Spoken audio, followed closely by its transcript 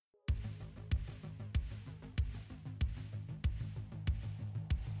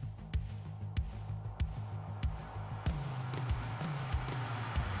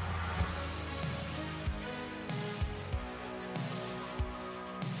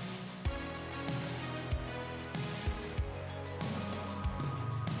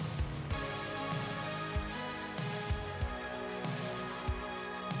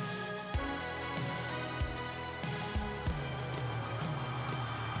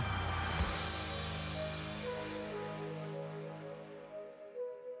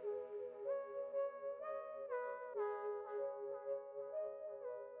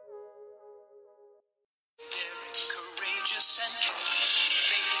and killers,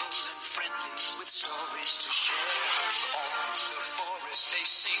 faithful and friendly, with stories to share. All through the forest they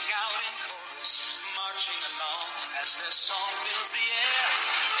sing out in chorus, marching along as their song fills the air.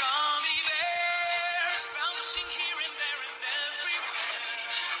 Gummy bears bouncing here and there and everywhere.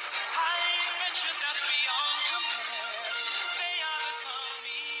 High adventure that's beyond compare. They are the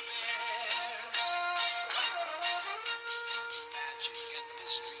gummy bears. Magic and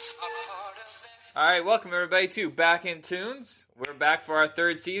mystery are part of their... All right, welcome everybody to Back in Tunes. We're back for our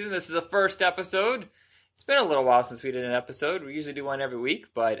third season. This is the first episode. It's been a little while since we did an episode. We usually do one every week,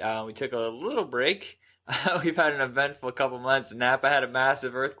 but we took a little break. We've had an eventful couple months. Napa had a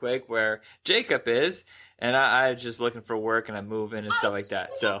massive earthquake where Jacob is, and I was just looking for work and I'm moving and stuff like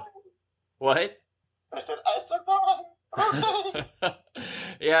that. So, what? I said, I survived.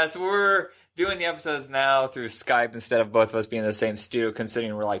 Yeah, so we're doing the episodes now through Skype instead of both of us being in the same studio,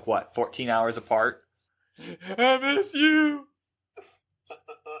 considering we're like, 14 hours apart? I miss you.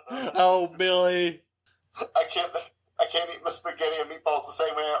 Oh, Billy. I can't eat my spaghetti and meatballs the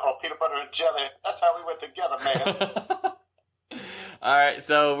same way, or peanut butter and jelly. That's how we went together, man. All right,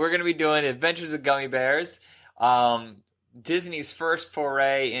 so we're going to be doing Adventures of Gummy Bears, Disney's first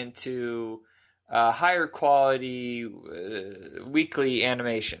foray into higher quality weekly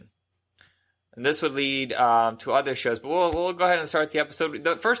animation. And this would lead to other shows, but we'll go ahead and start the episode.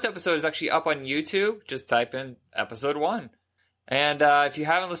 The first episode is actually up on YouTube. Just type in episode 1. And if you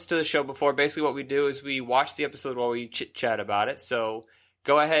haven't listened to the show before, basically what we do is we watch the episode while we chit-chat about it. So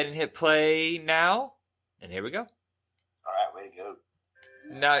go ahead and hit play now, and here we go. All right, way to go.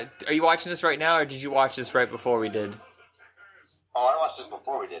 Now, are you watching this right now, or did you watch this right before we did? Oh, I watched this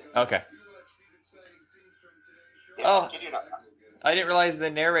before we did. Okay. Yeah, Oh. kid you not. I didn't realize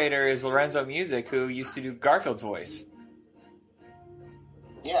the narrator is Lorenzo Music, who used to do Garfield's voice.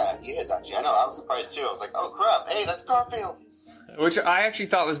 Yeah, he is actually. I know. I was surprised too. I was like, oh crap! Hey, that's Garfield. Which I actually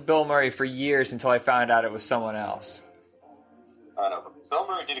thought was Bill Murray for years until I found out it was someone else. I know. But Bill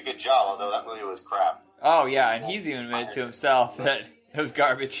Murray did a good job, although that movie was crap. Oh, yeah, and he's even admitted to himself that it was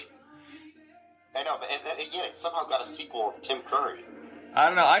garbage. I know, but and again, it somehow got a sequel with Tim Curry. I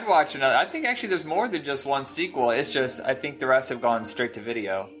don't know, I'd watch another. I think actually there's more than just one sequel. It's just, I think the rest have gone straight to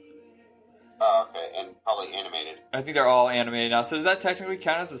video. Oh, okay, and probably animated. I think they're all animated now. So does that technically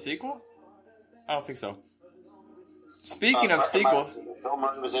count as a sequel? I don't think so. Speaking of sequels... Bill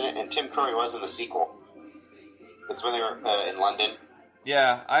Murray was in it, and Tim Curry was in the sequel. That's when they were in London.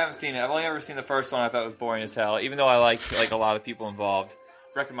 Yeah, I haven't seen it. I've only ever seen the first one. I thought it was boring as hell, even though I like a lot of people involved.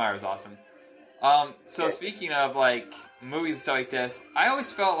 Breckenmeyer was awesome. So speaking of, movies and stuff like this, I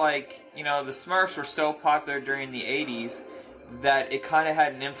always felt like, the Smurfs were so popular during the 80s that it kind of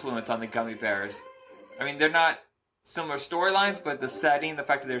had an influence on the Gummy Bears. I mean, they're not similar storylines, but the setting, the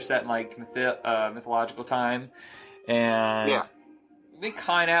fact that they're set in, mythological time, and they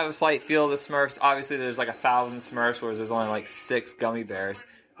kind of have a slight feel of the Smurfs. Obviously, there's 1,000 Smurfs, whereas there's only 6 Gummy Bears,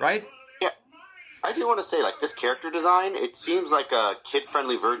 right? Yeah. I do want to say, this character design, it seems like a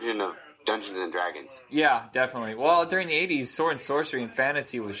kid-friendly version of Dungeons and Dragons. Yeah, definitely. Well, during the 80s, sword and sorcery and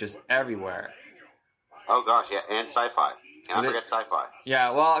fantasy was just everywhere. Oh, gosh, yeah, and sci-fi. Can't forget sci-fi.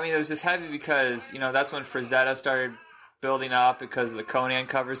 Yeah, well, I mean, it was just heavy because, that's when Frazetta started building up because of the Conan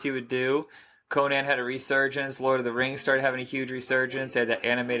covers he would do. Conan had a resurgence. Lord of the Rings started having a huge resurgence. They had that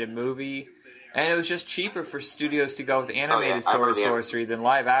animated movie. And it was just cheaper for studios to go with animated sword and sorcery than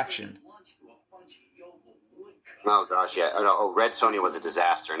live action. Oh, gosh, yeah. Oh, Red Sonja was a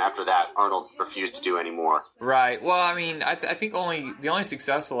disaster. And after that, Arnold refused to do any more. Right. Well, I mean, I think the only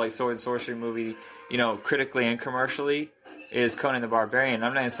successful sword and sorcery movie, critically and commercially, is Conan the Barbarian.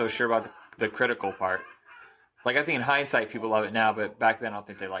 I'm not even so sure about the critical part. I think in hindsight, people love it now, but back then I don't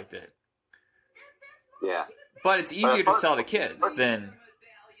think they liked it. Yeah. But it's easier to sell to kids than...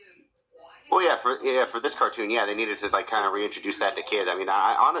 Well, for this cartoon, they needed to kind of reintroduce that to kids. I mean,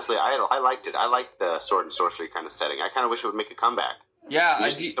 honestly, I liked it. I liked the sword and sorcery kind of setting. I kind of wish it would make a comeback. Yeah, you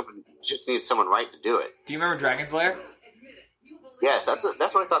just need someone right to do it. Do you remember Dragon's Lair? Yes, that's what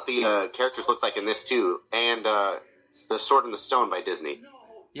I thought the characters looked like in this too, and the Sword in the Stone by Disney.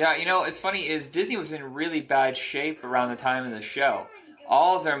 Yeah, it's funny is Disney was in really bad shape around the time of the show.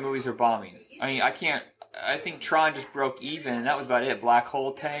 All of their movies were bombing. I mean, I think Tron just broke even. That was about it. Black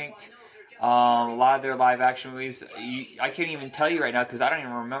Hole tanked. A lot of their live-action movies, I can't even tell you right now because I don't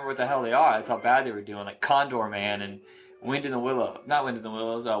even remember what the hell they are. That's how bad they were doing, like Condor Man and Wind in the Willows. Not Wind in the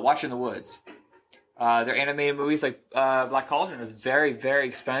Willows, Watch in the Woods. Their animated movies, like Black Cauldron, was very, very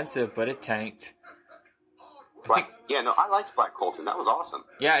expensive, but it tanked. I liked Black Cauldron. That was awesome.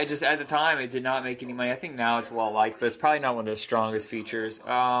 Yeah, it just, at the time, it did not make any money. I think now it's well-liked, but it's probably not one of their strongest features.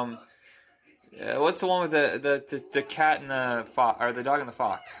 What's the one with the cat and the fox, or the dog and the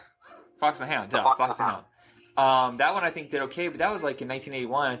fox? Fox and the Hound. Yeah, Fox and the Hound. That one I think did okay, but that was like in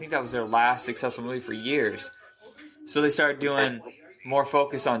 1981. I think that was their last successful movie for years. So they started doing more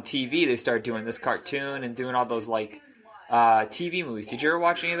focus on TV. They started doing this cartoon and doing all those like TV movies. Did you ever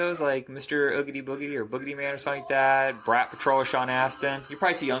watch any of those, like Mr. Oogity Boogity or Boogity Man or something like that? Brat Patrol with Sean Astin? You're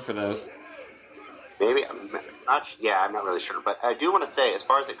probably too young for those. Maybe I'm not really sure, but I do want to say, as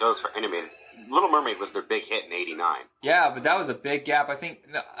far as it goes for animated, Little Mermaid was their big hit in '89. Yeah, but that was a big gap. I think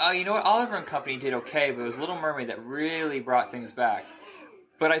you know what, Oliver and Company did okay, but it was Little Mermaid that really brought things back.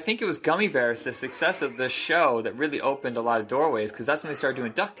 But I think it was Gummy Bears, the success of this show, that really opened a lot of doorways, because that's when they started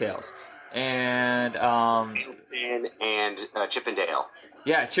doing DuckTales and Chip and Dale.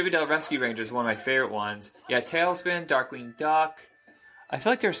 Yeah, Chip and Dale Rescue Rangers is one of my favorite ones. Yeah, Tailspin, Darkwing Duck. I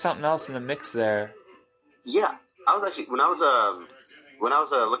feel like there's something else in the mix there. Yeah, I was actually when I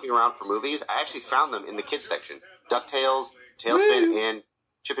was looking around for movies, I actually found them in the kids section. DuckTales, Tailspin, and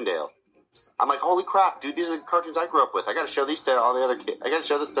Chip and Dale. I'm like, holy crap, dude! These are the cartoons I grew up with. I got to show these to all the other kids. I got to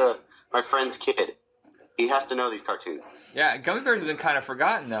show this to my friend's kid. He has to know these cartoons. Yeah, Gummy Bears have been kind of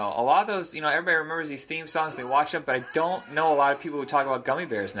forgotten, though. A lot of those, you know, everybody remembers these theme songs, they watch them, but I don't know a lot of people who talk about Gummy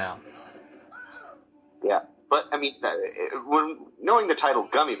Bears now. Yeah, but, I mean, when knowing the title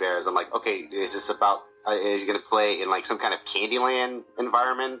Gummy Bears, I'm like, okay, is this about, is he going to play in, like, some kind of Candyland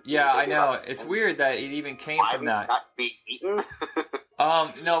environment? Yeah, I know. It's weird that it even came from that. Not be eaten?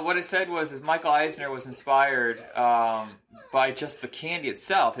 No, what it said was Michael Eisner was inspired by just the candy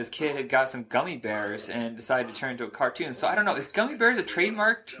itself. His kid had got some gummy bears and decided to turn into a cartoon. So I don't know, is Gummy Bears a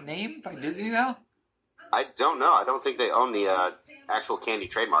trademarked name by Disney now? I don't know. I don't think they own the actual candy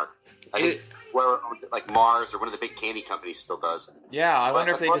trademark. I think like Mars or one of the big candy companies still does. Yeah, I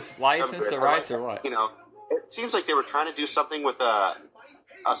wonder if they just licensed the rights or what. You know, it seems like they were trying to do something with a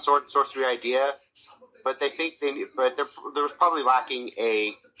sword and sorcery idea, but they think there was probably lacking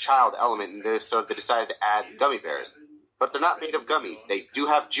a child element in this, so they decided to add gummy bears. But they're not made of gummies. They do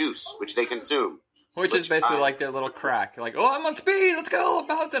have juice, which they consume. Which is basically like their little crack. Like, oh, I'm on speed. Let's go. I'm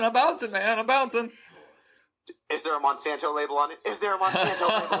bouncing, man. I'm bouncing. Is there a Monsanto label on it? Is there a Monsanto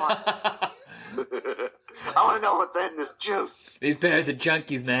label on it? I want to know what's in this juice. These bears are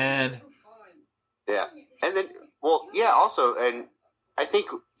junkies, man. Yeah. And then, well, yeah, also, and I think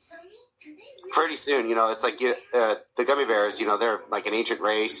pretty soon, you know, it's like the gummy bears, you know, they're like an ancient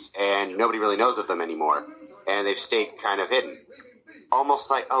race, and nobody really knows of them anymore. And they've stayed kind of hidden. Almost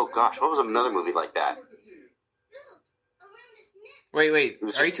like, oh gosh, what was another movie like that? Wait.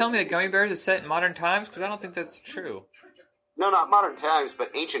 Are you telling me that Gummy Bears is set in modern times? Because I don't think that's true. No, not modern times, but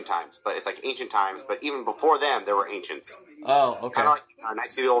ancient times. But it's like ancient times, but even before them, there were ancients. Oh, okay. Kind of like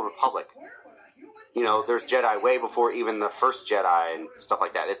Knights of the Old Republic. You know, there's Jedi way before even the first Jedi and stuff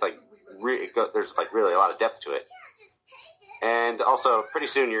like that. It's like, there's like really a lot of depth to it. And also, pretty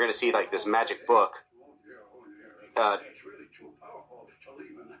soon, you're going to see like this magic book.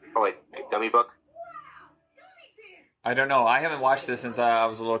 Gummy book? I don't know. I haven't watched this since I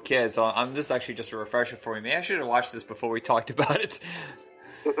was a little kid, so I'm just actually just a refresher for me. Maybe I should have watched this before we talked about it.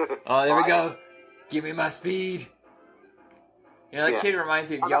 Oh, there we go. Give me my speed. You know, that kid reminds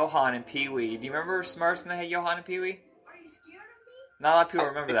me of Johan and Pee-wee. Do you remember Smurfs when they had Johan and Pee-wee? Not a lot of people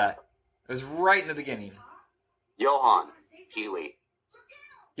remember that. It was right in the beginning. Johan, Pee-wee.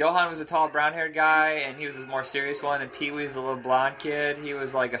 Johan was a tall, brown-haired guy, and he was the more serious one, and Pee-wee's a little blonde kid. He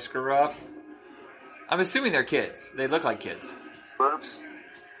was like a screw-up. I'm assuming they're kids. They look like kids. Smurfs?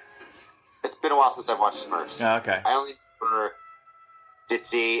 It's been a while since I've watched Smurfs. Oh, okay. I only remember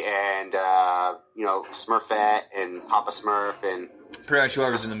Ditzy and, Smurfette and Papa Smurf and... Pretty much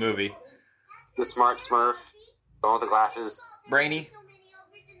whoever's in the movie. The smart Smurf. The one with the glasses. Brainy?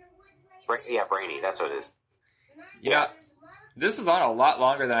 Brainy. That's what it is. You know, this was on a lot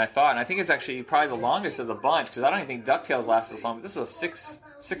longer than I thought, and I think it's actually probably the longest of the bunch, because I don't even think DuckTales lasted this long, but this is six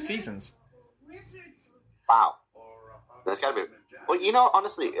seasons. Wow. That's gotta be... Well, you know,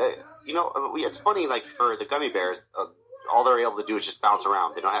 honestly, it's funny, like, for the gummy bears, all they're able to do is just bounce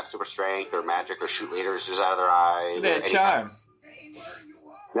around. They don't have super strength or magic or shoot lasers out of their eyes. They had charm.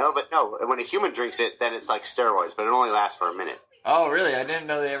 No, when a human drinks it, then it's like steroids, but it only lasts for a minute. Oh, really? I didn't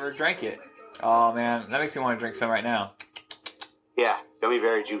know they ever drank it. Oh, man. That makes me want to drink some right now. Yeah, gummy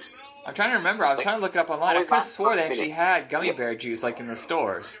bear juice. I'm trying to remember. I was trying to look it up online. I could have swore they actually had gummy bear juice, like, in the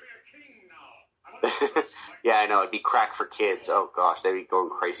stores. Yeah, I know. It'd be crack for kids. Oh, gosh. They'd be going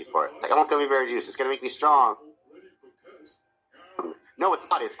crazy for it. It's like, I want gummy bear juice. It's going to make me strong. No, it's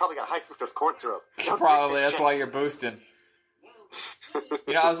not. It's probably got high fructose corn syrup. Probably. That's why you're boosting.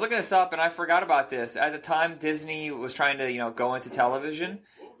 You know, I was looking this up, and I forgot about this. At the time, Disney was trying to, go into television,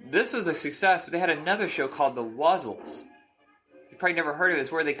 this was a success, but they had another show called The Wuzzles. You probably never heard of it.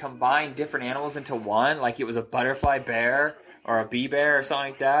 It's where they combine different animals into one, like it was a butterfly bear or a bee bear or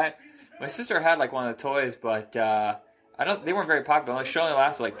something like that. My sister had like one of the toys, but they weren't very popular. The show only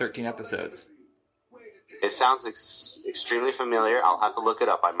lasted like 13 episodes. It sounds extremely familiar. I'll have to look it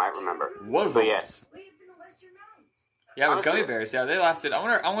up. I might remember. Wuzzles. But yes. Yeah, with Honestly, gummy bears. Yeah, they lasted. I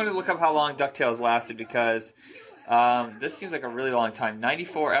want to look up how long DuckTales lasted because this seems like a really long time.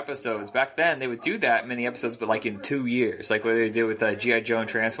 94 episodes. Back then, they would do that many episodes, but like in 2 years, like what they did with G.I. Joe and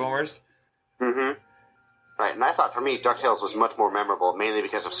Transformers. Mm-hmm. Right, and I thought for me, DuckTales was much more memorable, mainly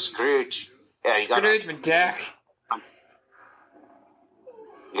because of Scrooge. Yeah, Scrooge McDuck.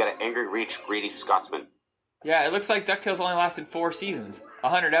 You got an angry, greedy Scotsman. Yeah, it looks like DuckTales only lasted 4 seasons.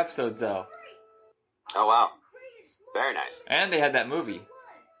 100 episodes, though. Oh, wow. Very nice. And they had that movie.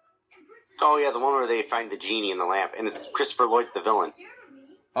 Oh, yeah, the one where they find the genie in the lamp, and it's Christopher Lloyd, the villain.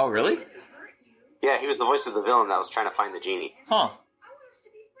 Oh, really? Yeah, he was the voice of the villain that was trying to find the genie. Huh.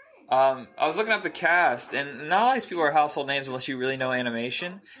 I was looking up the cast, and not all these people are household names unless you really know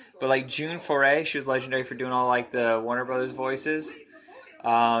animation. But like June Foray, she was legendary for doing all like the Warner Brothers voices.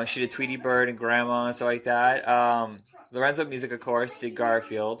 She did Tweety Bird and Grandma and stuff like that. Lorenzo Music, of course, did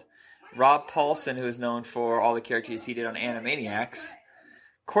Garfield. Rob Paulson, who is known for all the characters he did on Animaniacs.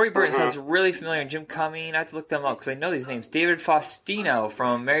 Corey Burton sounds really familiar. Jim Cumming, I have to look them up because I know these names. David Faustino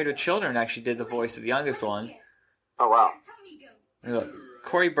from Married with Children actually did the voice of the youngest one. Oh, wow. Look,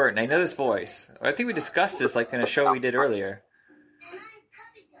 Corey Burton, I know this voice. I think we discussed this like in a show we did earlier.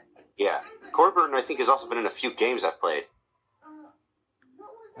 Yeah. Corey Burton, I think, has also been in a few games I've played.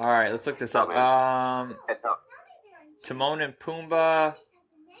 All right, let's look this up. Timon and Pumbaa.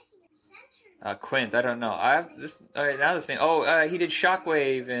 Quint, I don't know. I have this. All right, now this name. Oh, he did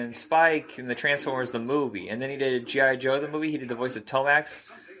Shockwave and Spike in the Transformers the movie, and then he did G.I. Joe the movie. He did the voice of Tomax.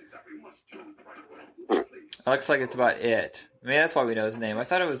 It looks like it's about it. I mean, that's why we know his name. I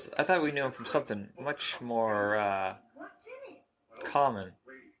thought we knew him from something much more common.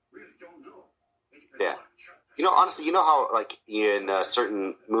 Yeah. You know, honestly, you know how, like, in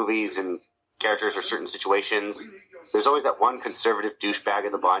certain movies and characters or certain situations, there's always that one conservative douchebag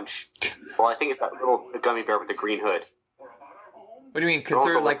in the bunch? Well, I think it's that little gummy bear with the green hood. What do you mean,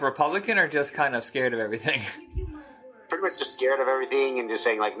 conservative, like Republican, or just kind of scared of everything? Pretty much just scared of everything and just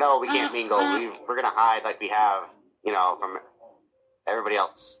saying, like, no, we can't mingle. We're going to hide like we have, you know, from everybody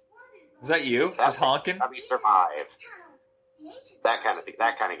else. Is that you? Just honking? How we survive. That kind of thing.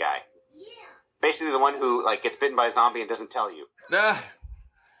 That kind of guy. Basically the one who, like, gets bitten by a zombie and doesn't tell you.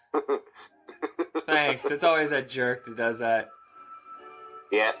 Thanks. It's always that jerk that does that.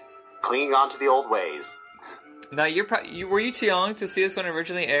 Yeah. Clinging on to the old ways. Now, were you too young to see this when it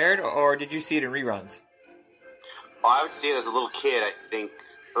originally aired, or did you see it in reruns? Well, I would see it as a little kid, I think,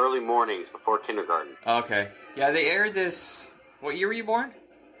 early mornings before kindergarten. Okay. Yeah, they aired this... What year were you born?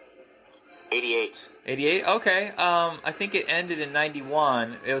 88. 88? Okay. I think it ended in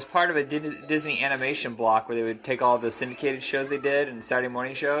 91. It was part of a Disney animation block where they would take all the syndicated shows they did and Saturday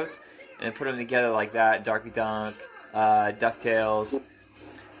morning shows and put them together like that. Darky Dunk, DuckTales.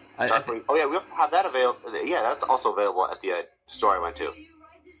 Oh, yeah, we have that available. Yeah, that's also available at the store I went to.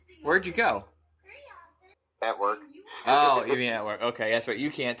 Where'd you go? At work. Oh, you mean at work. Okay, that's right. You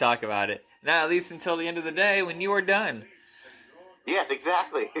can't talk about it. Not at least until the end of the day when you are done. Yes,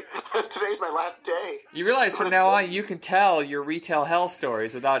 exactly. Today's my last day. You realize from now on you can tell your retail hell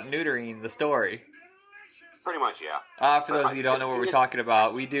stories without neutering the story. Pretty much, yeah. For those of you who don't know what we're talking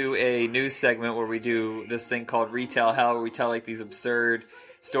about, we do a news segment where we do this thing called Retail Hell, where we tell like these absurd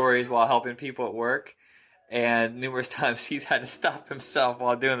stories while helping people at work. And numerous times he's had to stop himself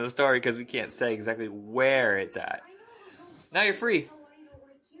while doing the story because we can't say exactly where it's at. Now you're free.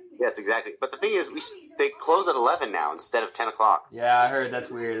 Yes, exactly. But the thing is, they close at 11 now instead of 10 o'clock. Yeah, I heard that's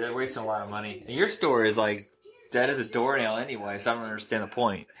weird. They're wasting a lot of money. And your store is like dead as a doornail anyway, so I don't understand the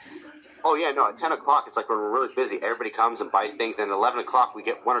point. Oh, yeah, no, at 10 o'clock, it's like when we're really busy. Everybody comes and buys things, and at 11 o'clock, we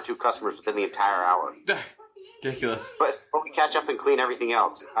get 1 or 2 customers within the entire hour. Ridiculous. But we catch up and clean everything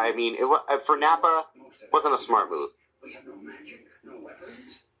else. I mean, for Napa, it wasn't a smart move.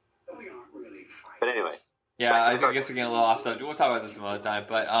 But anyway. Yeah, I guess we're getting a little off subject. We'll talk about this some other time.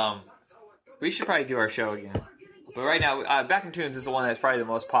 But we should probably do our show again. But right now, Back in Toons is the one that's probably the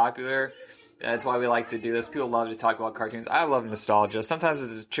most popular. That's why we like to do this. People love to talk about cartoons. I love nostalgia. Sometimes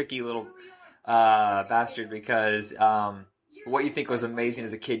it's a tricky little bastard because what you think was amazing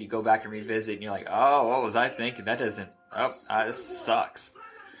as a kid, you go back and revisit, and you're like, oh, what was I thinking? That doesn't... Oh, this sucks.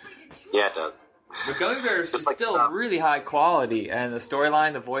 Yeah, it does. But Gummy Bears is still really high quality, and the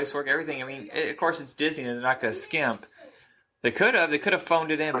storyline, the voice work, everything. I mean, of course, it's Disney, and they're not going to skimp. They could have. They could have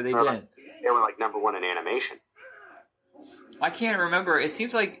phoned it in, but they didn't. They were like #1 in animation. I can't remember. It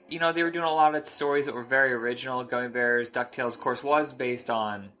seems like, they were doing a lot of stories that were very original. Gummy Bears, DuckTales, of course, was based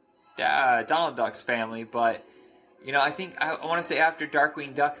on Donald Duck's family, but, I think, I want to say after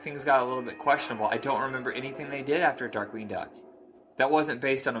Darkwing Duck, things got a little bit questionable. I don't remember anything they did after Darkwing Duck. That wasn't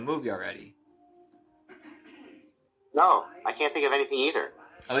based on a movie already. No, I can't think of anything either.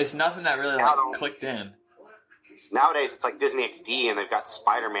 At least nothing that really, clicked in. Nowadays, it's like Disney XD, and they've got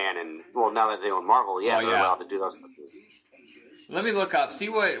Spider-Man, and, well, now that they own Marvel, they're allowed to do those things. Let me look up, see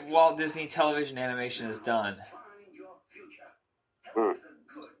what Walt Disney Television Animation has done.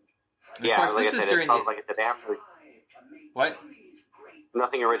 Yeah, course, like this I is said, during they have What?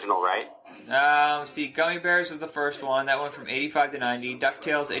 nothing original, right? See, Gummy Bears was the first one. That went from 85 to 90.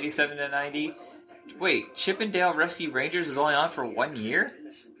 DuckTales, 87 to 90. Wait, Chip and Dale Rescue Rangers was only on for 1 year?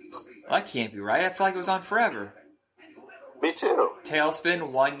 Well, that can't be right. I feel like it was on forever. Me too.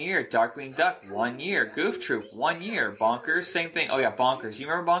 Tailspin, 1 year. Darkwing Duck, 1 year. Goof Troop, 1 year. Bonkers, same thing. Oh yeah, Bonkers. You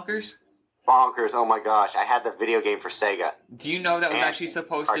remember Bonkers? Bonkers, oh my gosh. I had the video game for Sega. Do you know that was actually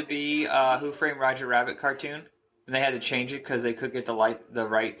supposed to be Who Framed Roger Rabbit cartoon? And they had to change it because they could get the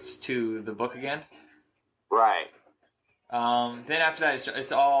rights to the book again? Right. Then after that,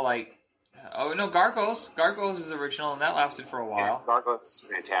 it's all like... Oh, no, Gargoyles. Gargoyles is original, and that lasted for a while. Yeah, Gargoyles is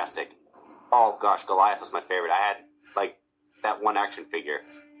fantastic. Oh gosh, Goliath was my favorite. I had, that one action figure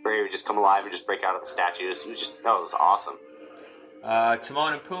where he would just come alive and just break out of the statues. It was awesome.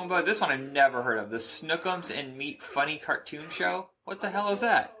 Timon and Pumbaa. This one I've never heard of. The Snookums and Meat Funny Cartoon Show. What the hell is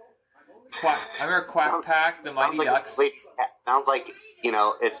that? I remember Quack Pack, the Mighty Ducks. Sounds like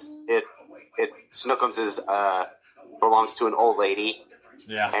Snookums belongs to an old lady.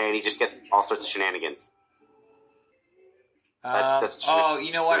 Yeah. And he just gets all sorts of shenanigans.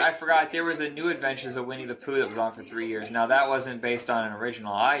 You know what? I forgot. There was a New Adventures of Winnie the Pooh that was on for 3 years. Now, that wasn't based on an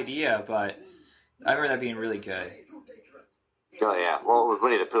original idea, but I remember that being really good. Oh, yeah. Well, with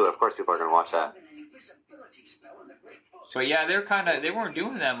Winnie the Pooh, of course people are going to watch that. But yeah, they weren't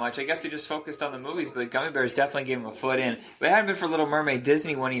doing that much. I guess they just focused on the movies, but Gummy Bears definitely gave them a foot in. If it hadn't been for Little Mermaid,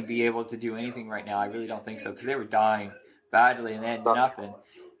 Disney wouldn't even be able to do anything right now. I really don't think so, because they were dying badly and they had nothing.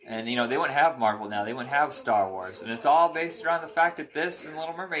 And, they wouldn't have Marvel now. They wouldn't have Star Wars. And it's all based around the fact that this and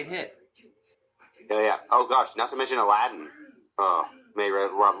Little Mermaid hit. Yeah. Oh, gosh. Not to mention Aladdin. Oh, may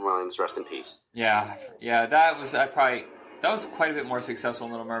Robin Williams rest in peace. Yeah. That was quite a bit more successful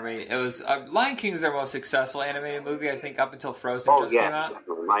than Little Mermaid. It was Lion King was their most successful animated movie, I think, up until Frozen came out.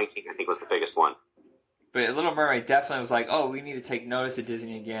 Lion King, I think, was the biggest one. But Little Mermaid definitely was like, oh, we need to take notice of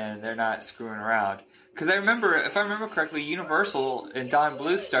Disney again. They're not screwing around. Because if I remember correctly, Universal and Don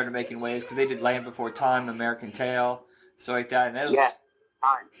Bluth started making waves because they did Land Before Time, American Tail, stuff like that. And that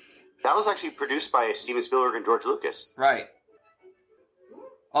was actually produced by Steven Spielberg and George Lucas. Right.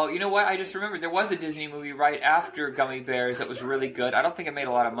 Oh, you know what? I just remembered there was a Disney movie right after Gummy Bears that was really good. I don't think it made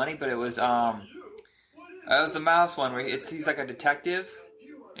a lot of money, but it was the mouse one where he's like a detective.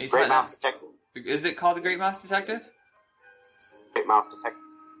 Great Mouse Detective. Is it called The Great Mouse Detective? Great Mouse Detective.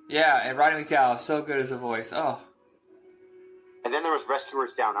 Yeah, and Roddy McDowell, so good as a voice. Oh. And then there was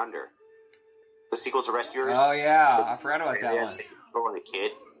Rescuers Down Under. The sequel to Rescuers. Oh, yeah. I forgot about that one. For the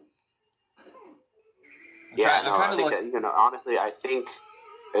kid. I'm trying to look. Honestly, I think...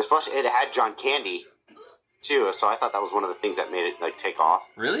 Especially, it had John Candy, too, so I thought that was one of the things that made it, take off.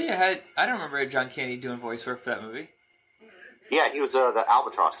 Really? I don't remember John Candy doing voice work for that movie. Yeah, he was the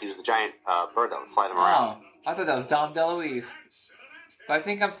albatross. He was the giant bird that would fly them around. I thought that was Dom DeLuise. But I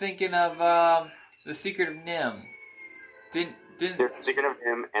think I'm thinking of The Secret of NIMH. There's The Secret of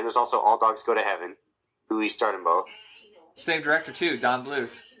NIMH, and there's also All Dogs Go to Heaven. Louis starred in both. Same director, too, Don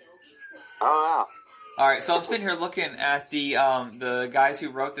Bluth. Oh, wow. Alright, so I'm sitting here looking at the guys who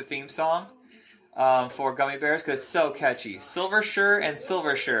wrote the theme song for Gummy Bears, because it's so catchy. Silversher and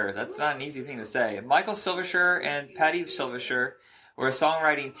Silversher. That's not an easy thing to say. Michael Silversher and Patty Silversher were a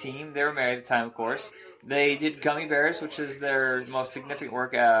songwriting team. They were married at the time, of course. They did Gummy Bears, which is their most significant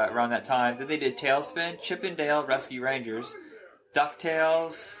work around that time. Then they did Tailspin, Chip and Dale Rescue Rangers,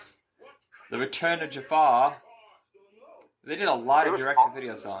 DuckTales, The Return of Jafar. They did a lot of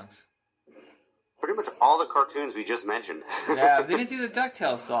direct-to-video songs. Pretty much all the cartoons we just mentioned. Yeah, they didn't do the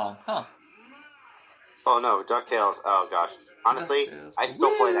DuckTales song, huh? Oh, no, DuckTales. Oh, gosh. Honestly, I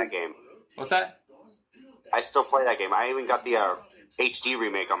still play that game. What's that? I still play that game. I even got the HD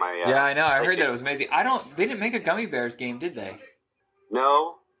remake on my... yeah, I know. I heard that it was amazing. They didn't make a Gummy Bears game, did they?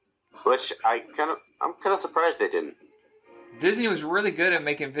 No, which I'm kind of surprised they didn't. Disney was really good at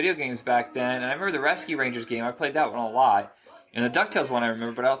making video games back then, and I remember the Rescue Rangers game. I played that one a lot. And the DuckTales one I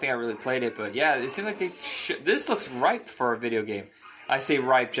remember, but I don't think I really played it. But yeah, it seemed like this looks ripe for a video game. I say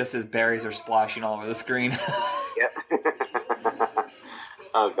ripe just as berries are splashing all over the screen. Yeah.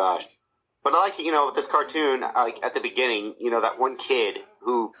 Oh gosh. But I like, with this cartoon, like at the beginning, that one kid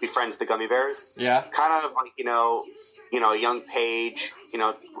who befriends the gummy bears. Yeah. Kind of like, a young Paige,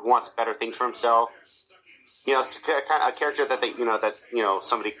 who wants better things for himself. It's kind of a character that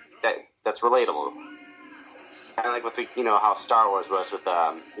somebody that's relatable. Kind of like with how Star Wars was with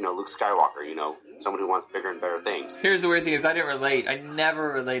Luke Skywalker. Someone who wants bigger and better things. Here's the weird thing: is I didn't relate. I never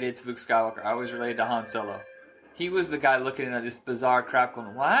related to Luke Skywalker. I always related to Han Solo. He was the guy looking at this bizarre crap,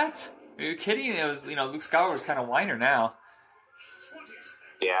 going, "What? Are you kidding?" It was Luke Skywalker was kind of whiner now.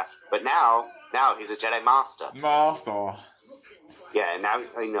 Yeah, but now he's a Jedi Master. Master. Yeah, and now,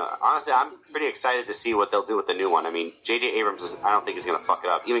 honestly, I'm pretty excited to see what they'll do with the new one. I mean, J.J. Abrams, I don't think he's going to fuck it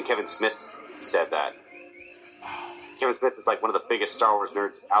up. Even Kevin Smith said that. Kevin Smith is like one of the biggest Star Wars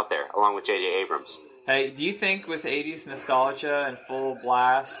nerds out there, along with J.J. Abrams. Hey, do you think with 80s nostalgia and full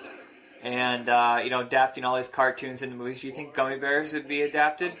blast and, adapting all these cartoons into movies, do you think Gummy Bears would be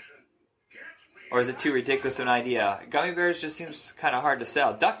adapted? Or is it too ridiculous of an idea? Gummy Bears just seems kind of hard to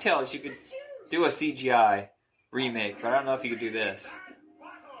sell. DuckTales, you could do a CGI remake, but I don't know if you could do this.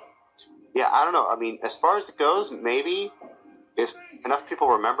 Yeah, I don't know. I mean, as far as it goes, maybe if enough people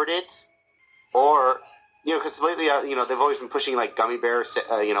remembered it, or because lately, they've always been pushing like gummy bear,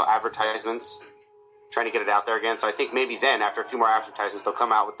 advertisements, trying to get it out there again. So I think maybe then, after a few more advertisements, they'll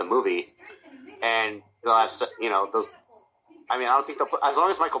come out with the movie, and they'll have those. I mean, I don't think they'll put, as long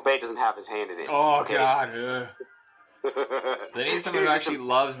as Michael Bay doesn't have his hand in it. Oh okay? God! They need someone who actually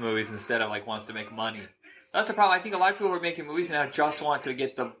loves movies instead of wants to make money. That's the problem. I think a lot of people who are making movies now just want to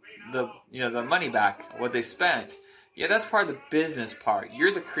get the money back, what they spent. Yeah, that's part of the business part.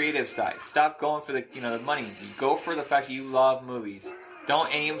 You're the creative side. Stop going for the the money. You go for the fact that you love movies. Don't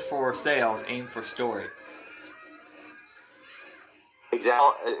aim for sales. Aim for story.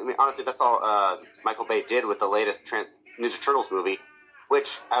 Exactly. I mean, honestly, that's all Michael Bay did with the latest Ninja Turtles movie,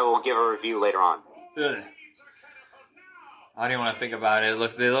 which I will give a review later on. Ugh. I don't even want to think about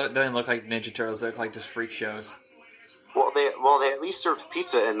it. They don't look like Ninja Turtles. They look like just freak shows. Well, they at least served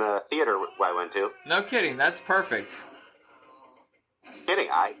pizza in the theater I went to. No kidding. That's perfect. Kidding.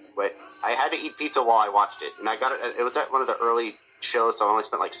 I had to eat pizza while I watched it, and I got it. It was at one of the early shows, so I only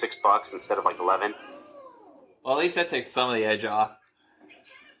spent like $6 instead of like 11. Well, at least that takes some of the edge off.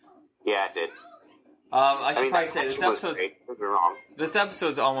 Yeah, it did. I should probably say this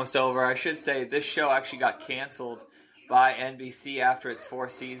episode's almost over. I should say this show actually got canceled by NBC after its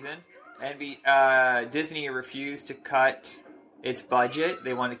fourth season. Disney refused to cut its budget.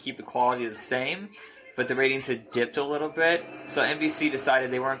 They wanted to keep the quality the same, but the ratings had dipped a little bit. So NBC decided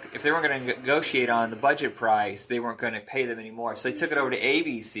if they weren't going to negotiate on the budget price, they weren't going to pay them anymore. So they took it over to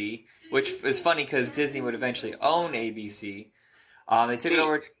ABC, which is funny because Disney would eventually own ABC. They took it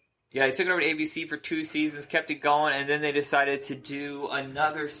over to ABC for 2 seasons, kept it going, and then they decided to do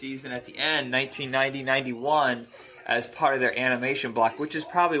another season at the end, 1990-91, as part of their animation block, which is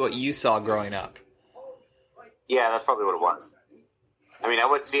probably what you saw growing up. Yeah, that's probably what it was. I mean, I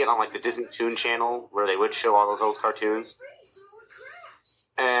would see it on like the Disney Toon Channel, where they would show all those old cartoons.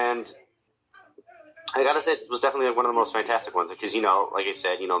 And I gotta say, it was definitely one of the most fantastic ones, because, like I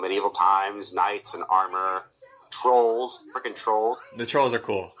said, medieval times, knights and armor, trolls, freaking trolls. The trolls are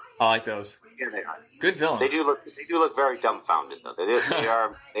cool. I like those. Yeah, they are. Good villains. They do look very dumbfounded, though. They do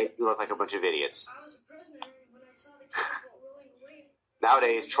look like a bunch of idiots.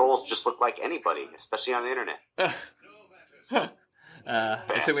 Nowadays, trolls just look like anybody, especially on the internet.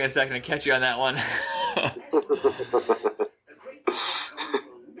 It took me a second to catch you on that one.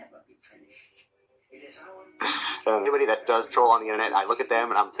 Anybody that does troll on the internet, I look at them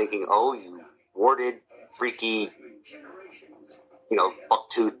and I'm thinking, oh, you warded, freaky,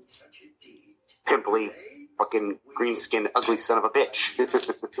 buck-toothed, pimply, fucking green-skinned, ugly son of a bitch.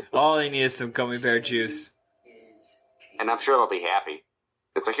 All they need is some gummy bear juice. And I'm sure they'll be happy.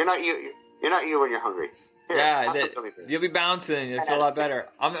 It's like, you're not you when you're hungry. Here, yeah, you'll be bouncing. You'll feel a lot better.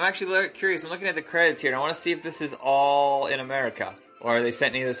 I'm actually curious. I'm looking at the credits here, and I want to see if this is all in America, or are they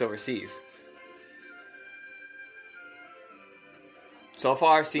sent any of this overseas? So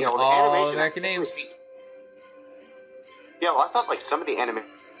far, I've seen all American names. Yeah, well, I thought like some of the animation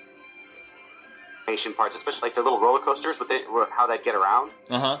parts, especially like the little roller coasters, how they get around.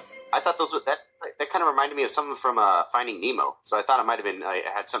 I thought that kind of reminded me of something from Finding Nemo. So I thought it might have been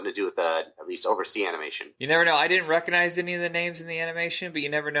had something to do with at least overseas animation. You never know. I didn't recognize any of the names in the animation, but you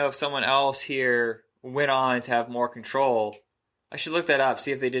never know if someone else here went on to have more control. I should look that up,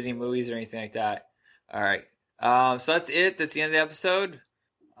 see if they did any movies or anything like that. All right. So that's it. That's the end of the episode.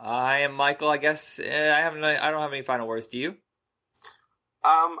 I am Michael. I guess I don't have any final words. Do you?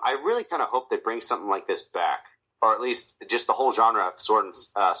 I really kind of hope they bring something like this back, or at least just the whole genre of sword and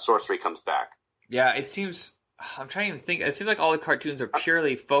sorcery comes back. Yeah, it seems. I'm trying to even think. It seems like all the cartoons are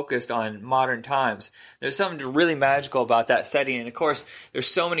purely focused on modern times. There's something really magical about that setting, and of course, there's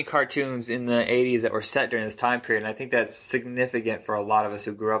so many cartoons in the '80s that were set during this time period, and I think that's significant for a lot of us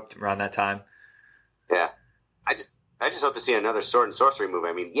who grew up around that time. Yeah, I just hope to see another sword and sorcery movie.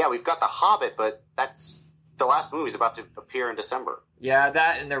 I mean, yeah, we've got The Hobbit, but that's the last movie's about to appear in December. Yeah,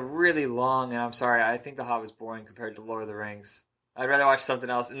 that, and they're really long, and I'm sorry, I think The Hobbit's boring compared to Lord of the Rings. I'd rather watch something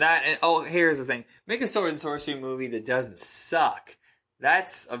else. And that, and oh, here's the thing. Make a sword and sorcery movie that doesn't suck.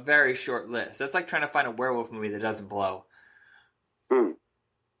 That's a very short list. That's like trying to find a werewolf movie that doesn't blow. I'm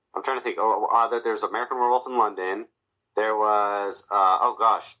trying to think. There's American Werewolf in London. There was,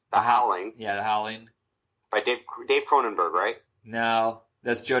 The Howling. Yeah, The Howling. By Dave Cronenberg, right? No,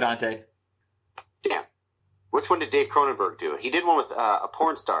 that's Joe Dante. Damn. Which one did Dave Cronenberg do? He did one with a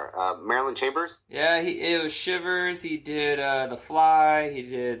porn star, Marilyn Chambers? Yeah, it was Shivers. He did The Fly. He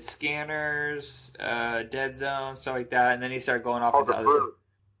did Scanners, Dead Zone, stuff like that. And then he started going off into other stuff.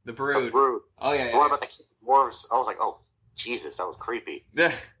 The Brood. The Brood. Oh, yeah. What about the dwarves? I was like, oh, Jesus, that was creepy.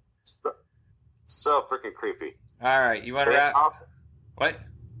 So freaking creepy. All right, you want to wrap? What?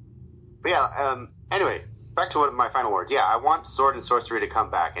 But yeah, anyway, back to my final words. Yeah, I want sword and sorcery to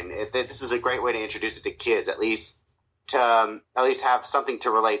come back, and this is a great way to introduce it to kids, at least to have something to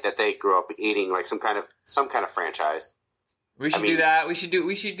relate that they grew up eating, like some kind of franchise. We should do that. We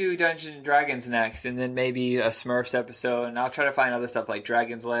should do Dungeons and Dragons next, and then maybe a Smurfs episode. And I'll try to find other stuff like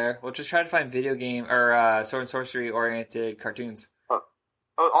Dragon's Lair. We'll just try to find video game or sword and sorcery oriented cartoons.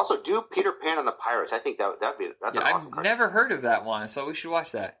 Oh, also do Peter Pan and the Pirates. I think that's an awesome cartoon. I've never heard of that one, so we should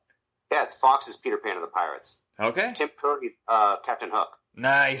watch that. Yeah, it's Fox's Peter Pan and the Pirates. Okay. Tim Curry, Captain Hook.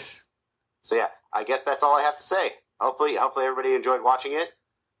 Nice. So yeah, I guess that's all I have to say. Hopefully everybody enjoyed watching it,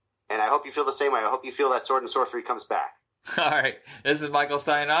 and I hope you feel the same way. I hope you feel that sword and sorcery comes back. All right, this is Michael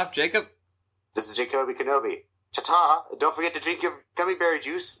signing off. Jacob? This is Jacoby Kenobi. Ta-ta! Don't forget to drink your gummy berry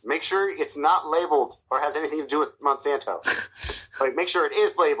juice. Make sure it's not labeled or has anything to do with Monsanto. Like, make sure it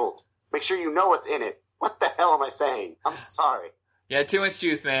is labeled. Make sure you know what's in it. What the hell am I saying? I'm sorry. Yeah, too much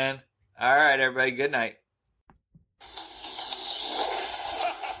juice, man. All right, everybody. Good night.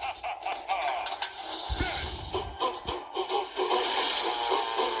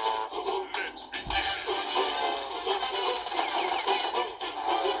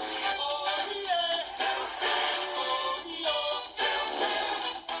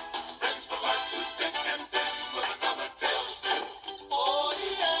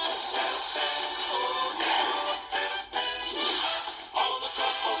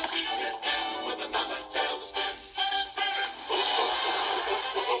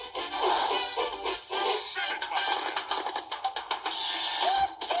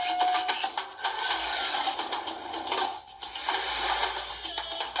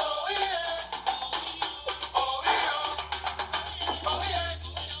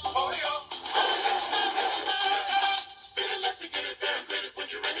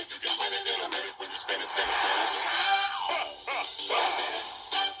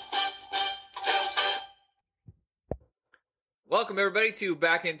 Welcome, everybody, to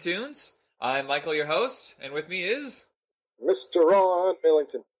Back in Tunes. I'm Michael, your host, and with me is... Mr. Ron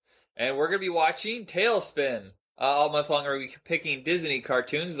Millington. And we're going to be watching TaleSpin. All month long, we're picking Disney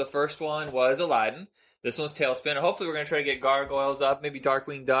cartoons. The first one was Aladdin. This one's TaleSpin. Hopefully, we're going to try to get Gargoyles up, maybe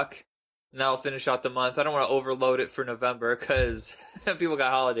Darkwing Duck, and that'll finish out the month. I don't want to overload it for November, because people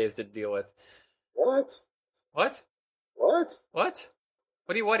got holidays to deal with. What? What? What? What?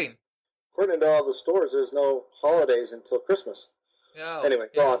 What are you wedding? According to all the stores, there's no holidays until Christmas. No. Anyway,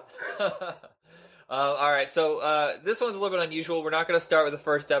 go on. All right, so this one's a little bit unusual. We're not going to start with the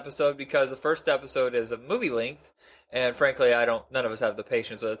first episode because the first episode is a movie length, and frankly, none of us have the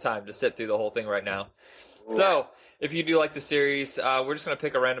patience or the time to sit through the whole thing right now. Yeah. So, if you do like the series, we're just going to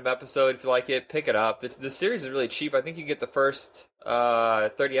pick a random episode. If you like it, pick it up. The series is really cheap. I think you get the first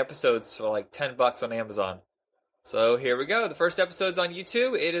 30 episodes for like $10 on Amazon. So here we go. The first episode's on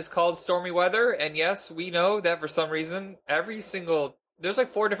YouTube. It is called Stormy Weather, and yes, we know that for some reason, there's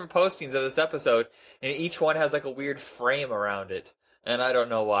like 4 different postings of this episode, and each one has like a weird frame around it, and I don't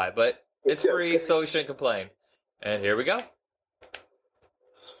know why, but it's free, so we shouldn't complain. And here we go.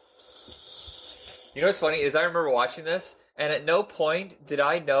 You know what's funny is I remember watching this, and at no point did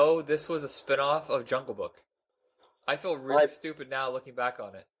I know this was a spinoff of Jungle Book. I feel really stupid now looking back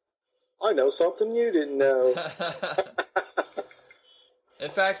on it. I know something you didn't know. In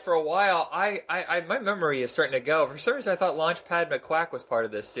fact, for a while, I my memory is starting to go. For some reason, I thought Launchpad McQuack was part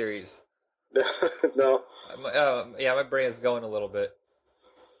of this series. No. Yeah, my brain is going a little bit.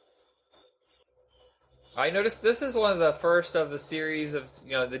 I noticed this is one of the first of the series of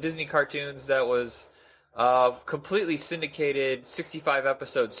the Disney cartoons that was completely syndicated 65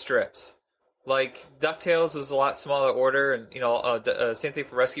 episode strips. Like DuckTales was a lot smaller order, and same thing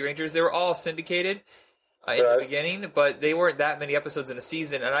for Rescue Rangers. They were all syndicated in the beginning, but they weren't that many episodes in a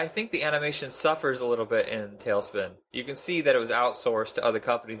season. And I think the animation suffers a little bit in Tailspin. You can see that it was outsourced to other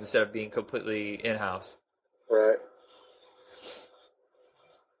companies instead of being completely in-house. Right.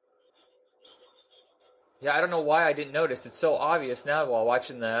 Yeah, I don't know why I didn't notice. It's so obvious now while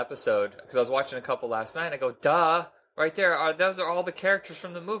watching the episode, because I was watching a couple last night, and I go, duh, right there, those are all the characters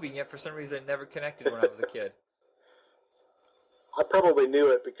from the movie, and yet for some reason it never connected when I was a kid. I probably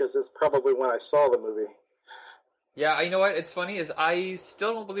knew it because it's probably when I saw the movie. Yeah, you know what? It's funny is I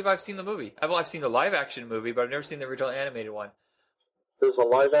still don't believe I've seen the movie. I've seen the live-action movie, but I've never seen the original animated one. There's a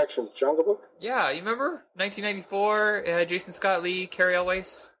live-action Jungle Book? Yeah, you remember? 1994, it had Jason Scott Lee, Cary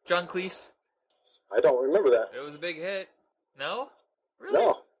Elwes, John Cleese. I don't remember that. It was a big hit. No? Really?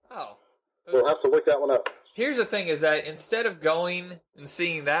 No. Oh. We'll have to look that one up. Here's the thing is that instead of going and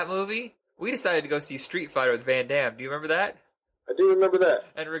seeing that movie, we decided to go see Street Fighter with Van Damme. Do you remember that? I do remember that.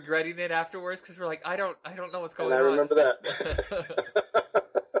 And regretting it afterwards because we're like, I don't know what's going on. I remember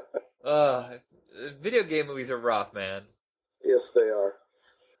that. Video game movies are rough, man. Yes, they are.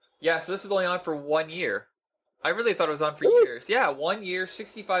 Yeah, so this is only on for 1 year. I really thought it was on for years. Yeah, 1 year,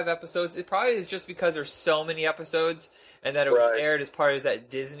 65 episodes. It probably is just because there's so many episodes and that it was aired as part of that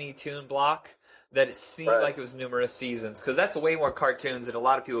Disney Toon block that it seemed like it was numerous seasons. Because that's way more cartoons than a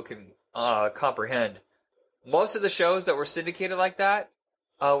lot of people can comprehend. Most of the shows that were syndicated like that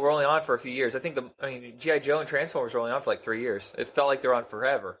were only on for a few years. I think G.I. Joe and Transformers were only on for like 3 years. It felt like they were on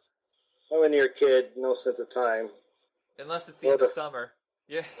forever. Well, when you're a kid, no sense of time. Unless it's the end of summer.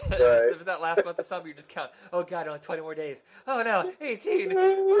 Yeah. If it's that last month of summer, you just count. Oh, God, only 20 more days. Oh, no, 18. What are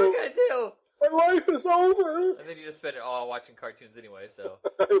we going to do? My life is over. And then you just spend it all watching cartoons anyway, so.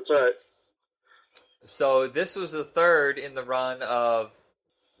 That's right. So this was the fourth in the run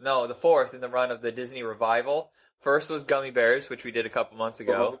of the Disney revival. First was Gummy Bears, which we did a couple months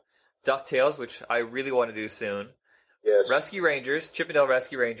ago. DuckTales, which I really want to do soon. Yes. Rescue Rangers, Chippendale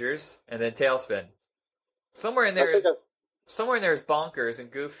Rescue Rangers, and then Tailspin. Somewhere in there is Bonkers and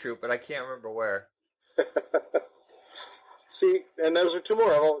Goof Troop, but I can't remember where. See, and those are two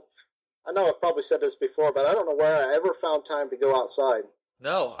more. I know I've probably said this before, but I don't know where I ever found time to go outside.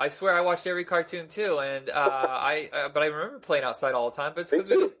 No, I swear I watched every cartoon too, and but I remember playing outside all the time. But it's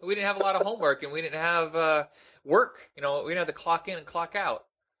because we didn't have a lot of homework and we didn't have work. We didn't have to clock in and clock out.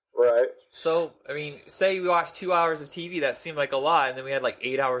 Right. So say we watched 2 hours of TV, that seemed like a lot, and then we had like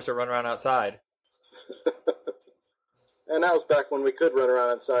 8 hours to run around outside. And that was back when we could run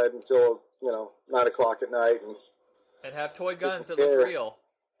around outside until 9 o'clock at night and have toy guns that look real.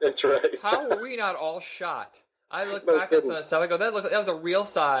 That's right. How were we not all shot? I look back at some of that stuff. I go, that was a real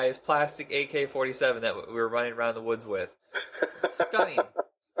size plastic AK-47 that we were running around the woods with. Stunning.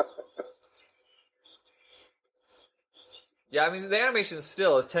 Yeah, the animation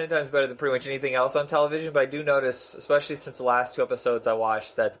still is 10 times better than pretty much anything else on television, but I do notice, especially since the last 2 episodes I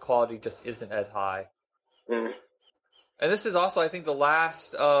watched, that the quality just isn't as high. Mm. And this is also, I think, the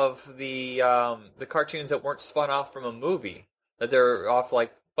last of the cartoons that weren't spun off from a movie. That they're off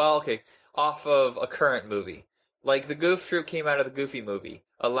off of a current movie. Like, the Goof Troop came out of the Goofy movie.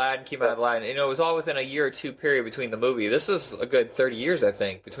 Aladdin came out of Aladdin. It was all within a year or two period between the movie. This was a good 30 years, I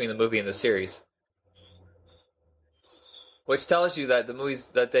think, between the movie and the series. Which tells you that the movies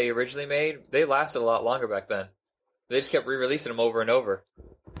that they originally made, they lasted a lot longer back then. They just kept re-releasing them over and over.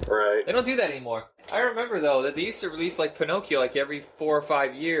 Right. They don't do that anymore. I remember, though, that they used to release, Pinocchio, every 4 or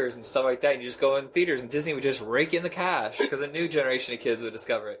 5 years and stuff like that, and you just go in theaters, and Disney would just rake in the cash, because a new generation of kids would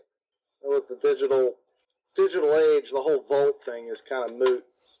discover it. With the digital age, the whole Vault thing is kind of moot.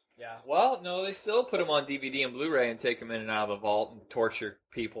 Yeah. Well, no, they still put them on DVD and Blu-ray and take them in and out of the vault and torture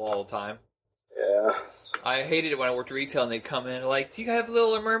people all the time. Yeah. I hated it when I worked retail and they'd come in do you have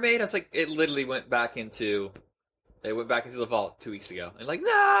Little Mermaid? I was like, it literally went back into the vault 2 weeks ago. And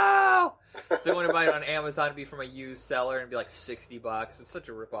no! They want to buy it on Amazon to be from a used seller and be $60. It's such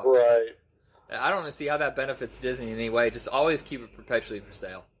a ripoff. Right. I don't want to see how that benefits Disney in any way. Just always keep it perpetually for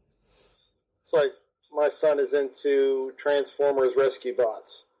sale. It's like my son is into Transformers Rescue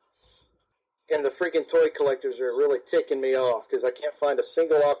Bots. And the freaking toy collectors are really ticking me off because I can't find a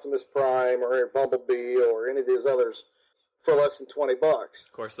single Optimus Prime or Bumblebee or any of these others for less than $20.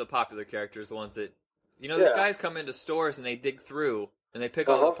 Of course, the popular characters, the ones that... these guys come into stores and they dig through And they pick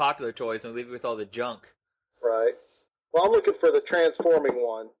all the popular toys and leave you with all the junk. Right. Well, I'm looking for the transforming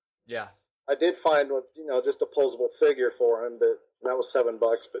one. Yeah. I did find just a posable figure for him, but that was $7,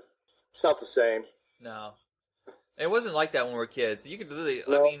 but it's not the same. No. And it wasn't like that when we were kids. You could literally,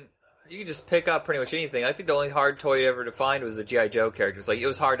 No. I mean, you could just pick up pretty much anything. I think the only hard toy ever to find was the G.I. Joe characters. Like, it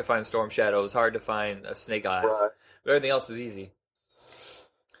was hard to find Storm Shadow. It was hard to find Snake Eyes. Right. But everything else is easy.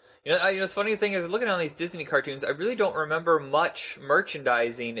 It's funny thing is, looking on these Disney cartoons, I really don't remember much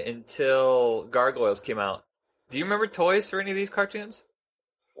merchandising until Gargoyles came out. Do you remember toys for any of these cartoons?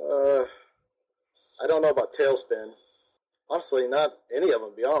 I don't know about Tailspin. Honestly, not any of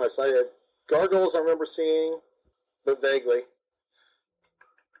them, to be honest. I had Gargoyles I remember seeing, but vaguely.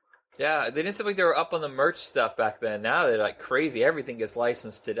 Yeah, they didn't seem like they were up on the merch stuff back then. Now they're like crazy. Everything gets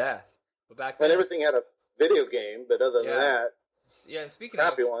licensed to death. But back then, And everything had a video game, but other than that, yeah. Speaking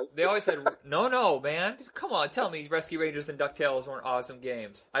crappy of, ones. they always had no, man. Come on, tell me, Rescue Rangers and DuckTales weren't awesome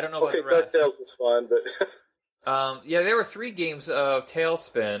games. I don't know about the rest. DuckTales was fun, but Yeah, there were 3 games of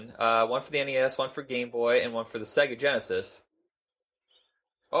Tailspin. One for the NES, one for Game Boy, and one for the Sega Genesis.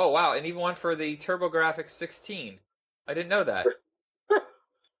 Oh wow, and even one for the TurboGrafx 16. I didn't know that.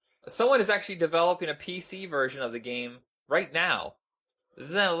 Someone is actually developing a PC version of the game right now.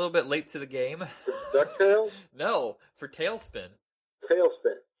 Isn't that a little bit late to the game? DuckTales? No, for Tailspin.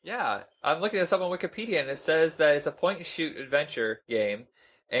 Tailspin. Yeah, I'm looking this up on Wikipedia, and it says that it's a point-and-shoot adventure game,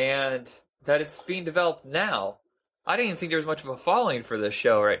 and that it's being developed now. I didn't even think there was much of a following for this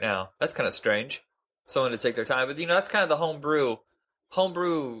show right now. That's kind of strange. Someone to take their time, but that's kind of the homebrew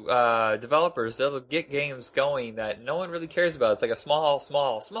developers. They'll get games going that no one really cares about. It's like a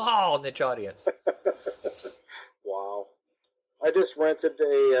small niche audience. Wow. I just rented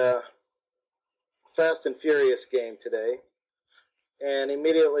a Fast and Furious game today, and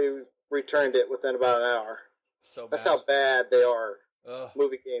immediately returned it within about an hour. So bad. That's how bad they are. Ugh.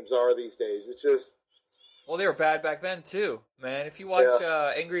 Movie games are these days. It's just... Well, they were bad back then, too, man. If you watch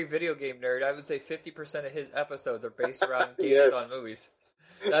Angry Video Game Nerd, I would say 50% of his episodes are based around games on movies.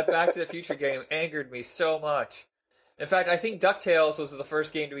 That Back to the Future game angered me so much. In fact, I think DuckTales was the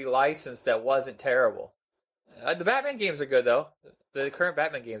first game to be licensed that wasn't terrible. The Batman games are good, though. The current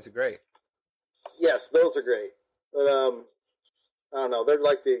Batman games are great. Yes, those are great. But, I don't know. They're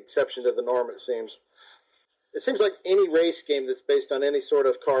like the exception to the norm, it seems. It seems like any race game that's based on any sort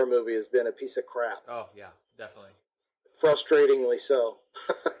of car movie has been a piece of crap. Oh, yeah, definitely. Frustratingly so.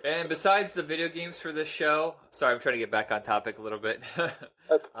 And besides the video games for this show, sorry, I'm trying to get back on topic a little bit.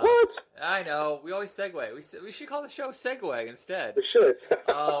 What? I know. We always segue. We should call the show Segue instead. We should.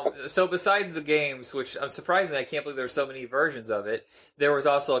 So besides the games, which I'm surprised, I can't believe there were so many versions of it, there was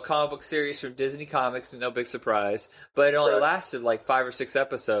also a comic book series from Disney Comics, no big surprise, but it only lasted like 5 or 6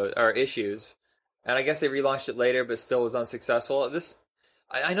 episodes, or issues. And I guess they relaunched it later, but still was unsuccessful.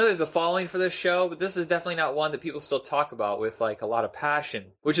 I know there's a following for this show, but this is definitely not one that people still talk about with like a lot of passion,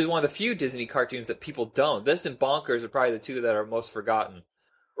 which is one of the few Disney cartoons that people don't. This and Bonkers are probably the 2 that are most forgotten.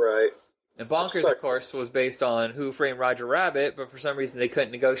 Right. And Bonkers, of course, was based on Who Framed Roger Rabbit, but for some reason they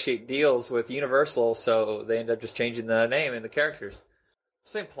couldn't negotiate deals with Universal, so they ended up just changing the name and the characters.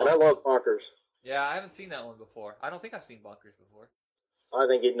 Same plot. And I love Bonkers. Yeah, I haven't seen that one before. I don't think I've seen Bonkers before. I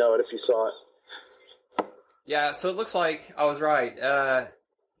think you'd know it if you saw it. Yeah, so it looks like I was right.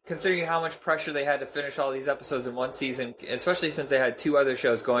 Considering how much pressure they had to finish all these episodes in one season, especially since they had 2 other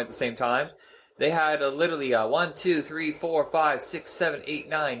shows going at the same time, they had literally 1, 2, 3, 4, 5, 6, 7, 8,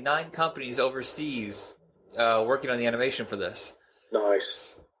 9 companies overseas working on the animation for this. Nice.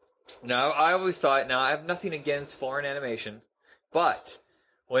 Now, I always thought, now I have nothing against foreign animation, but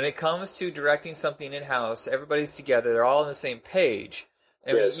when it comes to directing something in-house, everybody's together, they're all on the same page.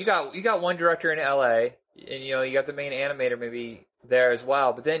 I mean, you got one director in LA, and you got the main animator maybe there as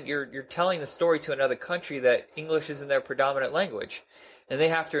well, but then you're telling the story to another country that English isn't their predominant language, and they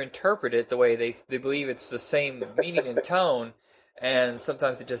have to interpret it the way they believe it's the same meaning and tone, and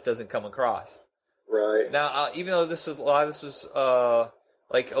sometimes it just doesn't come across. Right. Now, even though this was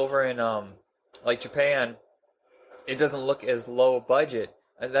like over in like Japan, it doesn't look as low budget.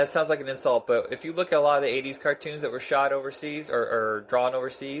 And that sounds like an insult, but if you look at a lot of the 80s cartoons that were shot overseas or drawn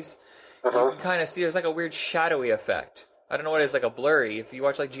overseas, you can kind of see there's like a weird shadowy effect. I don't know what it is, like a blurry. If you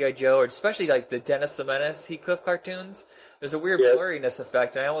watch like G.I. Joe, or especially like the Dennis the Menace, Heathcliff cartoons, there's a weird blurriness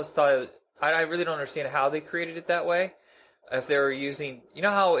effect. And I always thought, I really don't understand how they created it that way. If they were using, you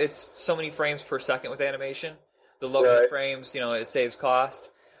know how it's so many frames per second with animation? The lower frames, it saves cost.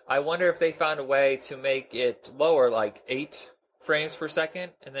 I wonder if they found a way to make it lower, like 8 frames per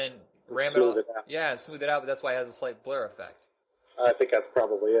second, and then ram it out. Yeah, smooth it out, but that's why it has a slight blur effect. I think that's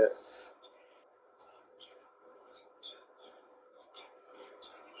probably it.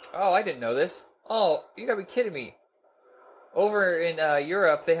 Oh, I didn't know this. Oh, you gotta be kidding me. Over in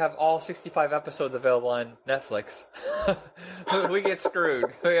Europe, they have all 65 episodes available on Netflix. We get screwed.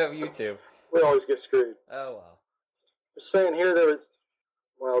 We have YouTube. We always get screwed. Oh, well. They're saying here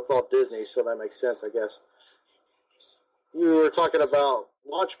well, it's all Disney, so that makes sense, I guess. You were talking about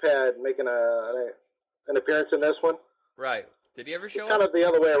Launchpad making an appearance in this one. Right. Did he ever show It's up? kind of the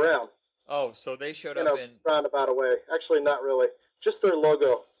other way around. Oh, so they showed In up a in... roundabout a way. Actually, not really. Just their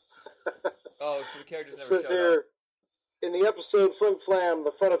logo. Oh, so the characters It never says showed here, up. in the episode Flim Flam,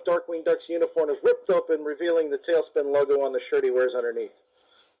 the front of Darkwing Duck's uniform is ripped open, revealing the Tailspin logo on the shirt he wears underneath.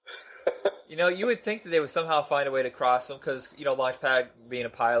 You know, you would think that they would somehow find a way to cross them because, you know, Launchpad being a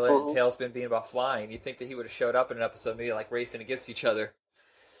pilot and Tailspin being about flying, you'd think that he would have showed up in an episode maybe like racing against each other.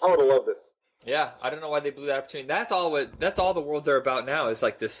 I would have loved it. Yeah, I don't know why they blew that opportunity. That's all the worlds are about now is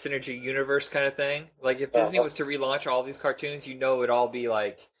like this synergy universe kind of thing. Like if Disney was to relaunch all these cartoons, you know it'd all be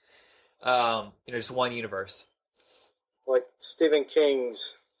like, just one universe. Like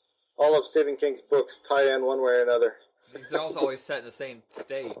all of Stephen King's books tie in one way or another. They're always set in the same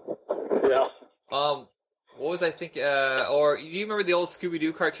state. Yeah. What was I thinking? Or do you remember the old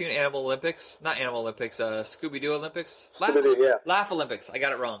Scooby-Doo cartoon, Animal Olympics? Not Animal Olympics, Scooby-Doo Olympics? Scooby-Doo, yeah. Laugh Olympics. I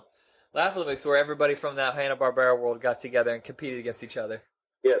got it wrong. Laugh Olympics, where everybody from that Hanna-Barbera world got together and competed against each other.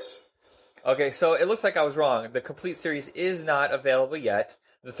 Yes. Okay, so it looks like I was wrong. The complete series is not available yet.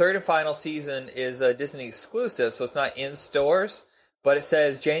 The third and final season is a Disney exclusive, so it's not in stores. But it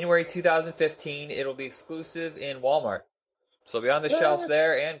says January 2015. It'll be exclusive in Walmart. So it'll be on the shelves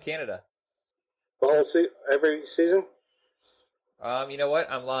there and Canada. Every season? You know what?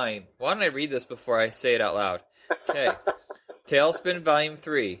 I'm lying. Why don't I read this before I say it out loud? Okay. Tailspin Volume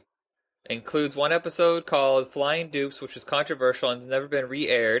 3 includes one episode called Flying Dupes, which was controversial and has never been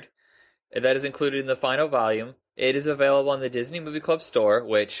re-aired. That is included in the final volume. It is available on the Disney Movie Club store,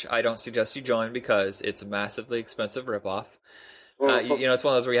 which I don't suggest you join because it's a massively expensive ripoff. It's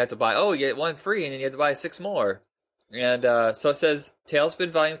one of those where you have to buy, you get one free, and then you have to buy 6 more. And so it says, Tailspin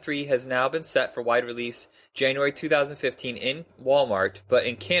Volume 3 has now been set for wide release January 2015 in Walmart, but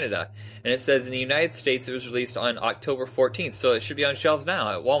in Canada. And it says in the United States it was released on October 14th, so it should be on shelves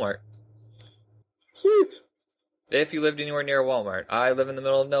now at Walmart. Sweet. If you lived anywhere near Walmart. I live in the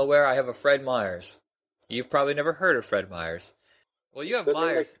middle of nowhere. I have a Fred Meyer's. You've probably never heard of Fred Meyer's. Well, you have Doesn't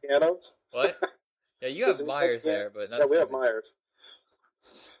Myers. He make pianos? What? Yeah, you have Myers there, but not yeah, we have Stevie. Myers.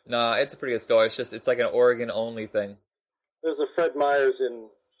 No, it's a pretty good store. It's like an Oregon-only thing. There's a Fred Meyers in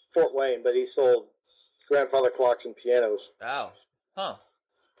Fort Wayne, but he sold grandfather clocks and pianos. Oh. Huh.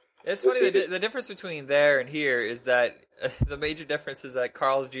 It's funny, the difference between there and here is that the major difference is that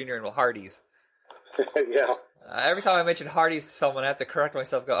Carl's Jr. and Hardee's. Yeah. Every time I mention Hardee's to someone, I have to correct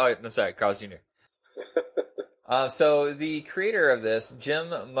myself. I'm sorry, Carl's Jr. So the creator of this, Jim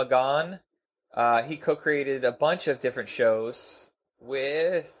Magon, he co-created a bunch of different shows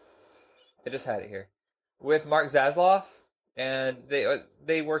with... I just had it here. With Mark Zasloff. And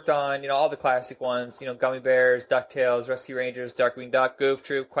they worked on, all the classic ones, Gummy Bears, DuckTales, Rescue Rangers, Darkwing Duck, Goof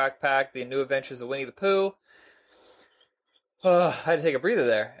Troop, Quack Pack, The New Adventures of Winnie the Pooh. I had to take a breather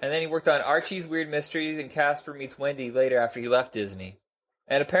there. And then he worked on Archie's Weird Mysteries and Casper Meets Wendy later after he left Disney.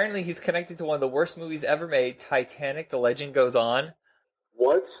 And apparently he's connected to one of the worst movies ever made, Titanic, The Legend Goes On.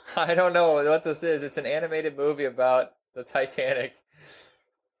 What? I don't know what this is. It's an animated movie about the Titanic.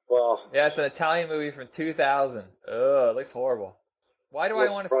 Wow. Yeah, it's an Italian movie from 2000. Ugh, it looks horrible. Why do I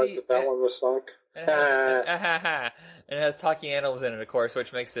want to see... that one was sunk. And it has talking animals in it, of course,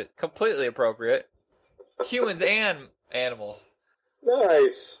 which makes it completely appropriate. Humans and animals.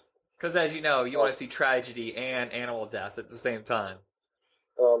 Nice. Because as you know, you want to see tragedy and animal death at the same time.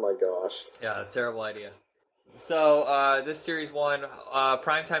 Oh my gosh. Yeah, that's a terrible idea. So, this series won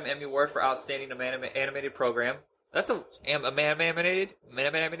Primetime Emmy Award for Outstanding Animated Program. That's a man-animated?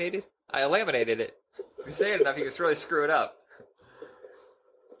 I laminated it. If you say it enough, you can really screw it up.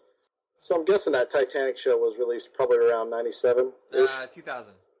 So I'm guessing that Titanic show was released probably around 97?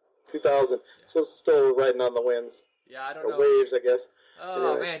 2000. 2000. So it's still riding on the winds. Yeah, I don't or know. Waves, I guess.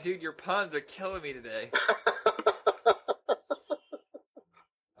 Oh, anyway. Man, dude, your puns are killing me today.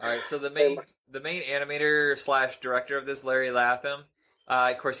 All right, so the main animator / director of this, Larry Latham,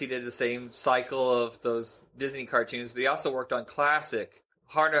 of course, he did the same cycle of those Disney cartoons, but he also worked on classic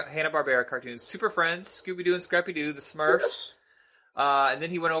Hanna-Barbera cartoons, Super Friends, Scooby-Doo and Scrappy-Doo, The Smurfs. Yes. And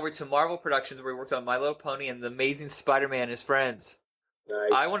then he went over to Marvel Productions where he worked on My Little Pony and The Amazing Spider-Man and His Friends.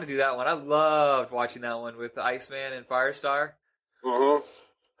 Nice. I want to do that one. I loved watching that one with Iceman and Firestar. Mm-hmm.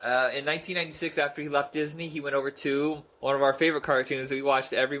 In 1996, after he left Disney, he went over to one of our favorite cartoons that we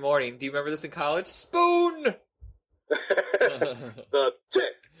watched every morning. Do you remember this in college? Spoon! The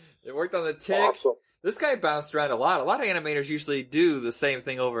Tick. It worked on the Tick. Awesome. This guy bounced around a lot. A lot of animators usually do the same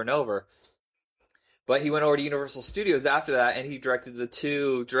thing over and over. But he went over to Universal Studios after that, and he directed the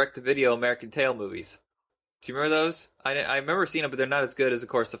 2 direct-to-video American Tail movies. Do you remember those? I remember seeing them, but they're not as good as, of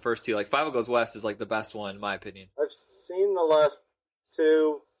course, the first 2. Like, Five Goes West is, like, the best one, in my opinion. I've seen the last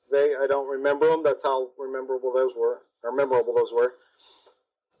 2. I don't remember them. That's how memorable those were.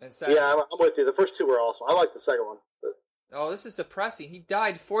 And Yeah, I'm with you. The first 2 were awesome. I like the second one. But... Oh, this is depressing. He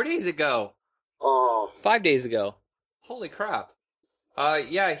died 4 days ago. Oh. 5 days ago. Holy crap.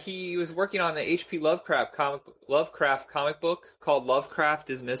 Yeah, he was working on the H.P. Lovecraft comic book called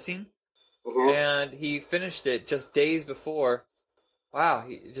Lovecraft is Missing. Mm-hmm. And he finished it just days before. Wow,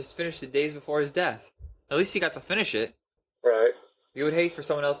 he just finished it days before his death. At least he got to finish it. Right. You would hate for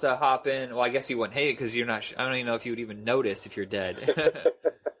someone else to hop in. Well, I guess you wouldn't hate it because you're not. I don't even know if you would even notice if you're dead.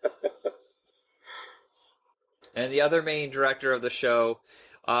 And the other main director of the show,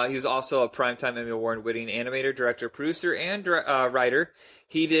 he was also a Primetime Emmy Award-winning animator, director, producer, and writer.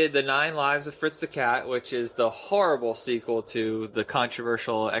 He did The 9 Lives of Fritz the Cat, which is the horrible sequel to the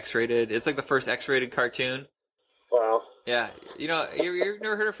controversial X-rated. It's like the first X-rated cartoon. Wow. Yeah, you know, you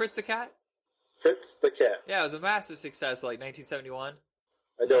never heard of Fritz the Cat? Fritz the Cat. Yeah, it was a massive success, like 1971.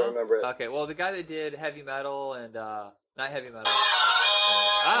 I don't remember it. Okay, well, the guy that did Heavy Metal and, not Heavy Metal.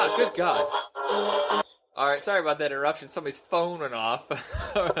 Ah, good God. Alright, sorry about that interruption. Somebody's phone went off.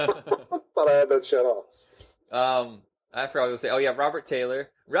 Thought I had that shut off. I forgot what I was going to say. Oh, yeah, Robert Taylor.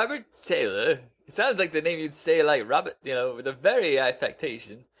 Robert Taylor. It sounds like the name you'd say like Robert, you know, with a very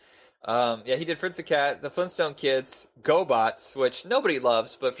affectation. Yeah, he did Fritz the Cat, the Flintstone Kids, GoBots, which nobody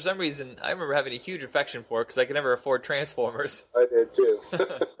loves, but for some reason I remember having a huge affection for it because I could never afford Transformers. I did too.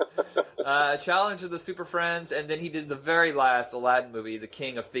 Challenge of the Super Friends, and then he did the very last Aladdin movie, The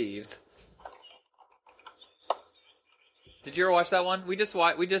King of Thieves. Did you ever watch that one? We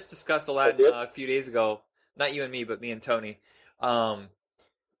just discussed Aladdin a few days ago. Not you and me, but me and Tony. I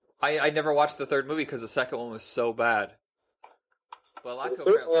never watched the third movie because the second one was so bad. But the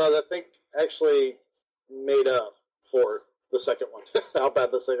third one, I think, actually made up for it, the second one. How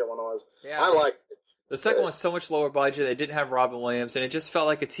bad the second one was. Yeah. I liked it. The second one's so much lower budget. It didn't have Robin Williams, and it just felt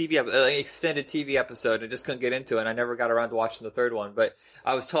like an extended TV episode. I just couldn't get into it, and I never got around to watching the third one. But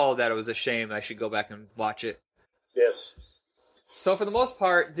I was told that it was a shame. I should go back and watch it. Yes. So for the most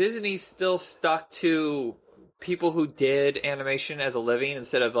part, Disney still stuck to people who did animation as a living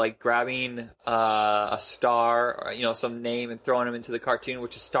instead of like grabbing a star or, you know, some name and throwing them into the cartoon,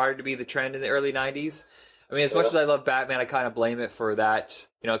 which has started to be the trend in the early 90s. I mean, as much as I love Batman, I kind of blame it for that,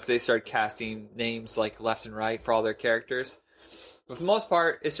 you know, because they started casting names like left and right for all their characters. But for the most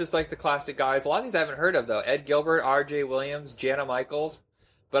part, it's just like the classic guys. A lot of these I haven't heard of, though. Ed Gilbert, R.J. Williams, Jana Michaels.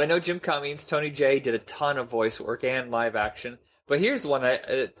 But I know Jim Cummings, Tony Jay did a ton of voice work and live action. But here's one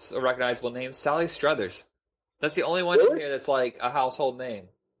it's a recognizable name, Sally Struthers. That's the only one in here that's like a household name.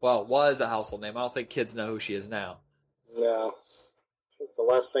 Well, was a household name. I don't think kids know who she is now. No. I think the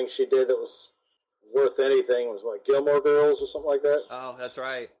last thing she did that was worth anything was, what, Gilmore Girls or something like that? Oh, that's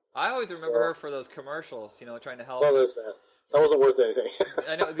right. I always remember her for those commercials, you know, trying to help. Well, there's that. That wasn't worth anything.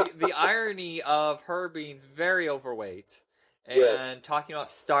 I know, the irony of her being very overweight and talking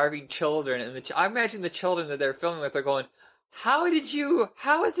about starving children. And I imagine the children that they're filming with are going, how is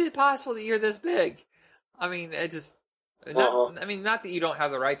it possible that you're this big? I mean, I mean, not that you don't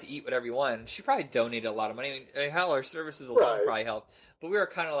have the right to eat whatever you want. She probably donated a lot of money. I mean, hell, her services alone probably helped. But we were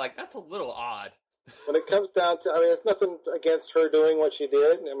kind of like, that's a little odd. When it comes down to, I mean, it's nothing against her doing what she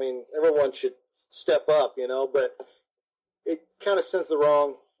did. I mean, everyone should step up, you know, but it kind of sends the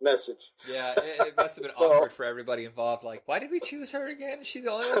wrong message. Yeah, it must have been awkward for everybody involved. Like, why did we choose her again? Is she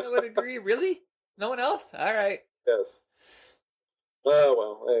the only one that would agree? Really? No one else? All right. Yes. Oh,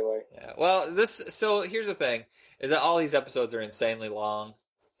 well, anyway. Yeah, well, so here's the thing, is that all these episodes are insanely long.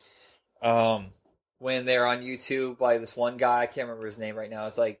 When they're on YouTube by this one guy, I can't remember his name right now,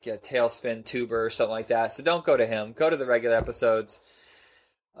 it's like Tailspin Tuber or something like that, so don't go to him, go to the regular episodes.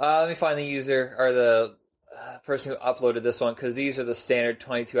 Let me find the user, or the person who uploaded this one, because these are the standard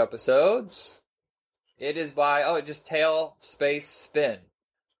 22 episodes. It is by, just Tail Space Spin.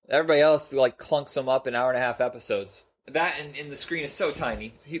 Everybody else, like, clunks them up in hour-and-a-half episodes. That and the screen is so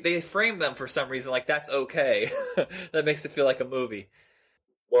tiny. They frame them for some reason like that's okay. That makes it feel like a movie.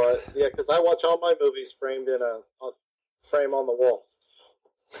 Well, yeah, because I watch all my movies framed in a frame on the wall.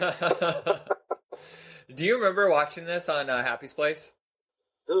 Do you remember watching this on Happy's Place?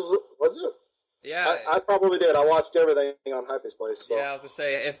 Was it? Yeah. I probably did. I watched everything on Hype's Place. So. Yeah, I was gonna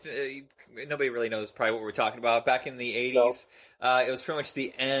say if nobody really knows probably what we're talking about. Back in the '80s, it was pretty much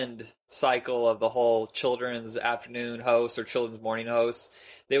the end cycle of the whole children's afternoon host or children's morning host.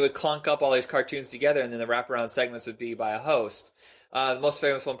 They would clunk up all these cartoons together, and then the wraparound segments would be by a host. The most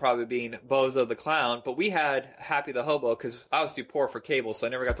famous one probably being Bozo the Clown, but we had Happy the Hobo because I was too poor for cable, so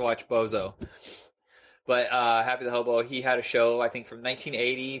I never got to watch Bozo. But Happy the Hobo, he had a show, I think, from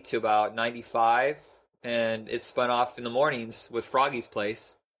 1980 to about 95, and it spun off in the mornings with Froggy's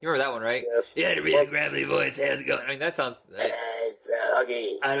Place. You remember that one, right? Yes. He had a really gravelly voice. How's it going? I mean, that sounds... Hey,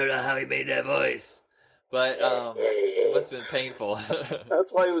 Froggy. I don't know how he made that voice, but it must have been painful.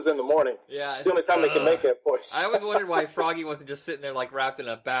 That's why he was in the morning. Yeah. It's the only time they can make that voice. I always wondered why Froggy wasn't just sitting there, like, wrapped in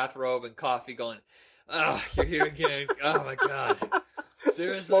a bathrobe and coffee going, oh, you're here again. Oh, my God.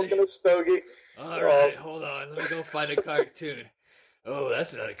 Seriously? Smoking a stogie. All right, hold on. Let me go find a cartoon. Oh,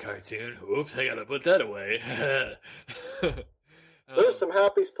 that's not a cartoon. Oops, I gotta put that away. There's some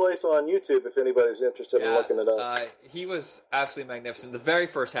Happy's Place on YouTube if anybody's interested in looking it up. He was absolutely magnificent. The very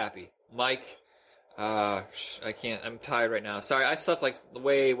first Happy. Mike, I can't, I'm tired right now. Sorry, I slept like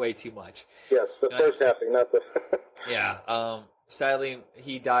way, way too much. Yes, the first Happy, not the... Yeah, sadly,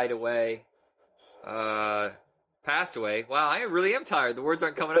 he died away. Passed away. Wow, I really am tired. The words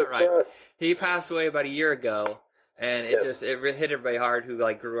aren't coming out right. He passed away about a year ago, and it hit everybody hard who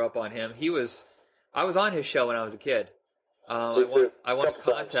like grew up on him. I was on his show when I was a kid. I won a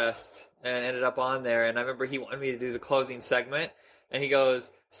contest and ended up on there, and I remember he wanted me to do the closing segment, and he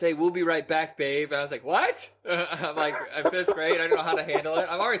goes, "Say, we'll be right back, babe." And I was like, "What?" I'm like, I'm 5th grade. I don't know how to handle it.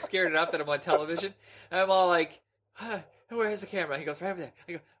 I'm already scared enough that I'm on television. And I'm all like, "Where's the camera?" He goes, "Right over there."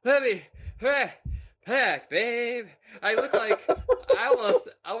 I go, "Let me back, babe." I look like I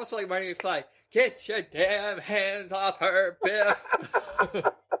almost feel like Marty McFly. Get your damn hands off her, Biff.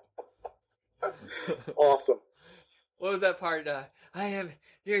 Awesome. What was that part? I am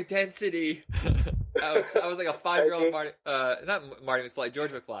your density. I was like a 5-year-old Marty, not Marty McFly,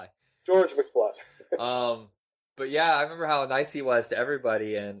 George McFly. George McFly. But yeah, I remember how nice he was to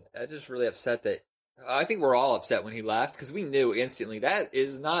everybody, and I just really upset that. I think we're all upset when he left because we knew instantly that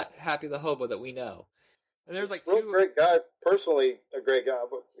is not Happy the Hobo that we know. And there's like two great guy, personally a great guy,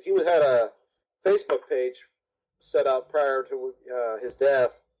 but he had a Facebook page set up prior to his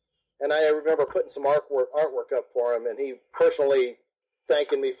death, and I remember putting some artwork up for him, and he personally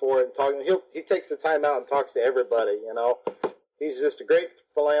thanking me for it and talking. He takes the time out and talks to everybody. You know, he's just a great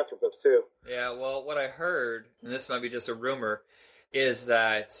philanthropist too. Yeah, well, what I heard, and this might be just a rumor, is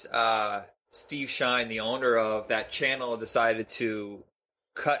that Steve Shine, the owner of that channel, decided to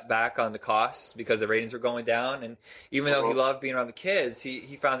cut back on the costs because the ratings were going down. And even though he loved being around the kids,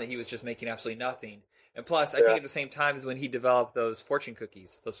 he found that he was just making absolutely nothing. And plus, I think at the same time is when he developed those fortune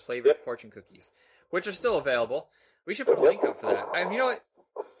cookies, those flavored fortune cookies, which are still available. We should put a link up for that. You know what?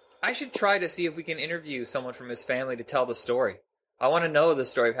 I should try to see if we can interview someone from his family to tell the story. I want to know the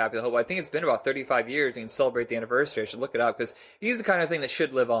story of Happy the Hobo. I think it's been about 35 years and celebrate the anniversary. I should look it up because he's the kind of thing that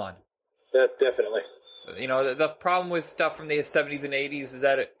should live on. Definitely. You know, the problem with stuff from the 70s and 80s is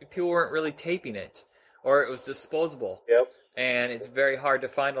that people weren't really taping it, or it was disposable. Yep. And it's very hard to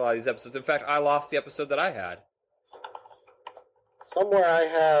find a lot of these episodes. In fact, I lost the episode that I had. Somewhere I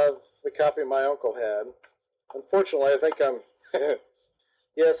have the copy my uncle had. Unfortunately, I think I'm...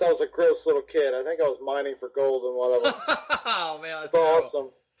 Yes, I was a gross little kid. I think I was mining for gold in one of them. Oh, man. That's awesome.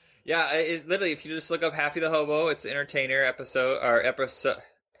 Yeah, literally, if you just look up Happy the Hobo, it's entertainer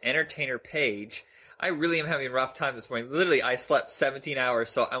entertainer page. I really am having a rough time this morning. Literally, I slept 17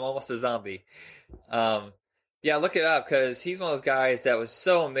 hours, so I'm almost a zombie. Yeah, look it up, because he's one of those guys that was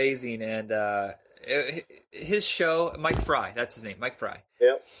so amazing, and his show, Mike Fry, that's his name, Mike Fry.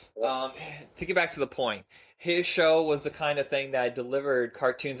 Yep. To get back to the point, his show was the kind of thing that delivered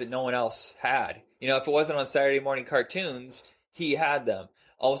cartoons that no one else had. You know, if it wasn't on Saturday morning cartoons, he had them.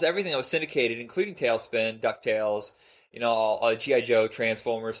 Almost everything that was syndicated, including Tailspin, DuckTales, you know, G.I. Joe,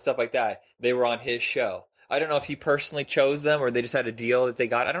 Transformers, stuff like that, they were on his show. I don't know if he personally chose them or they just had a deal that they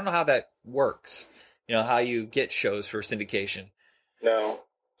got. I don't know how that works. You know, how you get shows for syndication. No.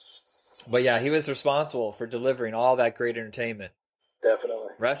 But yeah, he was responsible for delivering all that great entertainment. Definitely.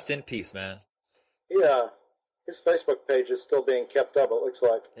 Rest in peace, man. Yeah. His Facebook page is still being kept up, it looks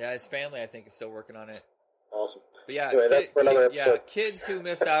like. Yeah, his family, I think, is still working on it. Awesome. But yeah, anyway, that's for another episode. Yeah, kids who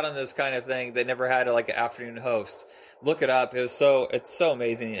missed out on this kind of thing, they never had like an afternoon host. Look it up. It's so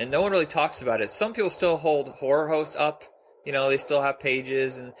amazing, and no one really talks about it. Some people still hold horror hosts up. You know, they still have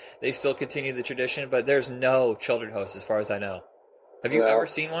pages and they still continue the tradition, but there's no children host as far as I know. Have you ever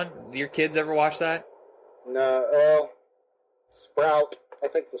seen one? Do your kids ever watch that? No. Sprout. I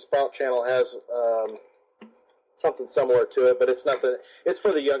think the Spout channel has something similar to it, but it's nothing. It's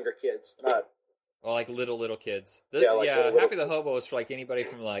for the younger kids, not. Well, like little kids. Yeah, like little Happy the kids. Hobo is for like anybody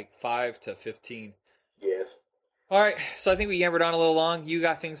from like 5 to 15. Yes. All right, so I think we yammered on a little long. You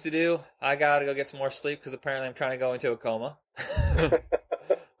got things to do. I gotta go get some more sleep because apparently I'm trying to go into a coma.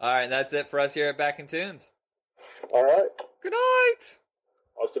 All right, that's it for us here at Back in Tunes. All right. Good night.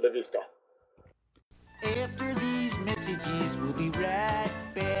 Hasta la vista. After these messages, we'll be right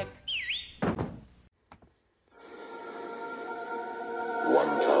back.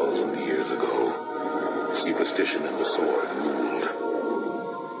 1,000 years ago, superstition and the sword ruled.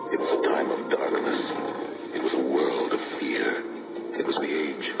 It was a time of darkness. It was a world of fear. It was the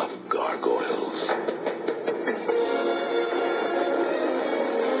age of gargoyles.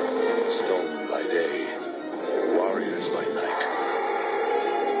 Stone by day, warriors by night.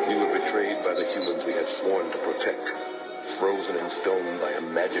 We were betrayed by the humans we had sworn to protect, frozen in stone by a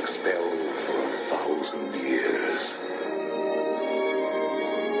magic spell for 1,000 years.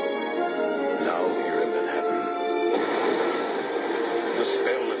 Now here in Manhattan, the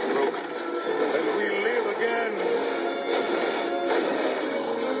spell is broken, and we live again.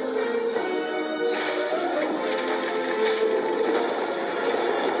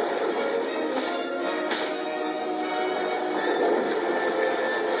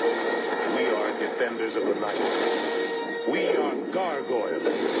 We are defenders of the night. We are gargoyles.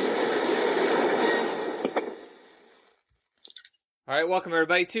 All right, welcome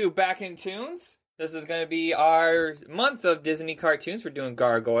everybody to Back in Tunes. This is going to be our month of Disney cartoons. We're doing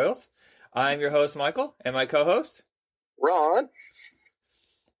Gargoyles. I'm your host, Michael, and my co-host. Ron.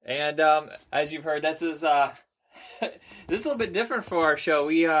 And as you've heard, this is this is a little bit different for our show.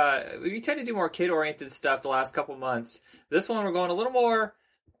 We tend to do more kid-oriented stuff the last couple months. This one we're going a little more,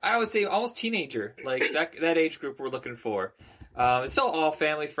 I would say, almost teenager, like that age group we're looking for. It's still all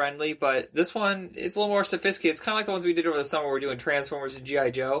family friendly, but this one, it's a little more sophisticated. It's kind of like the ones we did over the summer. We're doing Transformers and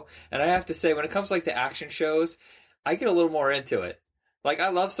G.I. Joe. And I have to say, when it comes to, like, the action shows, I get a little more into it. Like, I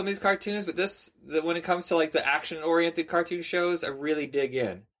love some of these cartoons, but when it comes to, like, the action-oriented cartoon shows, I really dig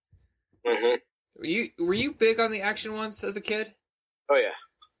in. Mm-hmm. Were you big on the action ones as a kid? Oh, yeah.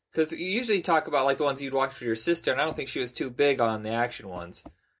 Because you usually talk about, like, the ones you'd watch with your sister, and I don't think she was too big on the action ones.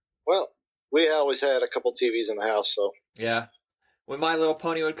 Well, we always had a couple TVs in the house, so. Yeah. When My Little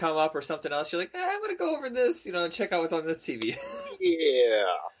Pony would come up or something else, you're like, I'm going to go over this, check out what's on this TV. Yeah.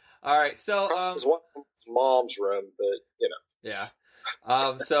 All right, so... It was mom's room, but, Yeah.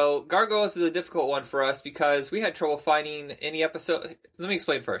 So Gargoyles is a difficult one for us because we had trouble finding any episode. Let me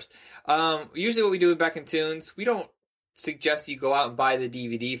explain first. Usually what we do in Back in Tunes, we don't suggest you go out and buy the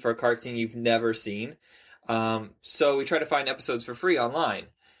DVD for a cartoon you've never seen. So we try to find episodes for free online.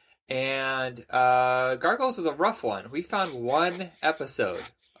 And Gargoyles is a rough one. We found one episode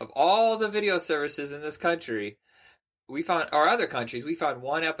of all the video services in this country. We found, or other countries, we found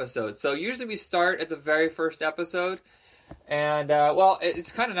one episode. So usually we start at the very first episode. And, well,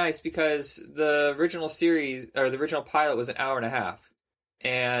 it's kind of nice because the original series, or the original pilot was an hour and a half.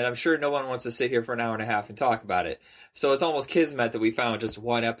 And I'm sure no one wants to sit here for an hour and a half and talk about it. So it's almost kismet that we found just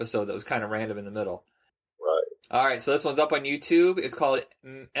one episode that was kind of random in the middle. Right. All right, so this one's up on YouTube. It's called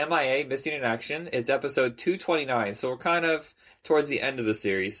MIA, Missing in Action. It's episode 229, so we're kind of towards the end of the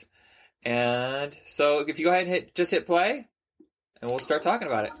series. And so if you go ahead and just hit play, and we'll start talking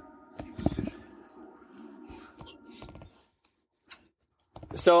about it.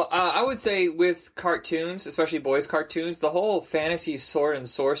 So I would say with cartoons, especially boys' cartoons, the whole fantasy sword and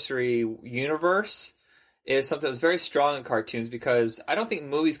sorcery universe is something that's very strong in cartoons because I don't think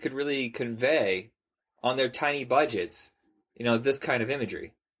movies could really convey on their tiny budgets, this kind of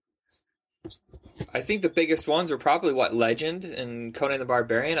imagery. I think the biggest ones are probably, Legend and Conan the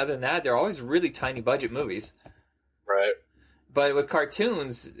Barbarian. Other than that, they're always really tiny budget movies. Right. But with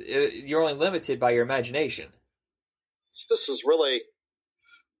cartoons, you're only limited by your imagination. So this is really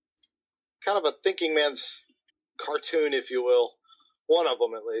kind of a thinking man's cartoon, if you will. One of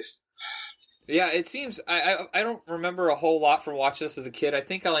them, at least. Yeah, it seems... I don't remember a whole lot from watching this as a kid. I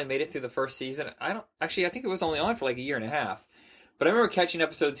think I only made it through the first season. I think it was only on for like a year and a half. But I remember catching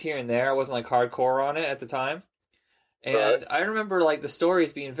episodes here and there. I wasn't like hardcore on it at the time. And Right. I remember like the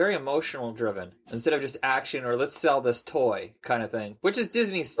stories being very emotional driven instead of just action or let's sell this toy kind of thing, which is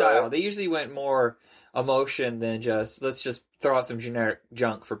Disney's style. Right. They usually went more emotion than just let's just throw out some generic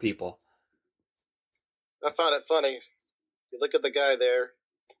junk for people. I found it funny. You look at the guy there,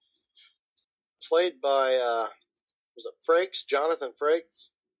 played by, was it Frakes? Jonathan Frakes?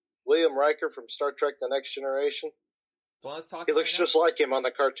 William Riker from Star Trek The Next Generation. The one that's talking He looks right now? just like him on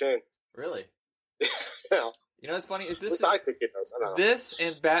the cartoon. Really? Yeah. You know what's funny? Is At this least I think it does. I don't know. this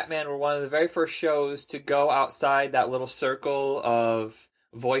and Batman were one of the very first shows to go outside that little circle of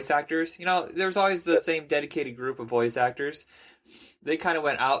voice actors. You know, there's always the same dedicated group of voice actors. They kind of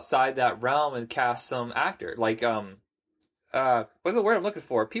went outside that realm and cast some actor, like what's the word I'm looking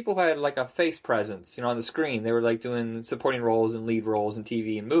for? People who had like a face presence, you know, on the screen. They were like doing supporting roles and lead roles in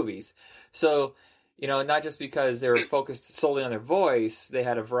TV and movies. So, you know, not just because they were focused solely on their voice, they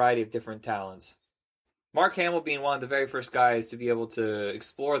had a variety of different talents. Mark Hamill being one of the very first guys to be able to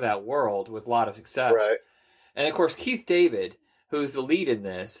explore that world with a lot of success. Right. And of course, Keith David, who's the lead in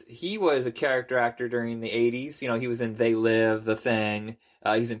this, he was a character actor during the 80s. You know, he was in They Live, The Thing.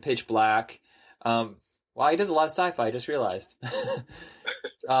 He's in Pitch Black. Wow, he does a lot of sci-fi, I just realized.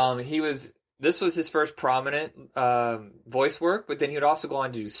 This was his first prominent voice work, but then he would also go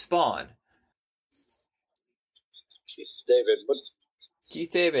on to do Spawn. Keith David. But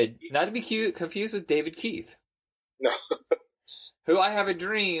Keith David, not to be confused with David Keith. no. Who I have a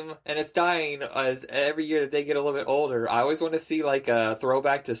dream, and it's dying as every year that they get a little bit older. I always want to see like a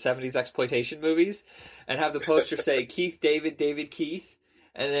throwback to 70s exploitation movies, and have the poster say Keith David, David Keith,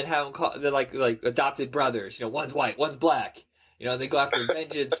 and then have them call they're like adopted brothers. You know, one's white, one's black. You know, they go after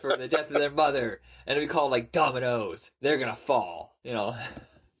vengeance for the death of their mother, and it'll be called like dominoes. They're gonna fall. You know.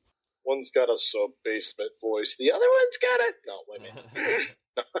 One's got a sub-basement voice. The other one's got a... No, wait a minute.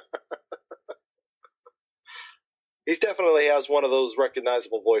 He definitely has one of those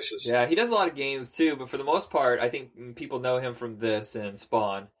recognizable voices. Yeah, he does a lot of games too, but for the most part, I think people know him from this and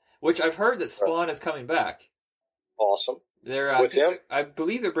Spawn, which I've heard that Spawn is coming back. Awesome. With him? I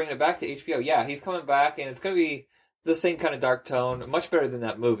believe they're bringing it back to HBO. Yeah, he's coming back, and it's going to be the same kind of dark tone, much better than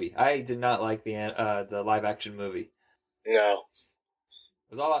that movie. I did not like the live action movie. No.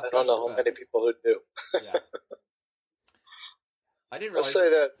 It was all about I don't know how many people who do. Yeah. I didn't realize Let's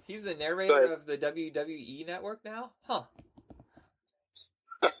say that he's the narrator of the WWE Network now? Huh.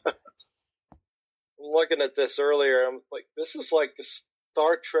 I'm looking at this earlier. I'm like, this is like a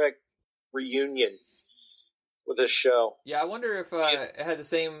Star Trek reunion with this show. Yeah, I wonder if it had the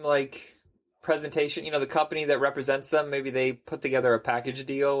same like presentation. You know, the company that represents them, maybe they put together a package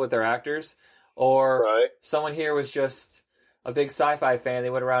deal with their actors, or someone here was just a big sci-fi fan.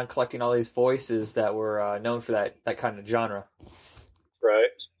 They went around collecting all these voices that were known for that kind of genre. Right.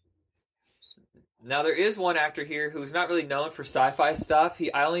 Now, there is one actor here who's not really known for sci-fi stuff.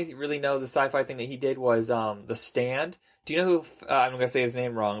 I only really know the sci-fi thing that he did was The Stand. Do you know who, I'm going to say his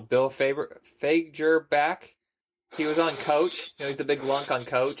name wrong, Bill Fagerback? He was on Coach. You know, he's the big lunk on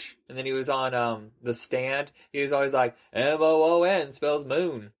Coach. And then he was on The Stand. He was always like, M-O-O-N spells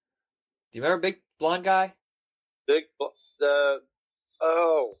moon. Do you remember Big Blonde Guy? Isn't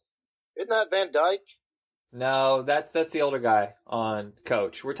that Van Dyke? No, that's the older guy on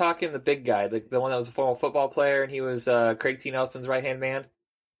Coach. We're talking the big guy, the one that was a former football player, and he was Craig T. Nelson's right-hand man.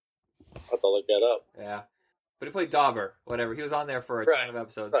 I have to look that up. Yeah. But he played Dauber, whatever. He was on there for a ton of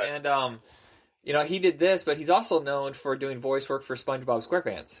episodes. Right. And, you know, he did this, but he's also known for doing voice work for SpongeBob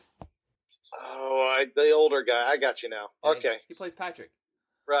SquarePants. Oh, the older guy. I got you now. And okay. He plays Patrick.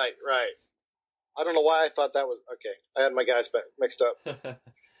 Right. I don't know why I thought that was... Okay. I had my guys mixed up.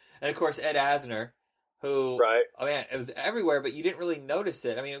 And, of course, Ed Asner, who... Right. Oh, man, it was everywhere, but you didn't really notice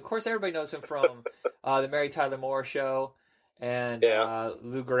it. I mean, of course, everybody knows him from the Mary Tyler Moore Show and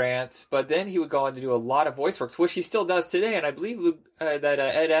Lou Grant. But then he would go on to do a lot of voice works, which he still does today. And I believe that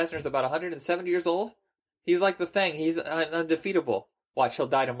Ed Asner is about 170 years old. He's like the Thing. He's undefeatable. Watch, he'll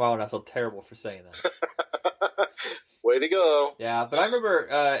die tomorrow, and I feel terrible for saying that. Way to go. Yeah, but I remember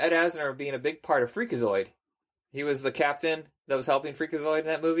Ed Asner being a big part of Freakazoid. He was the captain that was helping Freakazoid in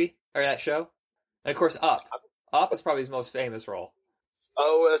that movie, or that show. And, of course, Up. Up is probably his most famous role.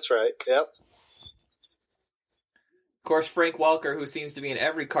 Oh, that's right. Yep. Of course, Frank Welker, who seems to be in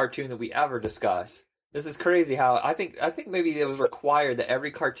every cartoon that we ever discuss. This is crazy how I think maybe it was required that every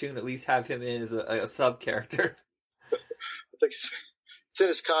cartoon at least have him in as a sub-character. I think it's in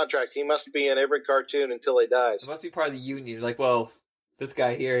his contract. He must be in every cartoon until he dies. It must be part of the union. Like, well, this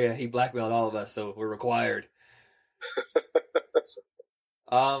guy here, he blackmailed all of us, so we're required.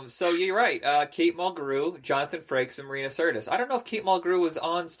 So you're right. Kate Mulgrew, Jonathan Frakes, and Marina Sirtis. I don't know if Kate Mulgrew was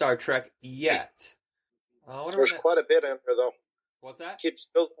on Star Trek yet. There's quite a bit in there, though. What's that? Keeps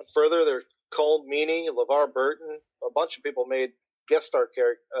going further. There's Cole Meany, LeVar Burton. A bunch of people made guest star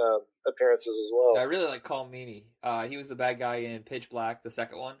appearances as well. Yeah, I really like Cole Meany. He was the bad guy in Pitch Black, the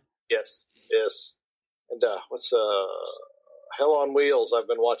second one. Yes. And what's Hell on Wheels I've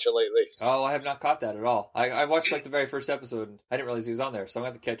been watching lately. Oh, I have not caught that at all. I watched like the very first episode, and I didn't realize he was on there, so I'm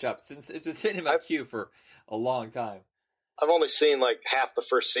going to have to catch up. Since it's been sitting in my queue for a long time. I've only seen like half the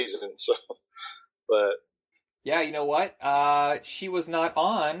first season, so... But Yeah, you know what? She was not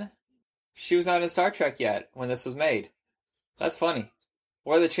on. She was not in Star Trek yet when this was made. That's funny.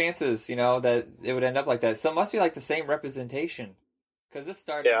 What are the chances, that it would end up like that? So it must be like the same representation. Because this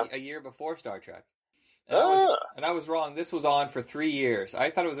started a year before Star Trek. And I was wrong. This was on for 3 years. I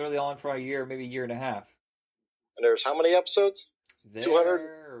thought it was really on for a year, maybe a year and a half. And there's how many episodes?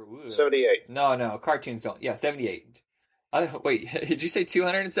 278. No, cartoons don't. Yeah, 78. Wait, did you say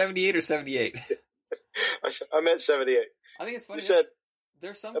 278 or 78? I meant 78. I think it's funny. You said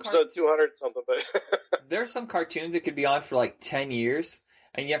there's some episode 200 something, but there's some cartoons that could be on for like 10 years,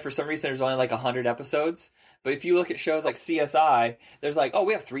 and yet for some reason there's only like 100 episodes. But if you look at shows like CSI, there's like,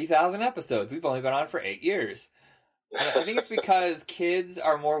 we have 3,000 episodes. We've only been on for 8 years. And I think it's because kids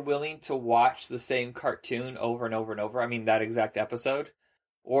are more willing to watch the same cartoon over and over and over. I mean, that exact episode.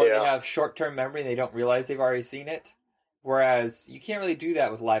 Or they have short-term memory and they don't realize they've already seen it. Whereas you can't really do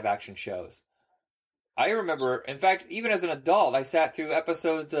that with live-action shows. I remember, in fact, even as an adult, I sat through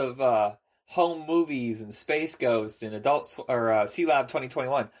episodes of Home Movies and Space Ghost and C-Lab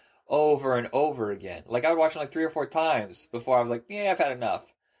 2021 over and over again. Like, I would watch them like 3 or 4 times before I was like, I've had enough.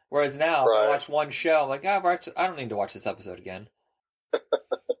 Whereas now, if I watch one show, I'm like, I don't need to watch this episode again.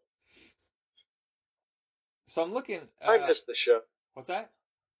 So I'm looking... I missed the show. What's that?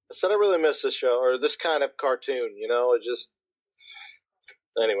 I said I really miss this show, or this kind of cartoon, it just...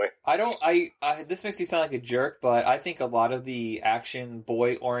 Anyway. This makes me sound like a jerk, but I think a lot of the action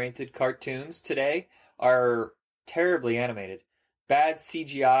boy-oriented cartoons today are terribly animated. Bad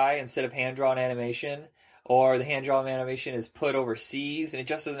CGI instead of hand-drawn animation, or the hand-drawn animation is put overseas, and it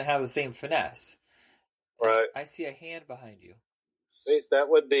just doesn't have the same finesse. Right. I see a hand behind you. That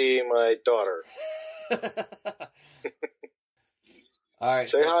would be my daughter. All right.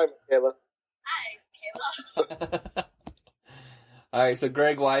 Say hi, Kayla. Hi, Kayla. All right, so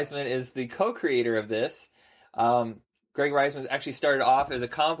Greg Weisman is the co-creator of this. Greg Weisman actually started off as a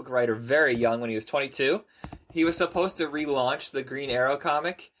comic book writer very young when he was 22. He was supposed to relaunch the Green Arrow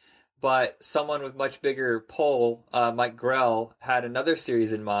comic, but someone with much bigger pull, Mike Grell, had another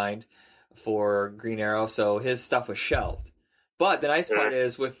series in mind for Green Arrow, so his stuff was shelved. But the nice part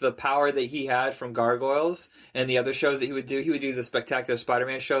is, with the power that he had from Gargoyles and the other shows that he would do the Spectacular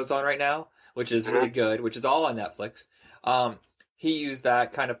Spider-Man shows on right now, which is really good, which is all on Netflix. He used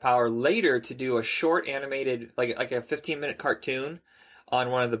that kind of power later to do a short animated, like a 15-minute cartoon on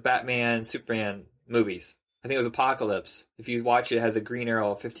one of the Batman, Superman movies. I think it was Apocalypse. If you watch it, it has a Green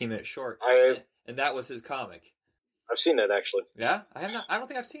Arrow 15-minute short. And that was his comic. I've seen that, actually. Yeah? I don't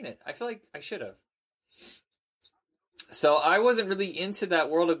think I've seen it. I feel like I should have. So I wasn't really into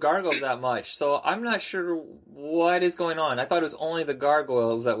that world of Gargoyles that much, so I'm not sure what is going on. I thought it was only the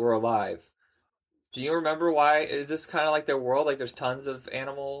Gargoyles that were alive. Do you remember why? Is this kind of like their world? Like there's tons of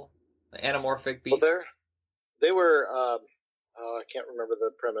anamorphic beasts? Well, they were, I can't remember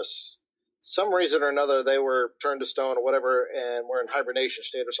the premise. Some reason or another, they were turned to stone or whatever, and were in hibernation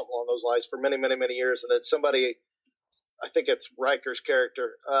state or something along those lines for many, many, many years. And then somebody, I think it's Riker's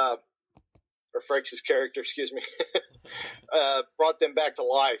character, or Frakes' character, excuse me, brought them back to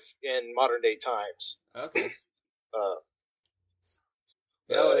life in modern day times. Okay.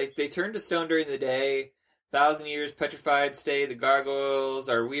 No, they turned to stone during the day. 1,000 years petrified state. The gargoyles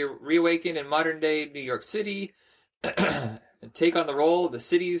are reawakened in modern day New York City and take on the role of the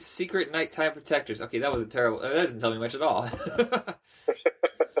city's secret nighttime protectors. Okay, that wasn't terrible. That doesn't tell me much at all.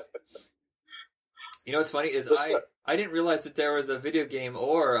 You know what's funny is I didn't realize that there was a video game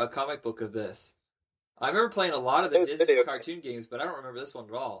or a comic book of this. I remember playing a lot of the Disney cartoon games, but I don't remember this one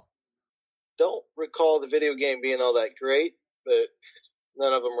at all. Don't recall the video game being all that great, but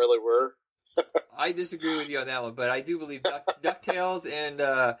none of them really were. I disagree with you on that one, but I do believe DuckTales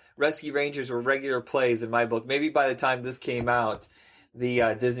and Rescue Rangers were regular plays in my book. Maybe by the time this came out,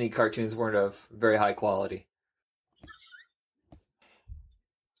 the Disney cartoons weren't of very high quality.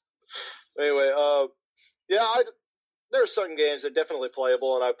 Anyway, there are certain games that are definitely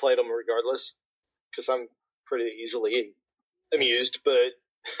playable, and I played them regardless, because I'm pretty easily amused, but...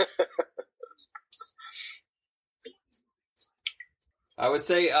 I would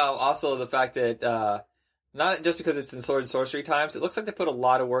say also the fact that not just because it's in Sword and Sorcery times, it looks like they put a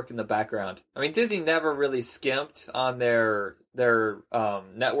lot of work in the background. I mean, Disney never really skimped on their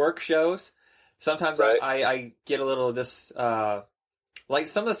network shows. Sometimes I get a little like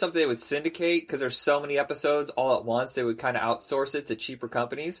some of the stuff they would syndicate because there's so many episodes all at once. They would kind of outsource it to cheaper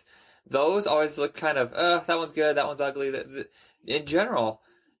companies. Those always look kind of that one's good, that one's ugly. In general,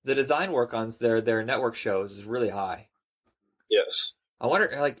 the design work on their network shows is really high. Yes. I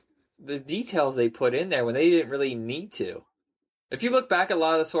wonder, like, the details they put in there when they didn't really need to. If you look back at a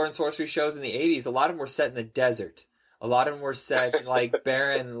lot of the sword and sorcery shows in the 80s, a lot of them were set in the desert. A lot of them were set in like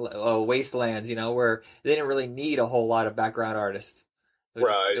barren wastelands, where they didn't really need a whole lot of background artists.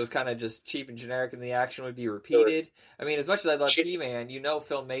 It was kind of just cheap and generic, and the action would be repeated. I mean, as much as I love He-Man,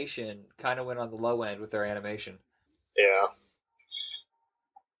 Filmation kind of went on the low end with their animation. Yeah.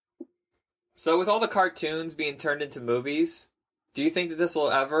 So with all the cartoons being turned into movies, do you think that this will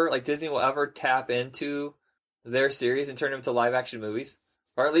ever, like Disney will ever tap into their series and turn them into live action movies?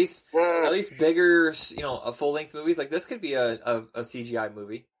 Or at least bigger, a full length movies? Like this could be a CGI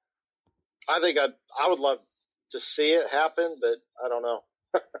movie. I think I would love to see it happen, but I don't know.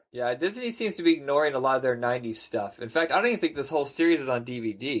 Yeah, Disney seems to be ignoring a lot of their 90s stuff. In fact, I don't even think this whole series is on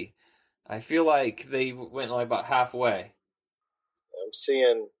DVD. I feel like they went like about halfway. I'm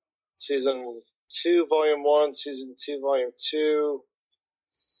seeing Season 2, Volume 1, Season 2, Volume 2,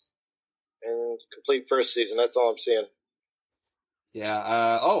 and complete first season. That's all I'm seeing.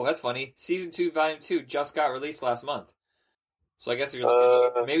 Yeah, that's funny. Season 2, Volume 2 just got released last month. So I guess if you're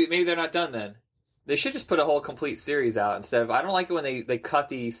looking, maybe they're not done then. They should just put a whole complete series out instead of, I don't like it when they cut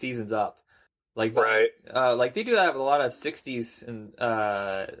the seasons up. Like, like they do that with a lot of 60s and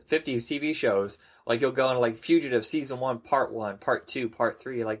 50s TV shows. Like you'll go into like Fugitive Season 1, Part 1, Part 2, Part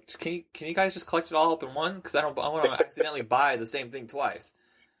 3. Like, can you guys just collect it all up in one? Because I want to accidentally buy the same thing twice.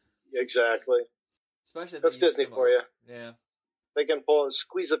 Exactly. Especially if that's Disney for you. Yeah. They can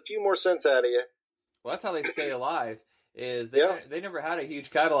squeeze a few more cents out of you. Well, that's how they stay alive. They never had a huge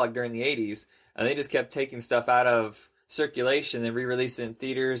catalog during the 80s, and they just kept taking stuff out of circulation and re-release it in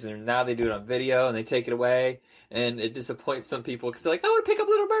theaters, and now they do it on video and they take it away, and it disappoints some people because they're like, I want to pick up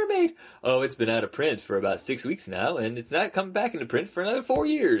Little Mermaid. Oh, it's been out of print for about 6 weeks now, and it's not coming back into print for another 4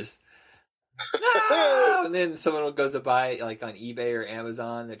 years. No! And then someone goes to buy like on eBay or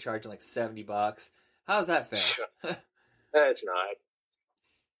Amazon, they're charging like $70. How's that fair? It's not.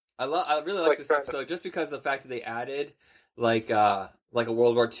 I really like this episode just because of the fact that they added like a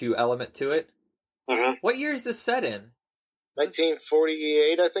World War II element to it. Mm-hmm. What year is this set in?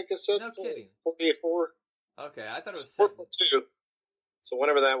 1948, I think it said. No kidding. 44. Okay, I thought it was 72. So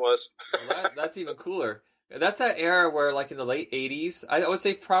whenever that was. Well, that's even cooler. That's that era where, like in the late 80s, I would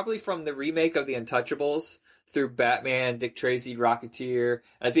say probably from the remake of The Untouchables through Batman, Dick Tracy, Rocketeer,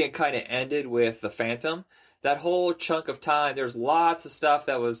 and I think it kind of ended with The Phantom. That whole chunk of time, there's lots of stuff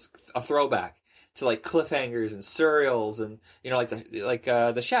that was a throwback to like cliffhangers and serials and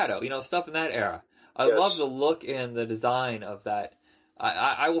the Shadow, stuff in that era. I love the look and the design of that.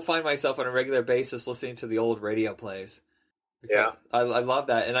 I will find myself on a regular basis listening to the old radio plays. Yeah, I love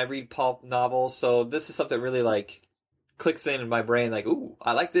that, and I read pulp novels, so this is something that really like clicks in my brain. Like, ooh,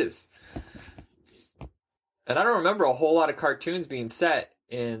 I like this. And I don't remember a whole lot of cartoons being set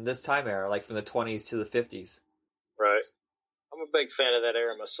in this time era, like from the 20s to the 50s. Right. I'm a big fan of that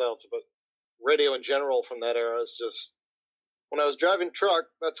era myself, but radio in general from that era is just, when I was driving truck,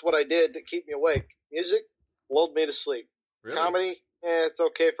 that's what I did to keep me awake. Music lulled me to sleep. Really? Comedy, it's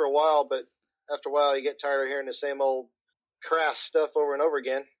okay for a while, but after a while you get tired of hearing the same old crass stuff over and over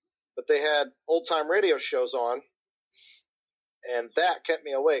again. But they had old-time radio shows on, and that kept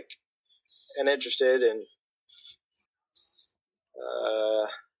me awake and interested in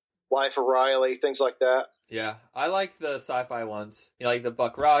Life of Riley, things like that. Yeah, I like the sci-fi ones. Like the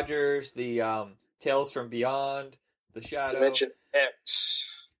Buck Rogers, the Tales from Beyond, the Shadow. Dimension X.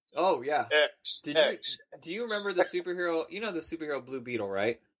 Oh yeah. X. Do you remember the superhero? You know the superhero Blue Beetle,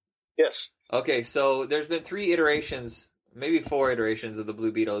 right? Yes. Okay, so there's been 3 iterations, maybe 4 iterations of the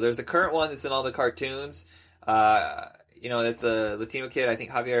Blue Beetle. There's the current one that's in all the cartoons. That's a Latino kid, I think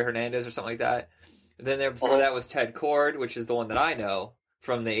Javier Hernandez or something like that. And then before that was Ted Kord, which is the one that I know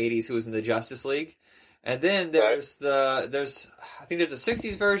from the 80s, who was in the Justice League. And then there's I think there's the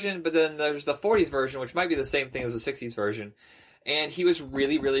 60s version, but then there's the 40s version, which might be the same thing as the 60s version. And he was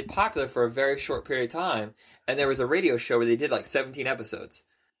really, really popular for a very short period of time. And there was a radio show where they did like 17 episodes.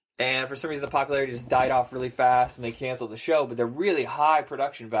 And for some reason, the popularity just died off really fast, and they canceled the show. But they're really high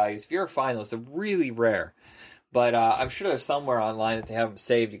production values. If you ever find those, they're really rare. But I'm sure there's somewhere online that they have them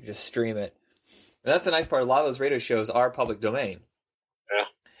saved. You can just stream it. And that's the nice part. A lot of those radio shows are public domain. Yeah.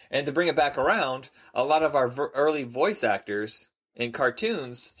 And to bring it back around, a lot of our early voice actors in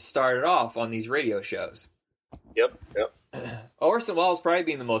cartoons started off on these radio shows. Yep. Orson Welles probably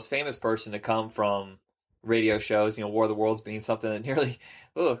being the most famous person to come from radio shows. War of the Worlds being something that nearly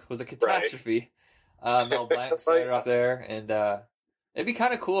was a catastrophe. Right. Mel Blanc started off there, and it'd be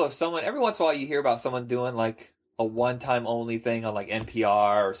kind of cool if someone, every once in a while you hear about someone doing like a one-time only thing on like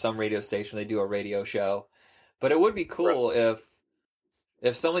NPR or some radio station. They do a radio show, but it would be cool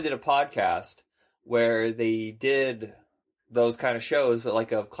if someone did a podcast where they did those kind of shows, but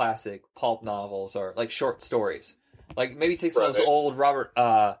like of classic pulp novels or like short stories. Like maybe take some of those old Robert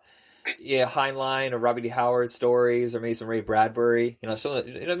Heinlein or Robbie D. Howard stories, or maybe some Ray Bradbury.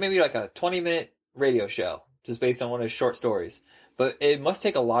 Maybe like a 20-minute radio show just based on one of his short stories. But it must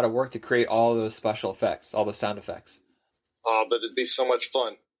take a lot of work to create all those special effects, all those sound effects. Oh, but it'd be so much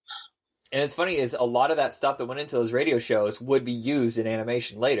fun. And it's funny is a lot of that stuff that went into those radio shows would be used in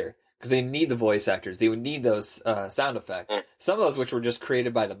animation later because they need the voice actors. They would need those sound effects. Some of those which were just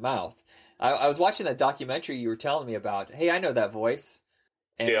created by the mouth. I was watching that documentary you were telling me about. Hey, I know that voice.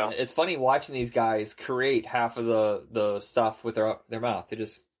 And it's funny watching these guys create half of the stuff with their mouth.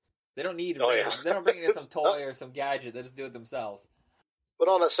 They don't need they don't bring in some toy or some gadget. They just do it themselves. But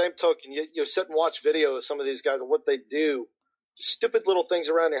on that same token, you sit and watch videos of some of these guys and what they do. Stupid little things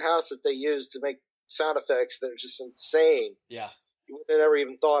around your house that they use to make sound effects that are just insane. Yeah. You would have never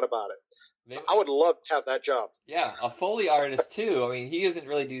even thought about it. So I would love to have that job. Yeah, a Foley artist too. I mean, he doesn't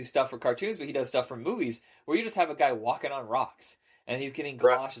really do stuff for cartoons, but he does stuff for movies where you just have a guy walking on rocks and he's getting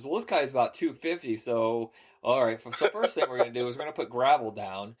galoshes. Well, this guy's about 250, so all right. So first thing we're gonna do is we're gonna put gravel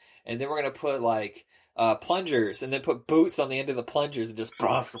down, and then we're gonna put like plungers, and then put boots on the end of the plungers, and just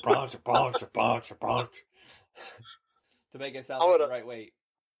to make it sound like the right weight.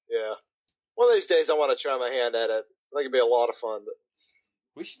 Yeah. One of these days, I want to try my hand at it. I think it'd be a lot of fun. But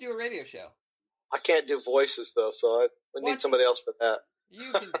we should do a radio show. I can't do voices though, so I need somebody else for that.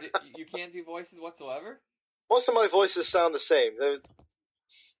 You can't do voices whatsoever? Most of my voices sound the same.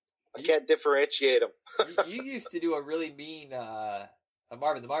 I can't differentiate them. You used to do a really mean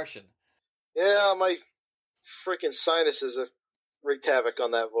Marvin the Martian. Yeah, my freaking sinuses have wreaked havoc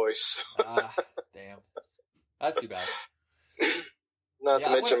on that voice. Damn. That's too bad. Not to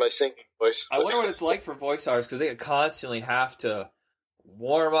mention my singing voice. I wonder what it's like for voice artists, because they constantly have to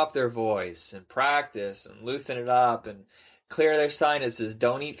warm up their voice and practice and loosen it up and clear their sinuses.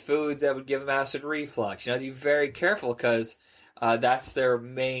 Don't eat foods that would give them acid reflux. You know, be very careful because that's their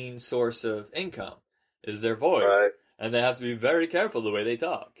main source of income is their voice. Right. And they have to be very careful the way they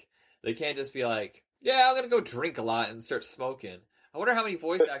talk. They can't just be like, yeah, I'm going to go drink a lot and start smoking. I wonder how many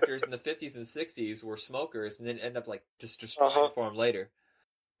voice actors in the 50s and 60s were smokers and then end up like just destroying for them later.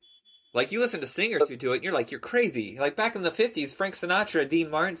 Like you listen to singers who do it and you're like, you're crazy. Like back in the 50s, Frank Sinatra, Dean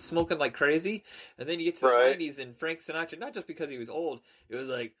Martin smoking like crazy. And then you get to the 90s and Frank Sinatra, not just because he was old, it was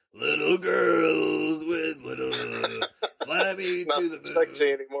like, little girls with little fly me to the moon. Not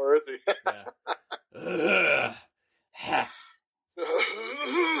sexy anymore, is he?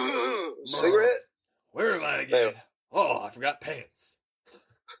 Cigarette? Where am I again? Oh, I forgot pants.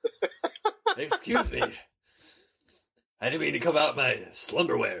 Excuse me. I didn't mean to come out my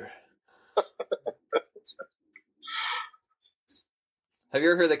slumberwear. Have you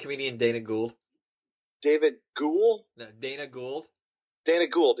ever heard of the comedian Dana Gould? David Gould? No, Dana Gould. Dana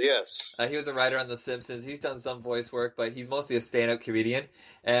Gould, yes. He was a writer on The Simpsons. He's done some voice work, but he's mostly a stand-up comedian.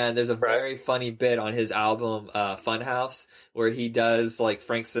 And there's a very funny bit on his album, Funhouse, where he does, like,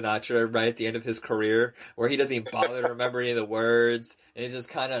 Frank Sinatra right at the end of his career, where he doesn't even bother to remember any of the words, and he's just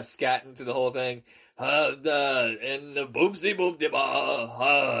kind of scatting through the whole thing. And the boopsie boop de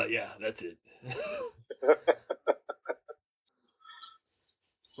ba. Yeah, that's it.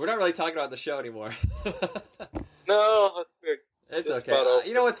 We're not really talking about the show anymore. No, it's okay.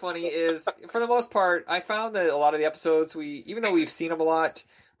 You know what's funny is, for the most part, I found that a lot of the episodes, even though we've seen them a lot,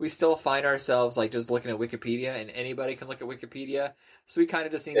 we still find ourselves like just looking at Wikipedia, and anybody can look at Wikipedia. So we kind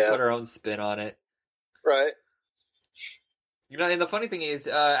of just need to put our own spin on it. Right. You know, and the funny thing is,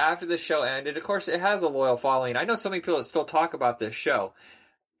 after the show ended, of course, it has a loyal following. I know so many people that still talk about this show.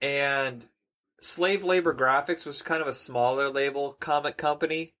 And Slave Labor Graphics was kind of a smaller label comic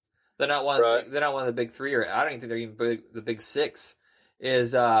company. They're not one. They're not one of the big three, or I don't even think they're even the big six.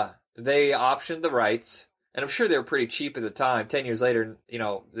 Is they optioned the rights, and I'm sure they were pretty cheap at the time. 10 years later, you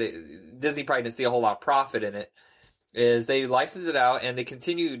know, Disney probably didn't see a whole lot of profit in it. Is they licensed it out and they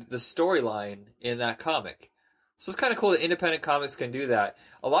continued the storyline in that comic. So it's kind of cool that independent comics can do that.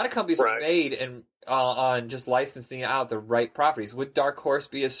 A lot of companies are made and on just licensing out the right properties. Would Dark Horse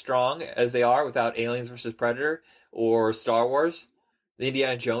be as strong as they are without Aliens vs. Predator or Star Wars? The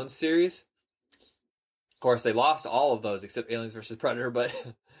Indiana Jones series. Of course, they lost all of those except Aliens vs. Predator, but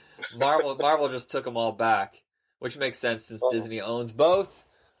Marvel just took them all back, which makes sense since Disney owns both.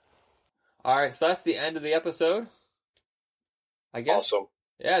 All right, so that's the end of the episode, I guess. Awesome.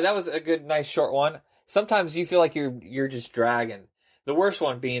 Yeah, that was a good, nice, short one. Sometimes you feel like you're just dragging. The worst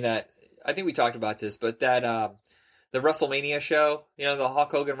one being that, I think we talked about this, but that the WrestleMania show, you know, the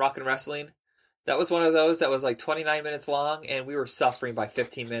Hulk Hogan Rockin' Wrestling, That was one of those that was like 29 minutes long, and we were suffering by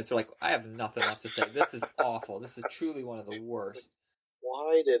 15 minutes. We're like, I have nothing else to say. This is awful. This is truly one of the worst.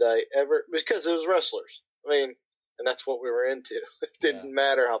 Why did I ever? Because it was wrestlers. I mean, and that's what we were into. It didn't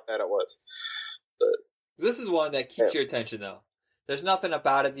matter how bad it was. But this is one that keeps your attention, though. There's nothing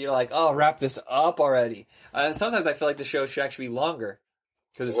about it that you're like, oh, wrap this up already. Sometimes I feel like the show should actually be longer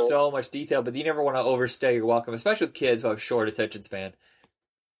because it's so much detail, but you never want to overstay your welcome, especially with kids who have short attention span.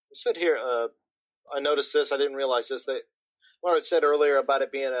 I said here, I noticed this. I didn't realize this. That what I said earlier about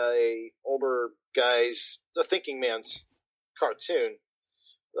it being a older guy's, a thinking man's cartoon.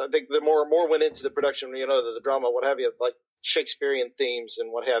 I think the more went into the production, the drama, what have you, like Shakespearean themes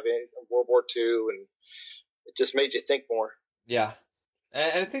and what have you, World War II, and it just made you think more. Yeah,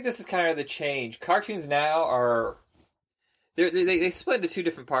 and I think this is kind of the change. Cartoons now are they split into two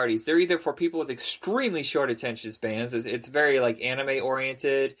different parties. They're either for people with extremely short attention spans. It's very like anime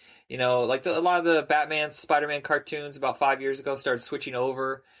oriented. Like a lot of the Batman, Spider-Man cartoons about 5 years ago started switching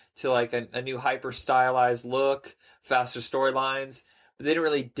over to like a new hyper stylized look, faster storylines, but they didn't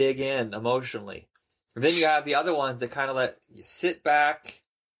really dig in emotionally. And then you have the other ones that kind of let you sit back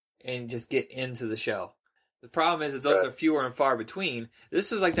and just get into the show. The problem is those are fewer and far between. This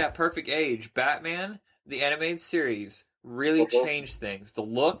was like that perfect age. Batman, the animated series, really changed things. The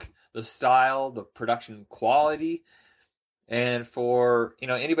look, the style, the production quality. And for,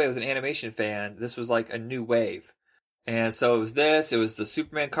 anybody who's an animation fan, this was like a new wave. And so it was the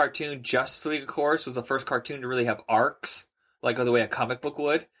Superman cartoon. Justice League, of course, was the first cartoon to really have arcs, like the way a comic book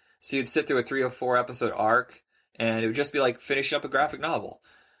would. So you'd sit through a 3 or 4 episode arc, and it would just be like finishing up a graphic novel.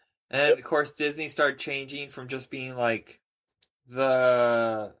 And of course, Disney started changing from just being like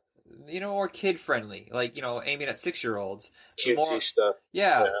the, more kid friendly, like, aiming at 6-year-olds. Cutesy stuff.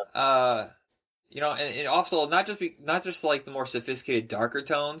 Yeah. And also not just like the more sophisticated, darker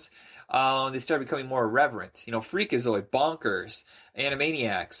tones. They started becoming more irreverent. Freakazoid, Bonkers,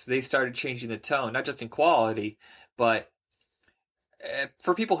 Animaniacs. They started changing the tone, not just in quality, but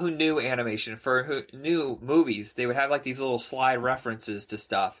for people who knew animation, for who knew movies, they would have like these little slide references to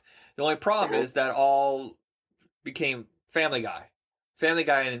stuff. The only problem is that all became Family Guy. Family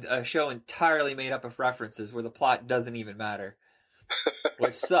Guy and a show entirely made up of references where the plot doesn't even matter,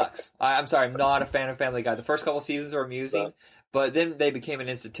 which sucks. I'm sorry, I'm not a fan of Family Guy. The first couple seasons were amusing, but then they became an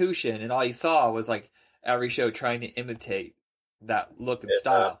institution, and all you saw was like every show trying to imitate that look and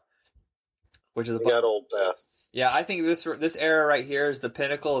style, which is got old fast. Yeah, I think this era right here is the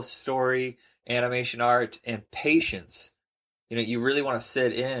pinnacle of story, animation art, and patience. You really want to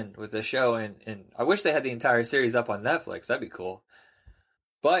sit in with the show, and I wish they had the entire series up on Netflix. That'd be cool.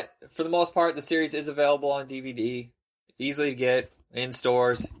 But for the most part, the series is available on DVD, easily to get in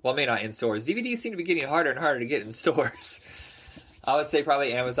stores. Well, maybe not in stores. DVDs seem to be getting harder and harder to get in stores. I would say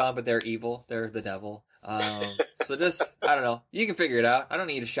probably Amazon, but they're evil. They're the devil. So just, I don't know. You can figure it out. I don't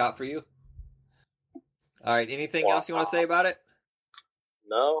need a shop for you. All right, anything else you want to say about it?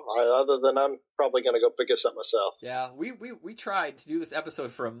 No, other than I'm probably going to go pick this up myself. Yeah, we tried to do this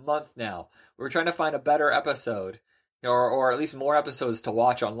episode for a month now. We were trying to find a better episode, or at least more episodes to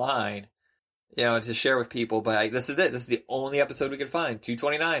watch online, to share with people. But this is it. This is the only episode we could find.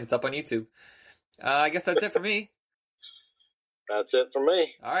 229. It's up on YouTube. I guess that's it for me. That's it for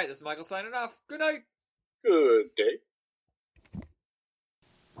me. All right, this is Michael signing off. Good night. Good day.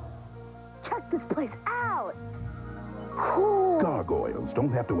 Check this place out. Cool. Gargoyles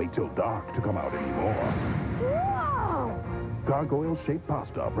don't have to wait till dark to come out anymore. Wow. Gargoyle shaped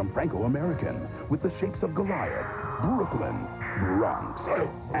pasta from Franco-American with the shapes of Goliath, Brooklyn, Bronx,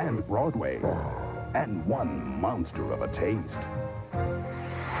 and Broadway. And one monster of a taste.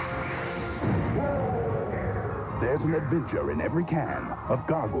 There's an adventure in every can of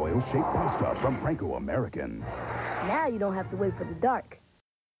Gargoyle shaped pasta from Franco-American. Now you don't have to wait for the dark.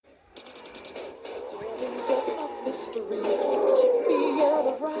 Mystery, check me out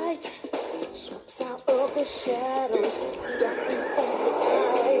of right. Swoops out of the shadows, darkly on the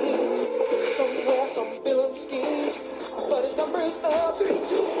night. Somewhere, some villain schemes, but his number's up. 3, 2, 1.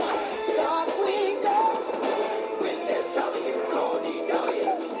 Darkwing Duck. When there's trouble, you call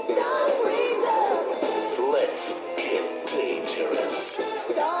DW. Darkwing Duck. Let's get dangerous.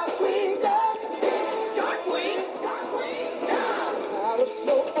 Darkwing Duck. Darkwing Duck. Out of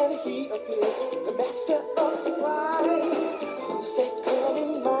smoke and he appears, the master of surprise. Who's that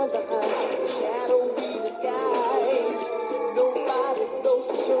coming mind behind the shadowy disguise? Nobody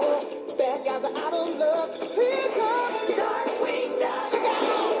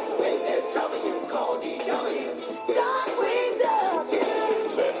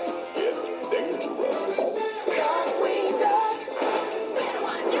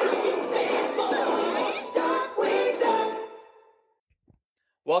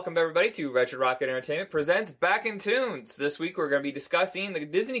Welcome everybody to Retro Rocket Entertainment presents Back in Tunes. This week we're going to be discussing the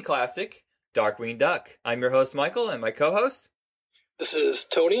Disney classic, Darkwing Duck. I'm your host Michael, and my co-host? This is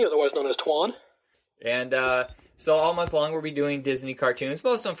Tony, otherwise known as Twan. And so all month long we'll be doing Disney cartoons,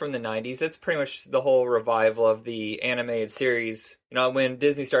 most of them from the 90s. It's pretty much the whole revival of the animated series, when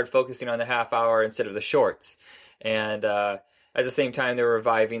Disney started focusing on the half hour instead of the shorts. And at the same time they were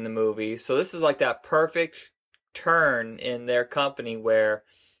reviving the movies. So this is like that perfect turn in their company where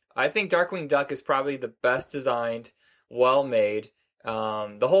I think Darkwing Duck is probably the best designed, well made.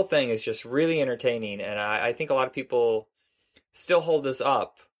 The whole thing is just really entertaining, and I think a lot of people still hold this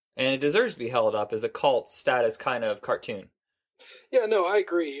up, and it deserves to be held up as a cult status kind of cartoon. Yeah, no, I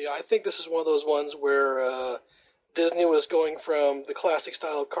agree. I think this is one of those ones where Disney was going from the classic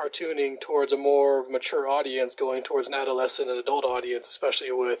style of cartooning towards a more mature audience, going towards an adolescent and adult audience,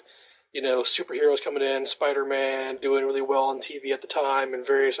 especially with superheroes coming in, Spider-Man doing really well on TV at the time, and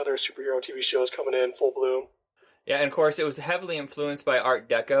various other superhero TV shows coming in full bloom. Yeah, and of course it was heavily influenced by Art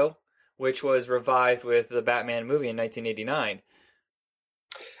Deco, which was revived with the Batman movie in 1989.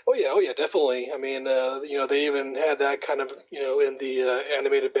 Oh yeah, definitely. I mean, they even had that kind of, in the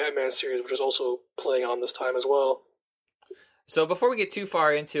animated Batman series, which is also playing on this time as well. So before we get too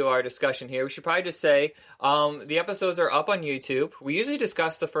far into our discussion here, we should probably just say the episodes are up on YouTube. We usually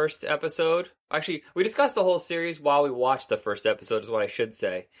discuss the first episode. Actually, we discuss the whole series while we watch the first episode is what I should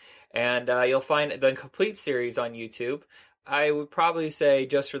say. And you'll find the complete series on YouTube. I would probably say,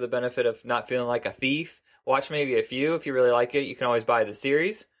 just for the benefit of not feeling like a thief, watch maybe a few. If you really like it, you can always buy the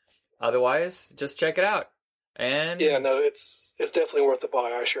series. Otherwise, just check it out. And yeah, no, it's definitely worth the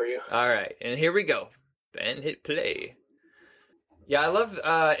buy, I assure you. All right, and here we go. And hit play. Yeah, I love,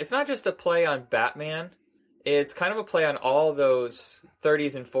 it's not just a play on Batman, it's kind of a play on all those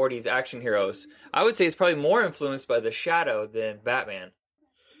 30s and 40s action heroes. I would say it's probably more influenced by The Shadow than Batman.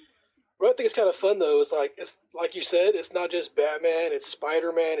 What I think is kind of fun, though, is it's like you said, it's not just Batman, it's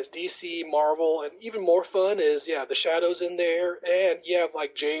Spider-Man, it's DC, Marvel, and even more fun is, The Shadow's in there, and you have,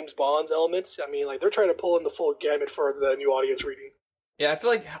 James Bond's elements. I mean, they're trying to pull in the full gamut for the new audience reading. Yeah, I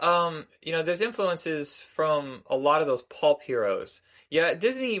feel like, there's influences from a lot of those pulp heroes. Yeah,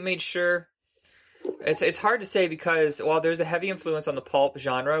 Disney made sure... It's hard to say because, while there's a heavy influence on the pulp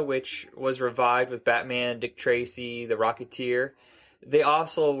genre, which was revived with Batman, Dick Tracy, The Rocketeer, they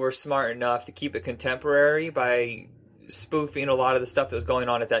also were smart enough to keep it contemporary by spoofing a lot of the stuff that was going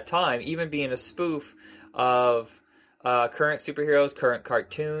on at that time, even being a spoof of current superheroes, current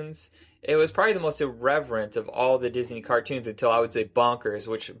cartoons. It was probably the most irreverent of all the Disney cartoons until I would say Bonkers,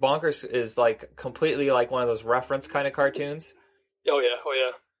 which Bonkers is completely one of those reference kind of cartoons. Oh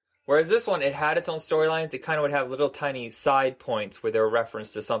yeah. Whereas this one, it had its own storylines. It kind of would have little tiny side points where they were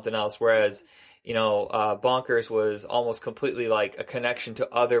referenced to something else. Whereas, Bonkers was almost completely like a connection to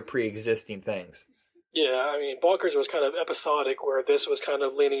other pre-existing things. Yeah, I mean, Bonkers was kind of episodic, where this was kind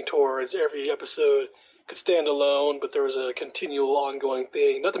of leaning towards every episode could stand alone, but there was a continual ongoing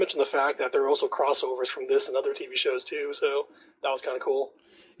thing. Not to mention the fact that there were also crossovers from this and other TV shows too, so that was kind of cool.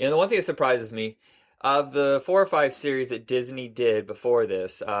 The one thing that surprises me, of the 4 or 5 series that Disney did before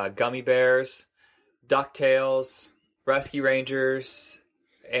this, Gummy Bears, DuckTales, Rescue Rangers,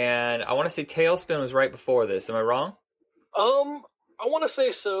 and I want to say Tailspin was right before this. Am I wrong? I want to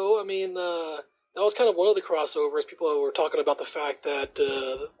say so. I mean, that was kind of one of the crossovers. People were talking about the fact that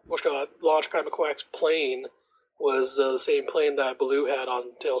Launchpad McQuack's plane was the same plane that Baloo had on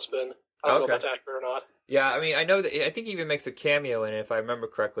Tailspin. I don't know if that's accurate or not. Yeah, I mean, I think he even makes a cameo in it, if I remember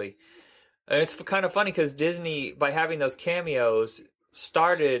correctly. And it's kind of funny because Disney, by having those cameos,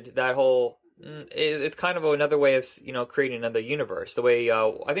 started that whole... It's kind of another way of, creating another universe. The way,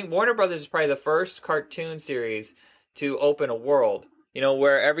 I think Warner Brothers is probably the first cartoon series to open a world,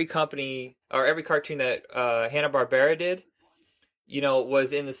 where every company, or every cartoon that Hanna-Barbera did,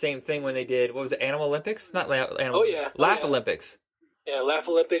 was in the same thing when they did, what was it, Animal Olympics? Not Animal Laugh Olympics. Yeah, Laugh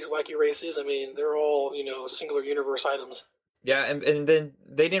Olympics, Wacky Races, I mean, they're all, singular universe items. Yeah, and then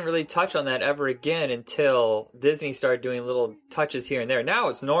they didn't really touch on that ever again until Disney started doing little touches here and there. Now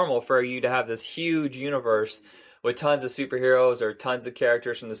it's normal for you to have this huge universe with tons of superheroes or tons of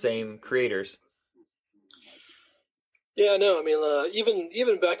characters from the same creators. Yeah, no, I mean,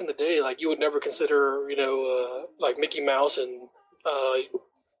 even back in the day, you would never consider, Mickey Mouse and,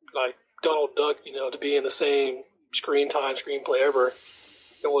 Donald Duck, to be in the same screenplay ever.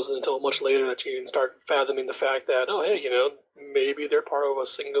 It wasn't until much later that you can start fathoming the fact that, maybe they're part of a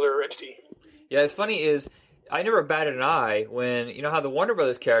singular entity. Yeah, it's funny is, I never batted an eye when, how the Warner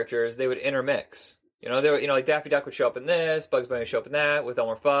Brothers characters, they would intermix. They were, like Daffy Duck would show up in this, Bugs Bunny would show up in that, with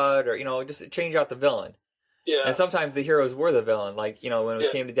Elmer Fudd, or, just change out the villain. Yeah. And sometimes the heroes were the villain. Like, when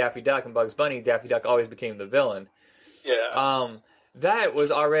it came to Daffy Duck and Bugs Bunny, Daffy Duck always became the villain. Yeah. That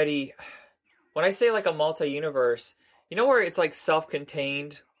was already... When I say, like, a multi-universe, where it's, like,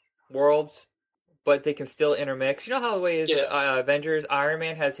 self-contained worlds, but they can still intermix? You know how the way is Avengers? Iron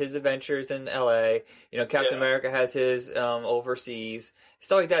Man has his adventures in L.A., Captain America has his overseas.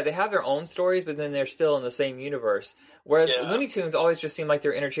 Stuff like that. They have their own stories, but then they're still in the same universe. Whereas Looney Tunes always just seem like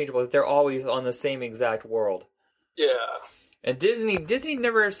they're interchangeable, that they're always on the same exact world. Yeah. And Disney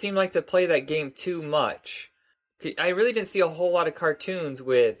never seemed like to play that game too much. I really didn't see a whole lot of cartoons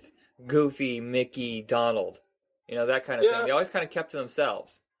with Goofy, Mickey, Donald. That kind of thing. They always kind of kept to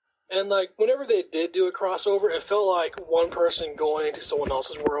themselves. And, like, whenever they did do a crossover, it felt like one person going into someone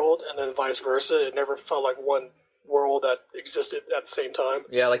else's world, and then vice versa. It never felt like one world that existed at the same time.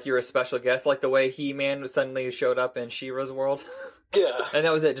 Yeah, like you were a special guest, like the way He-Man suddenly showed up in She-Ra's world. Yeah. And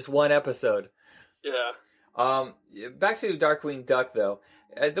that was it, just one episode. Yeah. Back to Darkwing Duck, though.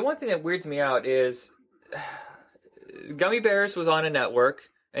 The one thing that weirds me out is Gummy Bears was on a network,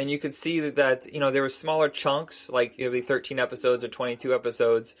 and you could see that there were smaller chunks, like it would be 13 episodes or 22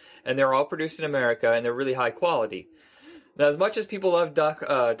 episodes, and they're all produced in America, and they're really high quality. Now, as much as people love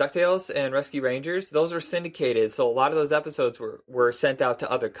DuckTales and Rescue Rangers, those were syndicated, so a lot of those episodes were sent out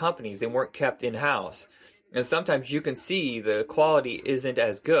to other companies. They weren't kept in-house. And sometimes you can see the quality isn't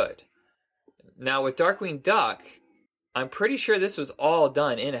as good. Now, with Darkwing Duck, I'm pretty sure this was all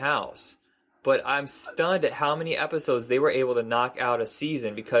done in-house. But I'm stunned at how many episodes they were able to knock out a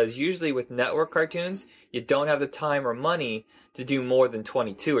season, because usually with network cartoons, you don't have the time or money to do more than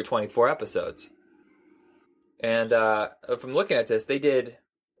 22 or 24 episodes. And from looking at this, they did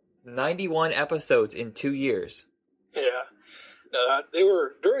 91 episodes in 2 years. Yeah. No, they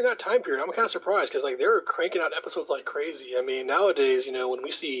were, during that time period, I'm kind of surprised, because they were cranking out episodes like crazy. I mean, nowadays, when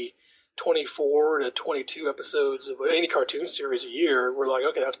we see 24 to 22 episodes of any cartoon series a year, we're like,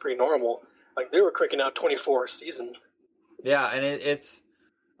 okay, that's pretty normal. Like, they were cranking out 24 a season. Yeah, and it's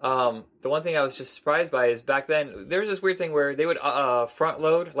the one thing I was just surprised by is back then there was this weird thing where they would front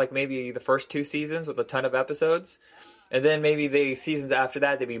load like maybe the first 2 seasons with a ton of episodes, and then maybe the seasons after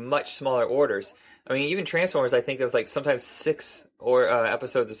that they'd be much smaller orders. I mean, even Transformers, I think it was like sometimes 6 or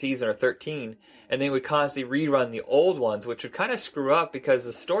episodes a season or 13, and they would constantly rerun the old ones, which would kind of screw up because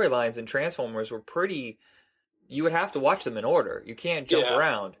the storylines in Transformers were pretty. You would have to watch them in order. You can't jump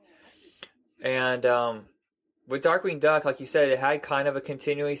around. And with Darkwing Duck, like you said, it had kind of a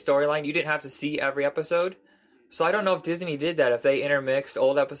continuing storyline. You didn't have to see every episode. So I don't know if Disney did that, if they intermixed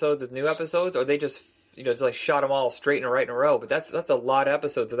old episodes with new episodes, or they just, just like shot them all straight and right in a row. But that's a lot of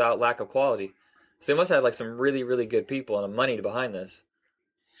episodes without lack of quality. So they must have had like some really, really good people and money behind this.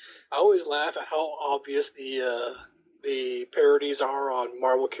 I always laugh at how obvious the parodies are on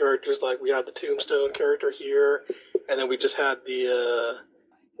Marvel characters. Like, we had the Tombstone character here, and then we just had the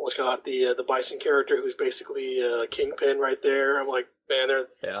Bison character, who's basically Kingpin right there. I'm like, man,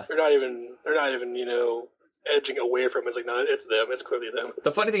 they're not even edging away from it. It's like, no, it's them. It's clearly them.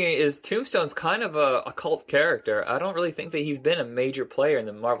 The funny thing is, Tombstone's kind of a cult character. I don't really think that he's been a major player in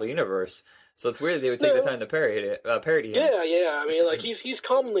the Marvel universe. So it's weird that they would take the time to parody him. Yeah. I mean, like, he's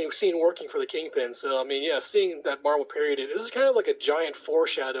commonly seen working for the Kingpin. So, I mean, yeah, seeing that Marvel parodied it, this is kind of like a giant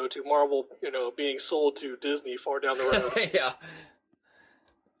foreshadow to Marvel, being sold to Disney far down the road. Yeah.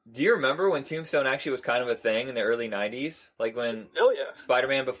 Do you remember when Tombstone actually was kind of a thing in the early 90s? Like when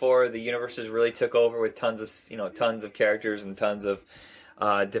Spider-Man, before the universes really took over with tons of characters and tons of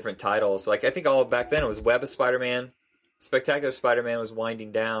different titles. Like, I think all back then it was Web of Spider-Man, Spectacular Spider-Man was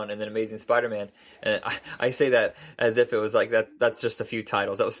winding down, and then Amazing Spider-Man. And I say that as if it was like that's just a few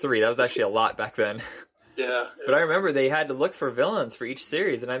titles. That was 3. That was actually a lot back then. Yeah. But I remember they had to look for villains for each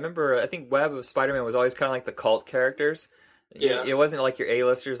series, and I think Web of Spider-Man was always kind of like the cult characters. Yeah. It wasn't like your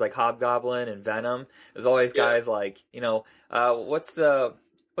A-listers like Hobgoblin and Venom. It was always guys like, what's the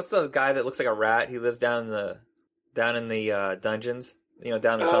guy that looks like a rat? He lives down in the dungeons,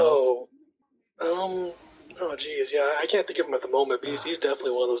 down the tunnels. Oh, geez, yeah, I can't think of him at the moment, but he's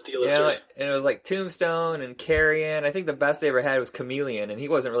definitely one of those D-listers. And it was like Tombstone and Carrion. I think the best they ever had was Chameleon, and he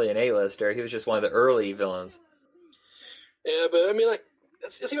wasn't really an A-lister. He was just one of the early villains. Yeah, but I mean, like,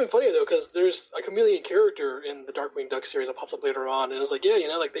 it's even funnier, though, because there's a Chameleon character in the Darkwing Duck series that pops up later on, and it's like,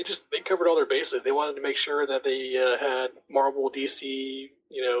 they covered all their bases. They wanted to make sure that they had Marvel, DC,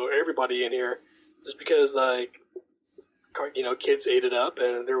 everybody in here, just because, like, kids ate it up,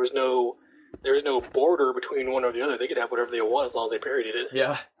 and there was no border between one or the other. They could have whatever they want as long as they parodied it.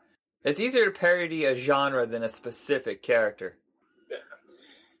 Yeah. It's easier to parody a genre than a specific character. Yeah.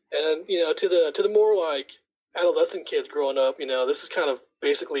 And, to the more, like, adolescent kids growing up, this is kind of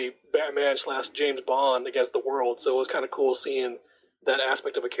basically Batman / James Bond against the world. So it was kind of cool seeing that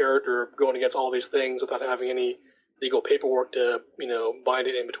aspect of a character going against all these things without having any legal paperwork to, bind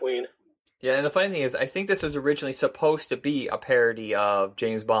it in between. Yeah, and the funny thing is, I think this was originally supposed to be a parody of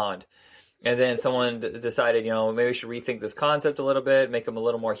James Bond. And then someone decided, maybe we should rethink this concept a little bit, make him a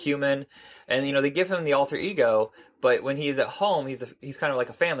little more human. And, they give him the alter ego, but when he's at home, he's kind of like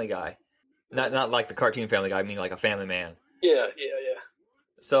a family guy. Not like the cartoon Family Guy, I mean like a family man. Yeah.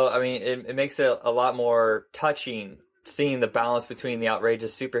 So, I mean, it makes it a lot more touching seeing the balance between the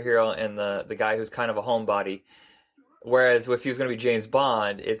outrageous superhero and the guy who's kind of a homebody. Whereas if he was going to be James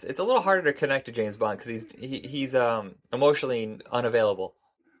Bond, it's a little harder to connect to James Bond because he's emotionally unavailable.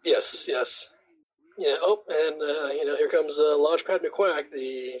 Yes. Yeah. Oh, and here comes Launchpad McQuack,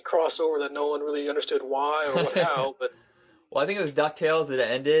 the crossover that no one really understood why or how, but. Well, I think it was DuckTales that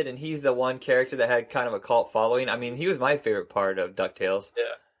it ended, and he's the one character that had kind of a cult following. I mean, he was my favorite part of DuckTales.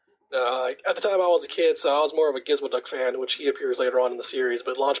 Yeah. At the time I was a kid, so I was more of a Gizmo Duck fan, which he appears later on in the series,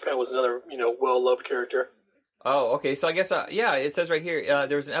 but Launchpad was another, well-loved character. Oh, okay. So I guess, it says right here,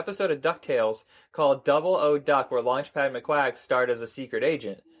 there was an episode of DuckTales called Double O Duck where Launchpad McQuack starred as a secret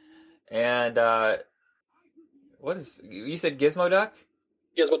agent. And, you said Gizmo Duck?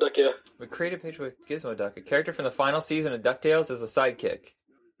 Gizmo Duck, yeah. We created a page with Gizmo Duck. A character from the final season of DuckTales is a sidekick.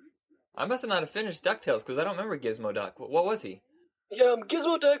 I must have not have finished DuckTales because I don't remember Gizmo Duck. What was he? Yeah,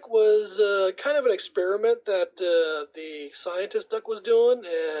 Gizmo Duck was kind of an experiment that the scientist Duck was doing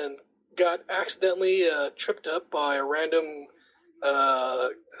and got accidentally tripped up by a random, how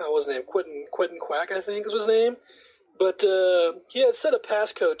was his name? Quentin Quack, I think was his name. But he had set a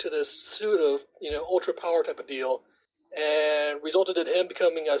passcode to this suit of, ultra power type of deal, and resulted in him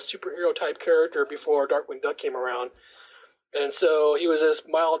becoming a superhero type character before Darkwing Duck came around. And so he was this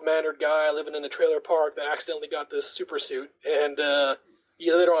mild-mannered guy living in a trailer park that accidentally got this super suit. And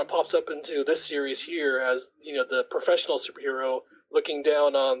he later on pops up into this series here as, the professional superhero looking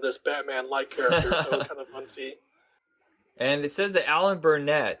down on this Batman-like character. So it's kind of fun to see. And it says that Alan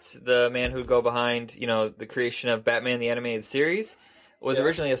Burnett, the man who go behind, the creation of Batman the Animated Series, was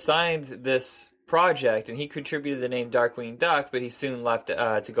originally assigned this project, and he contributed the name Darkwing Duck, but he soon left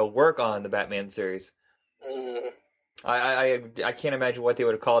to go work on the Batman series. I can't imagine what they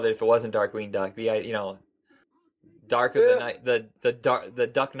would have called it if it wasn't Darkwing Duck. Dark of the Night, the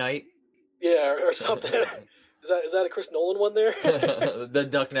Duck Knight. Yeah, or something. Is that a Chris Nolan one there? The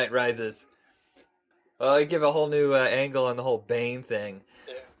Duck Knight Rises. Well, I give a whole new angle on the whole Bane thing.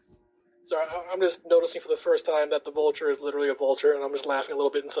 Yeah. So I'm just noticing for the first time that the Vulture is literally a vulture, and I'm just laughing a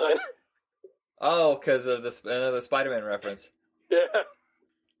little bit inside. Oh, because of another Spider-Man reference. Yeah.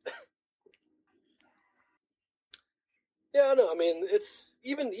 Yeah, no, I mean, it's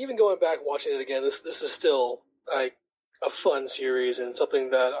even going back watching it again. This is still like a fun series and something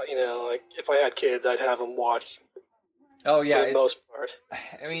that if I had kids, I'd have them watch. Oh yeah, for the most part.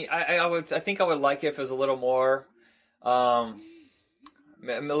 I mean, I think I would like it if it was a little more, a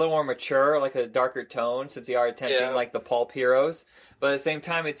little more mature, like a darker tone, since they are attempting like the pulp heroes. But at the same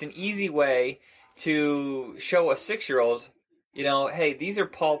time, it's an easy way to show a 6-year-old, hey, these are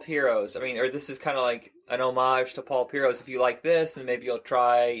pulp heroes. I mean, or this is kind of like an homage to pulp heroes. If you like this, then maybe you'll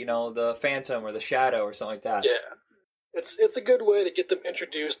try, the Phantom or the Shadow or something like that. Yeah. It's a good way to get them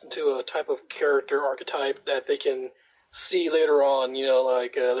introduced into a type of character archetype that they can see later on.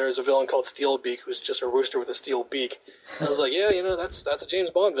 There's a villain called Steelbeak who's just a rooster with a steel beak. I was like, yeah, that's a James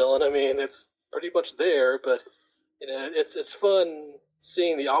Bond villain. I mean, it's pretty much there, but it's fun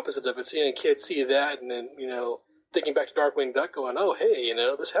seeing the opposite of it, seeing a kid see that, and then thinking back to Darkwing Duck, going, oh hey,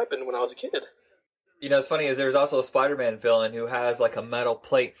 this happened when I was a kid. It's funny is there's also a Spider-Man villain who has like a metal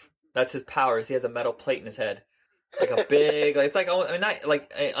plate. That's his powers. He has a metal plate in his head. Like a big, it's like, I mean, not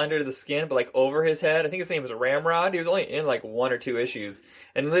like under the skin, but like over his head. I think his name is Ramrod. He was only in like 1 or 2 issues.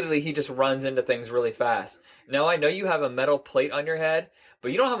 And literally he just runs into things really fast. Now I know you have a metal plate on your head,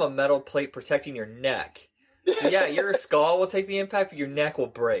 but you don't have a metal plate protecting your neck. So yeah, your skull will take the impact, but your neck will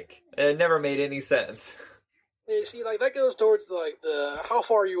break. It never made any sense. You see, like, that goes towards, like, the how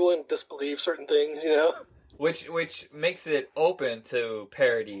far you willing to disbelieve certain things, Which makes it open to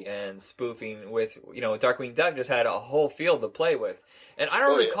parody and spoofing with, Darkwing Duck just had a whole field to play with. And I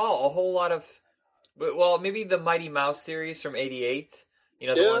don't recall a whole lot of, well, maybe the Mighty Mouse series from '88,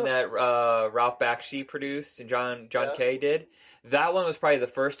 the one that Ralph Bakshi produced and John Kay did. That one was probably the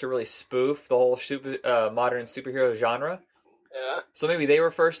first to really spoof the whole modern superhero genre. Yeah. So maybe they were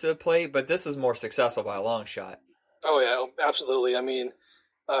first to the plate, but this is more successful by a long shot. Oh, yeah, absolutely. I mean,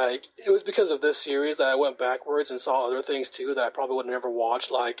 it was because of this series that I went backwards and saw other things, too, that I probably would have never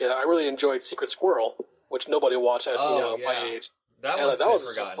watched. Like, I really enjoyed Secret Squirrel, which nobody watched at, my age. That And one's that been was a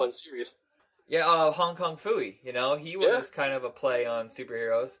forgotten. fun series. Yeah, Hong Kong Phooey. You know, he was kind of a play on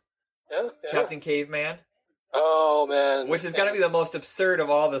superheroes. Yeah. Captain Caveman. Oh man. Which has got to be the most absurd of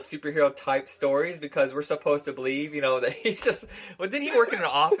all the superhero type stories because we're supposed to believe, you know, that he's just. Well, didn't he work in an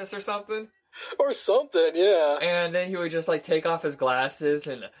office or something? Or something, yeah. And then he would just like take off his glasses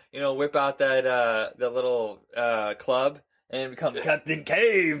and whip out that little club and become Captain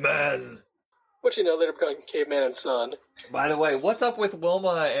Caveman. Which later became Caveman and Son. By the way, what's up with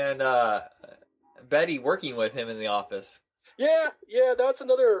Wilma and Betty working with him in the office? Yeah, that's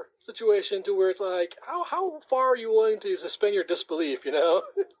another situation to where it's like, how far are you willing to suspend your disbelief?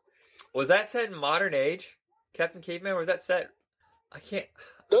 Was that set in modern age, Captain Caveman? Or was that set? I can't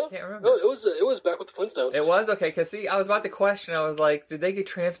remember. No, it was back with the Flintstones. It was? Okay, because see, I was about to question, I was like, did they get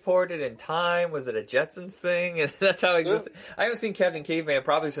transported in time? Was it a Jetsons thing? And that's how it existed. I haven't seen Captain Caveman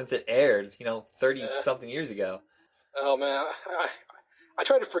probably since it aired, 30-something years ago. Oh, man, I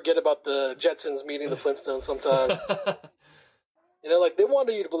try to forget about the Jetsons meeting the Flintstones sometimes. They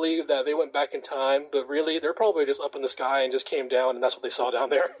wanted you to believe that they went back in time, but really, they're probably just up in the sky and just came down, and that's what they saw down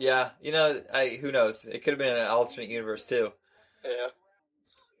there. Yeah, who knows? It could have been an alternate universe, too. Yeah.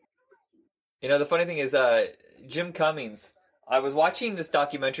 The funny thing is, Jim Cummings, I was watching this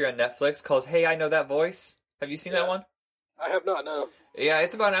documentary on Netflix called Hey, I Know That Voice. Have you seen that one? I have not, no. Yeah,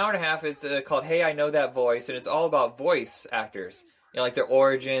 it's about an hour and a half. It's called Hey, I Know That Voice, and it's all about voice actors. Like their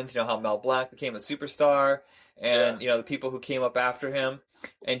origins, how Mel Blanc became a superstar, and, the people who came up after him.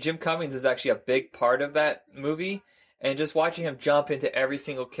 And Jim Cummings is actually a big part of that movie. And just watching him jump into every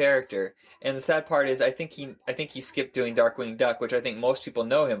single character. And the sad part is, I think he skipped doing Darkwing Duck, which I think most people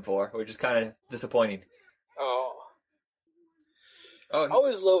know him for, which is kind of disappointing. Oh, I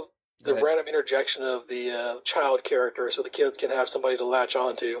always love the random interjection of the child character, so the kids can have somebody to latch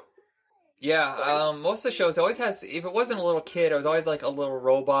on to. Yeah, most of the shows always has. If it wasn't a little kid, it was always like a little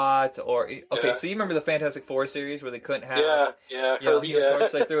robot or. Okay, so you remember the Fantastic Four series where they couldn't have. Yeah, Herbie.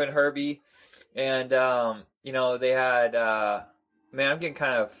 Torch, they threw in Herbie, and they had. Man, I'm getting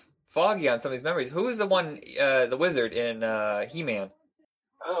kind of foggy on some of these memories. Who was the one, the wizard in He-Man?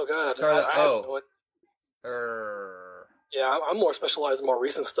 Oh God, Yeah, I'm more specialized in more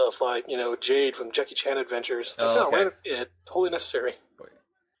recent stuff, like Jade from Jackie Chan Adventures. Random fit, totally necessary.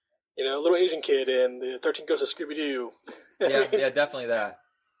 Little Asian kid in the 13 Ghosts of Scooby-Doo. yeah, definitely that.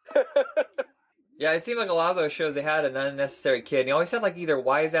 Yeah, it seemed like a lot of those shows, they had an unnecessary kid. And he always had like either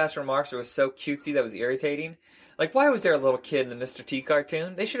wise-ass remarks or was so cutesy that was irritating. Like, why was there a little kid in the Mr. T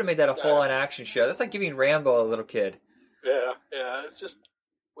cartoon? They should have made that a full-on action show. That's like giving Rambo a little kid. Yeah, it's just...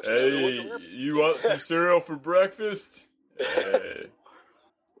 Hey, you want some cereal for breakfast? Hey,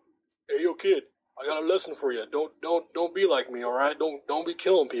 yo, kid. I got a lesson for you. Don't be like me, all right? Don't be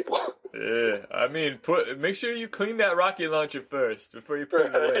killing people. Yeah, I mean, make sure you clean that rocket launcher first before you put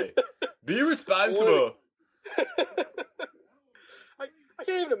it away. Be responsible. I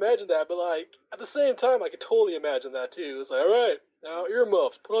can't even imagine that, but like at the same time, I could totally imagine that too. It's like, all right, now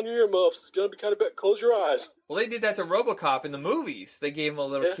earmuffs. Put on your earmuffs. It's gonna be kind of bad. Close your eyes. Well, they did that to RoboCop in the movies. They gave him a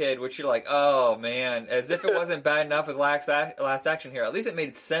little kid, which you're like, oh man, as if it wasn't bad enough with Last Action Hero. At least it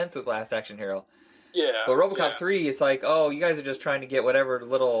made sense with Last Action Hero. Yeah. But RoboCop 3, it's like, oh, you guys are just trying to get whatever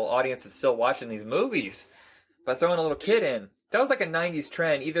little audience is still watching these movies by throwing a little kid in. That was like a 90s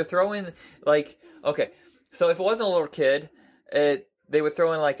trend. Either throw in, like, okay, so if it wasn't a little kid, they would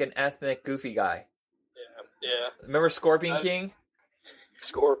throw in like an ethnic goofy guy. Yeah. Remember Scorpion King?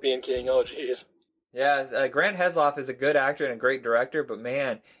 Scorpion King, oh jeez. Yeah, Grant Heslov is a good actor and a great director, but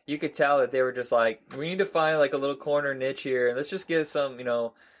man, you could tell that they were just like, we need to find like a little corner niche here, and let's just get some,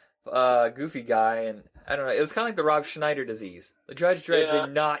 goofy guy, and I don't know. It was kind of like the Rob Schneider disease. The Judge Dredd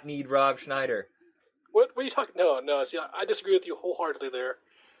did not need Rob Schneider. What are you talking? No. See, I disagree with you wholeheartedly there.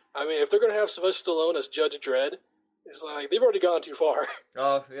 I mean, if they're going to have Sylvester Stallone as Judge Dredd, it's like they've already gone too far.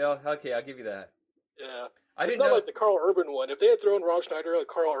 Oh, yeah, okay, I'll give you that. Yeah. It's not like the Carl Urban one. If they had thrown Rob Schneider like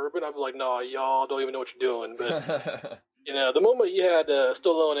Carl Urban, I'd be like, no, y'all don't even know what you're doing. But the moment you had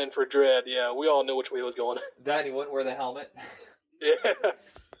Stallone in for Dredd, we all knew which way it was going. That he wouldn't wear the helmet. Yeah.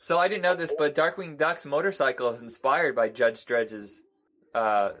 So I didn't know this, but Darkwing Duck's motorcycle is inspired by Judge Dredd's,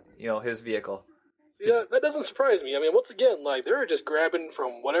 his vehicle. Yeah, that doesn't surprise me. I mean, once again, like, they were just grabbing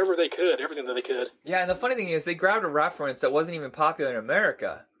from whatever they could, everything that they could. Yeah, and the funny thing is, they grabbed a reference that wasn't even popular in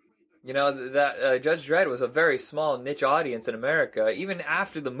America. That Judge Dredd was a very small niche audience in America. Even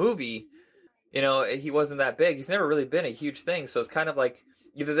after the movie, he wasn't that big. He's never really been a huge thing, so it's kind of like,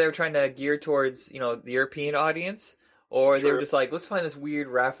 either they were trying to gear towards, the European audience, or they were just like, let's find this weird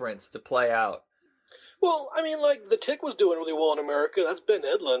reference to play out. Well, I mean, like, The Tick was doing really well in America. That's Ben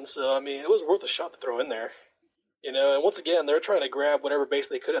Edlund, so, I mean, it was worth a shot to throw in there. You know, and once again, they're trying to grab whatever base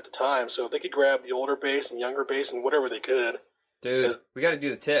they could at the time. So if they could grab the older base and younger base and whatever they could. Dude, we got to do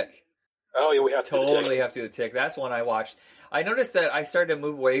the Tick. Oh, yeah, we have to totally have to do the Tick. That's one I watched. I noticed that I started to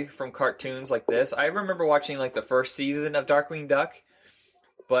move away from cartoons like this. I remember watching like the first season of Darkwing Duck,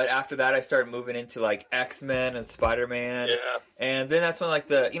 but after that I started moving into like X-Men and Spider-Man. Yeah. And then that's when like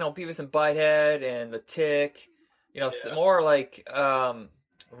the, Beavis and Butthead and the Tick, more like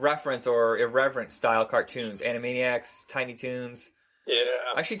reference or irreverent style cartoons, Animaniacs, Tiny Toons. Yeah.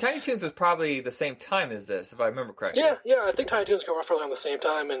 Actually, Tiny Toons was probably the same time as this, if I remember correctly. Yeah, I think Tiny Toons came roughly around the same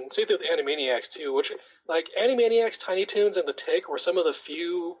time, and same thing with Animaniacs too. Which, like, Animaniacs, Tiny Toons, and The Tick were some of the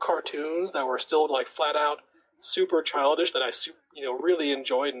few cartoons that were still like flat out super childish that I really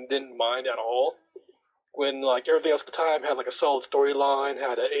enjoyed and didn't mind at all. When like everything else at the time had like a solid storyline,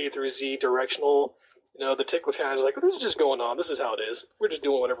 had an A through Z directional. The Tick was kind of like, this is just going on. This is how it is. We're just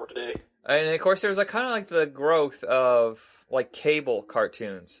doing whatever today. And of course, there was like kind of like the growth of like cable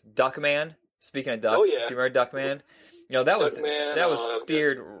cartoons. Duckman. Speaking of ducks, oh, yeah. do you remember Duckman? That was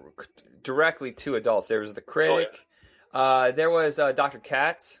steered directly to adults. There was the Critic. Oh, yeah. There was Dr.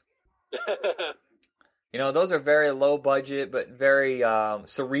 Katz. Those are very low budget but very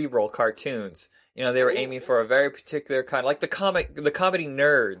cerebral cartoons. They were aiming for a very particular kind, like the comedy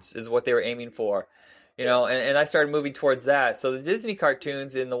nerds is what they were aiming for. And I started moving towards that. So the Disney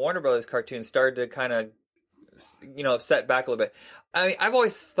cartoons and the Warner Brothers cartoons started to kind of, set back a little bit. I mean, I've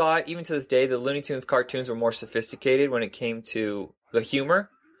always thought, even to this day, the Looney Tunes cartoons were more sophisticated when it came to the humor.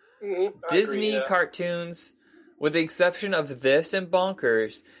 Mm-hmm. Disney cartoons, with the exception of this and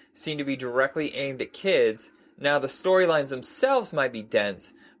Bonkers, seem to be directly aimed at kids. Now, the storylines themselves might be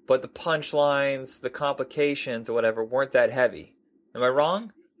dense, but the punchlines, the complications, or whatever, weren't that heavy. Am I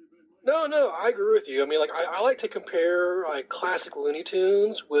wrong? No, I agree with you. I mean, like, I like to compare, like, classic Looney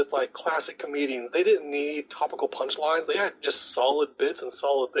Tunes with, like, classic comedians. They didn't need topical punchlines. They had just solid bits and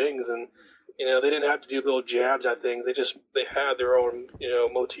solid things, and, they didn't have to do little jabs at things. They had their own,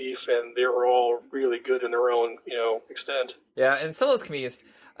 motif, and they were all really good in their own, extent. Yeah, and some of those comedians,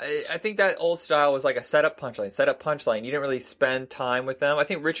 I think that old style was like a setup punchline. You didn't really spend time with them. I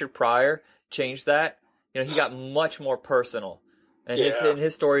think Richard Pryor changed that. He got much more personal. And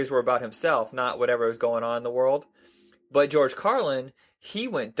his stories were about himself, not whatever was going on in the world. But George Carlin, he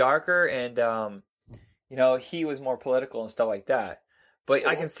went darker and, he was more political and stuff like that. But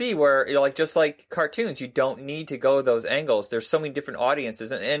I can see where, just like cartoons, you don't need to go those angles. There's so many different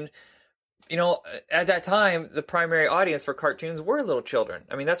audiences. And at that time, the primary audience for cartoons were little children.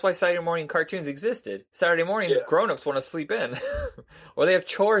 I mean, that's why Saturday morning cartoons existed. Saturday mornings, grown-ups want to sleep in. Or they have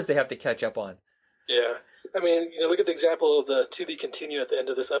chores they have to catch up on. Yeah. I mean, look at the example of the to be continued at the end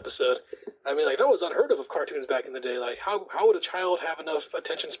of this episode. I mean, like, that was unheard of cartoons back in the day. Like, how would a child have enough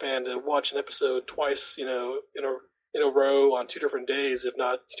attention span to watch an episode twice, in a row on 2 different days, if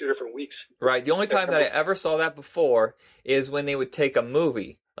not 2 different weeks? Right. The only time that I ever saw that before is when they would take a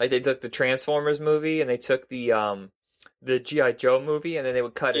movie. Like, they took the Transformers movie and they took the G.I. Joe movie and then they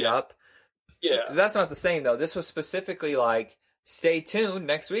would cut it up. Yeah. That's not the same, though. This was specifically like, stay tuned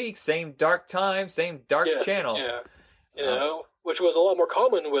next week, same dark time, same dark channel. Yeah. Which was a lot more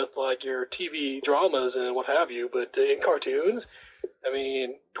common with like your TV dramas and what have you, but in cartoons, I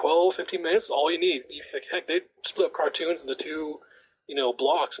mean, 12, 15 minutes is all you need. Heck, they split up cartoons into 2,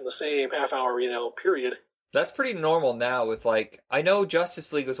 blocks in the same half-hour, period. That's pretty normal now with like, I know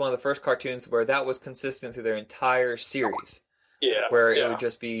Justice League was one of the first cartoons where that was consistent through their entire series. Yeah. Where it would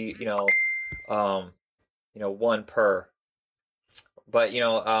just be, one per. But,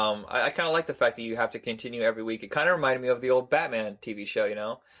 I kind of like the fact that you have to continue every week. It kind of reminded me of the old Batman TV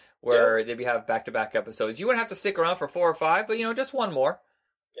show, where they'd have back-to-back episodes. You wouldn't have to stick around for 4 or 5, but, just one more.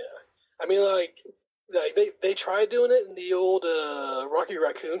 Yeah. I mean, like they tried doing it in the old Rocky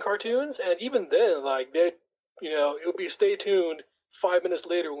Raccoon cartoons, and even then, like, it would be stay tuned 5 minutes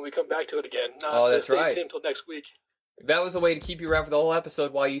later when we come back to it again. Not stay tuned until next week. That was a way to keep you around for the whole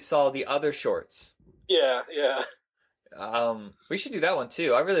episode while you saw the other shorts. Yeah. We should do that one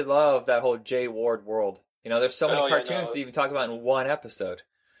too. I really love that whole Jay Ward world. There's so many cartoons to even talk about in one episode.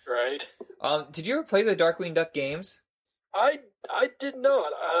 Right. Did you ever play the Darkwing Duck games? I did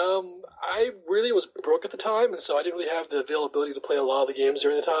not. I really was broke at the time, and so I didn't really have the availability to play a lot of the games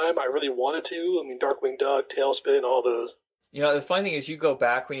during the time. I really wanted to. I mean, Darkwing Duck, Tailspin, all those. The funny thing is you go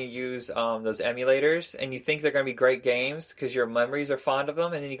back when you use those emulators, and you think they're going to be great games because your memories are fond of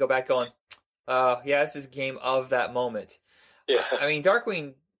them, and then you go back going, this is a game of that moment. Yeah. I mean,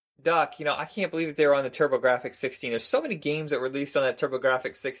 Darkwing Duck, I can't believe that they were on the TurboGrafx 16. There's so many games that were released on that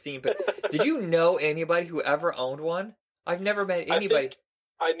TurboGrafx 16, but did you know anybody who ever owned one? I've never met anybody.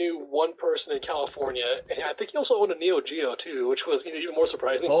 I knew one person in California, and I think he also owned a Neo Geo too, which was even more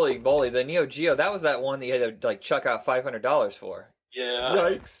surprising. Holy moly, the Neo Geo, that was that one that you had to like chuck out $500 for. Yeah.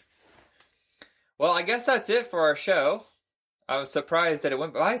 Yikes. Well, I guess that's it for our show. I was surprised that it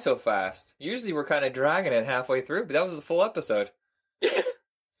went by so fast. Usually we're kind of dragging it halfway through, but that was a full episode.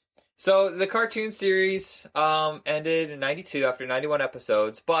 So the cartoon series ended in 92 after 91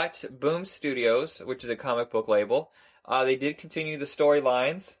 episodes, but Boom Studios, which is a comic book label, they did continue the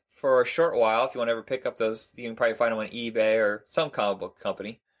storylines for a short while. If you want to ever pick up those, you can probably find them on eBay or some comic book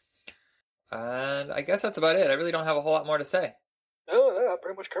company. And I guess that's about it. I really don't have a whole lot more to say. Oh, that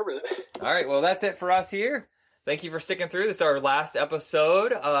pretty much covers it. All right, well, that's it for us here. Thank you for sticking through. This is our last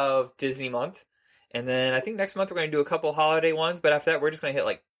episode of Disney Month. And then I think next month we're going to do a couple holiday ones, but after that we're just going to hit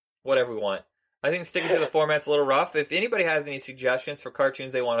like whatever we want. I think sticking to the format's a little rough. If anybody has any suggestions for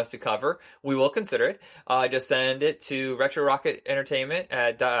cartoons they want us to cover, we will consider it. Just send it to Retro Rocket Entertainment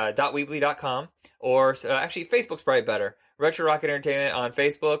at .weebly.com, or actually Facebook's probably better. Retro Rocket Entertainment on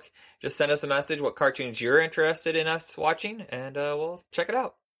Facebook. Just send us a message what cartoons you're interested in us watching, and we'll check it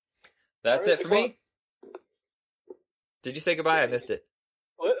out. That's it for me. Did you say goodbye? I missed it.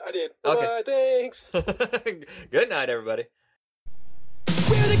 What? I did. Okay. Bye, thanks. Good night, everybody.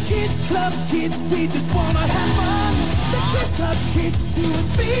 We're the Kids Club Kids, we just wanna have fun. The Kids Club Kids, to us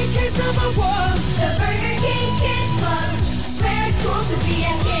being kids number one. The Burger King Kids Club, where it's cool to be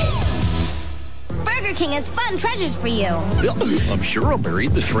a kid. Burger King has fun treasures for you. I'm sure I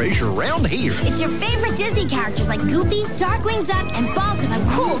buried the treasure around here. It's your favorite Disney characters like Goofy, Darkwing Duck, and Bonkers on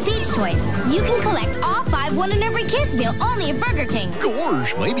cool beach toys. You can collect all 5 one in every kids meal only at Burger King.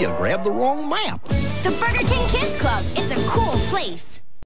 Gosh, maybe I grabbed the wrong map. The Burger King Kids Club is a cool place.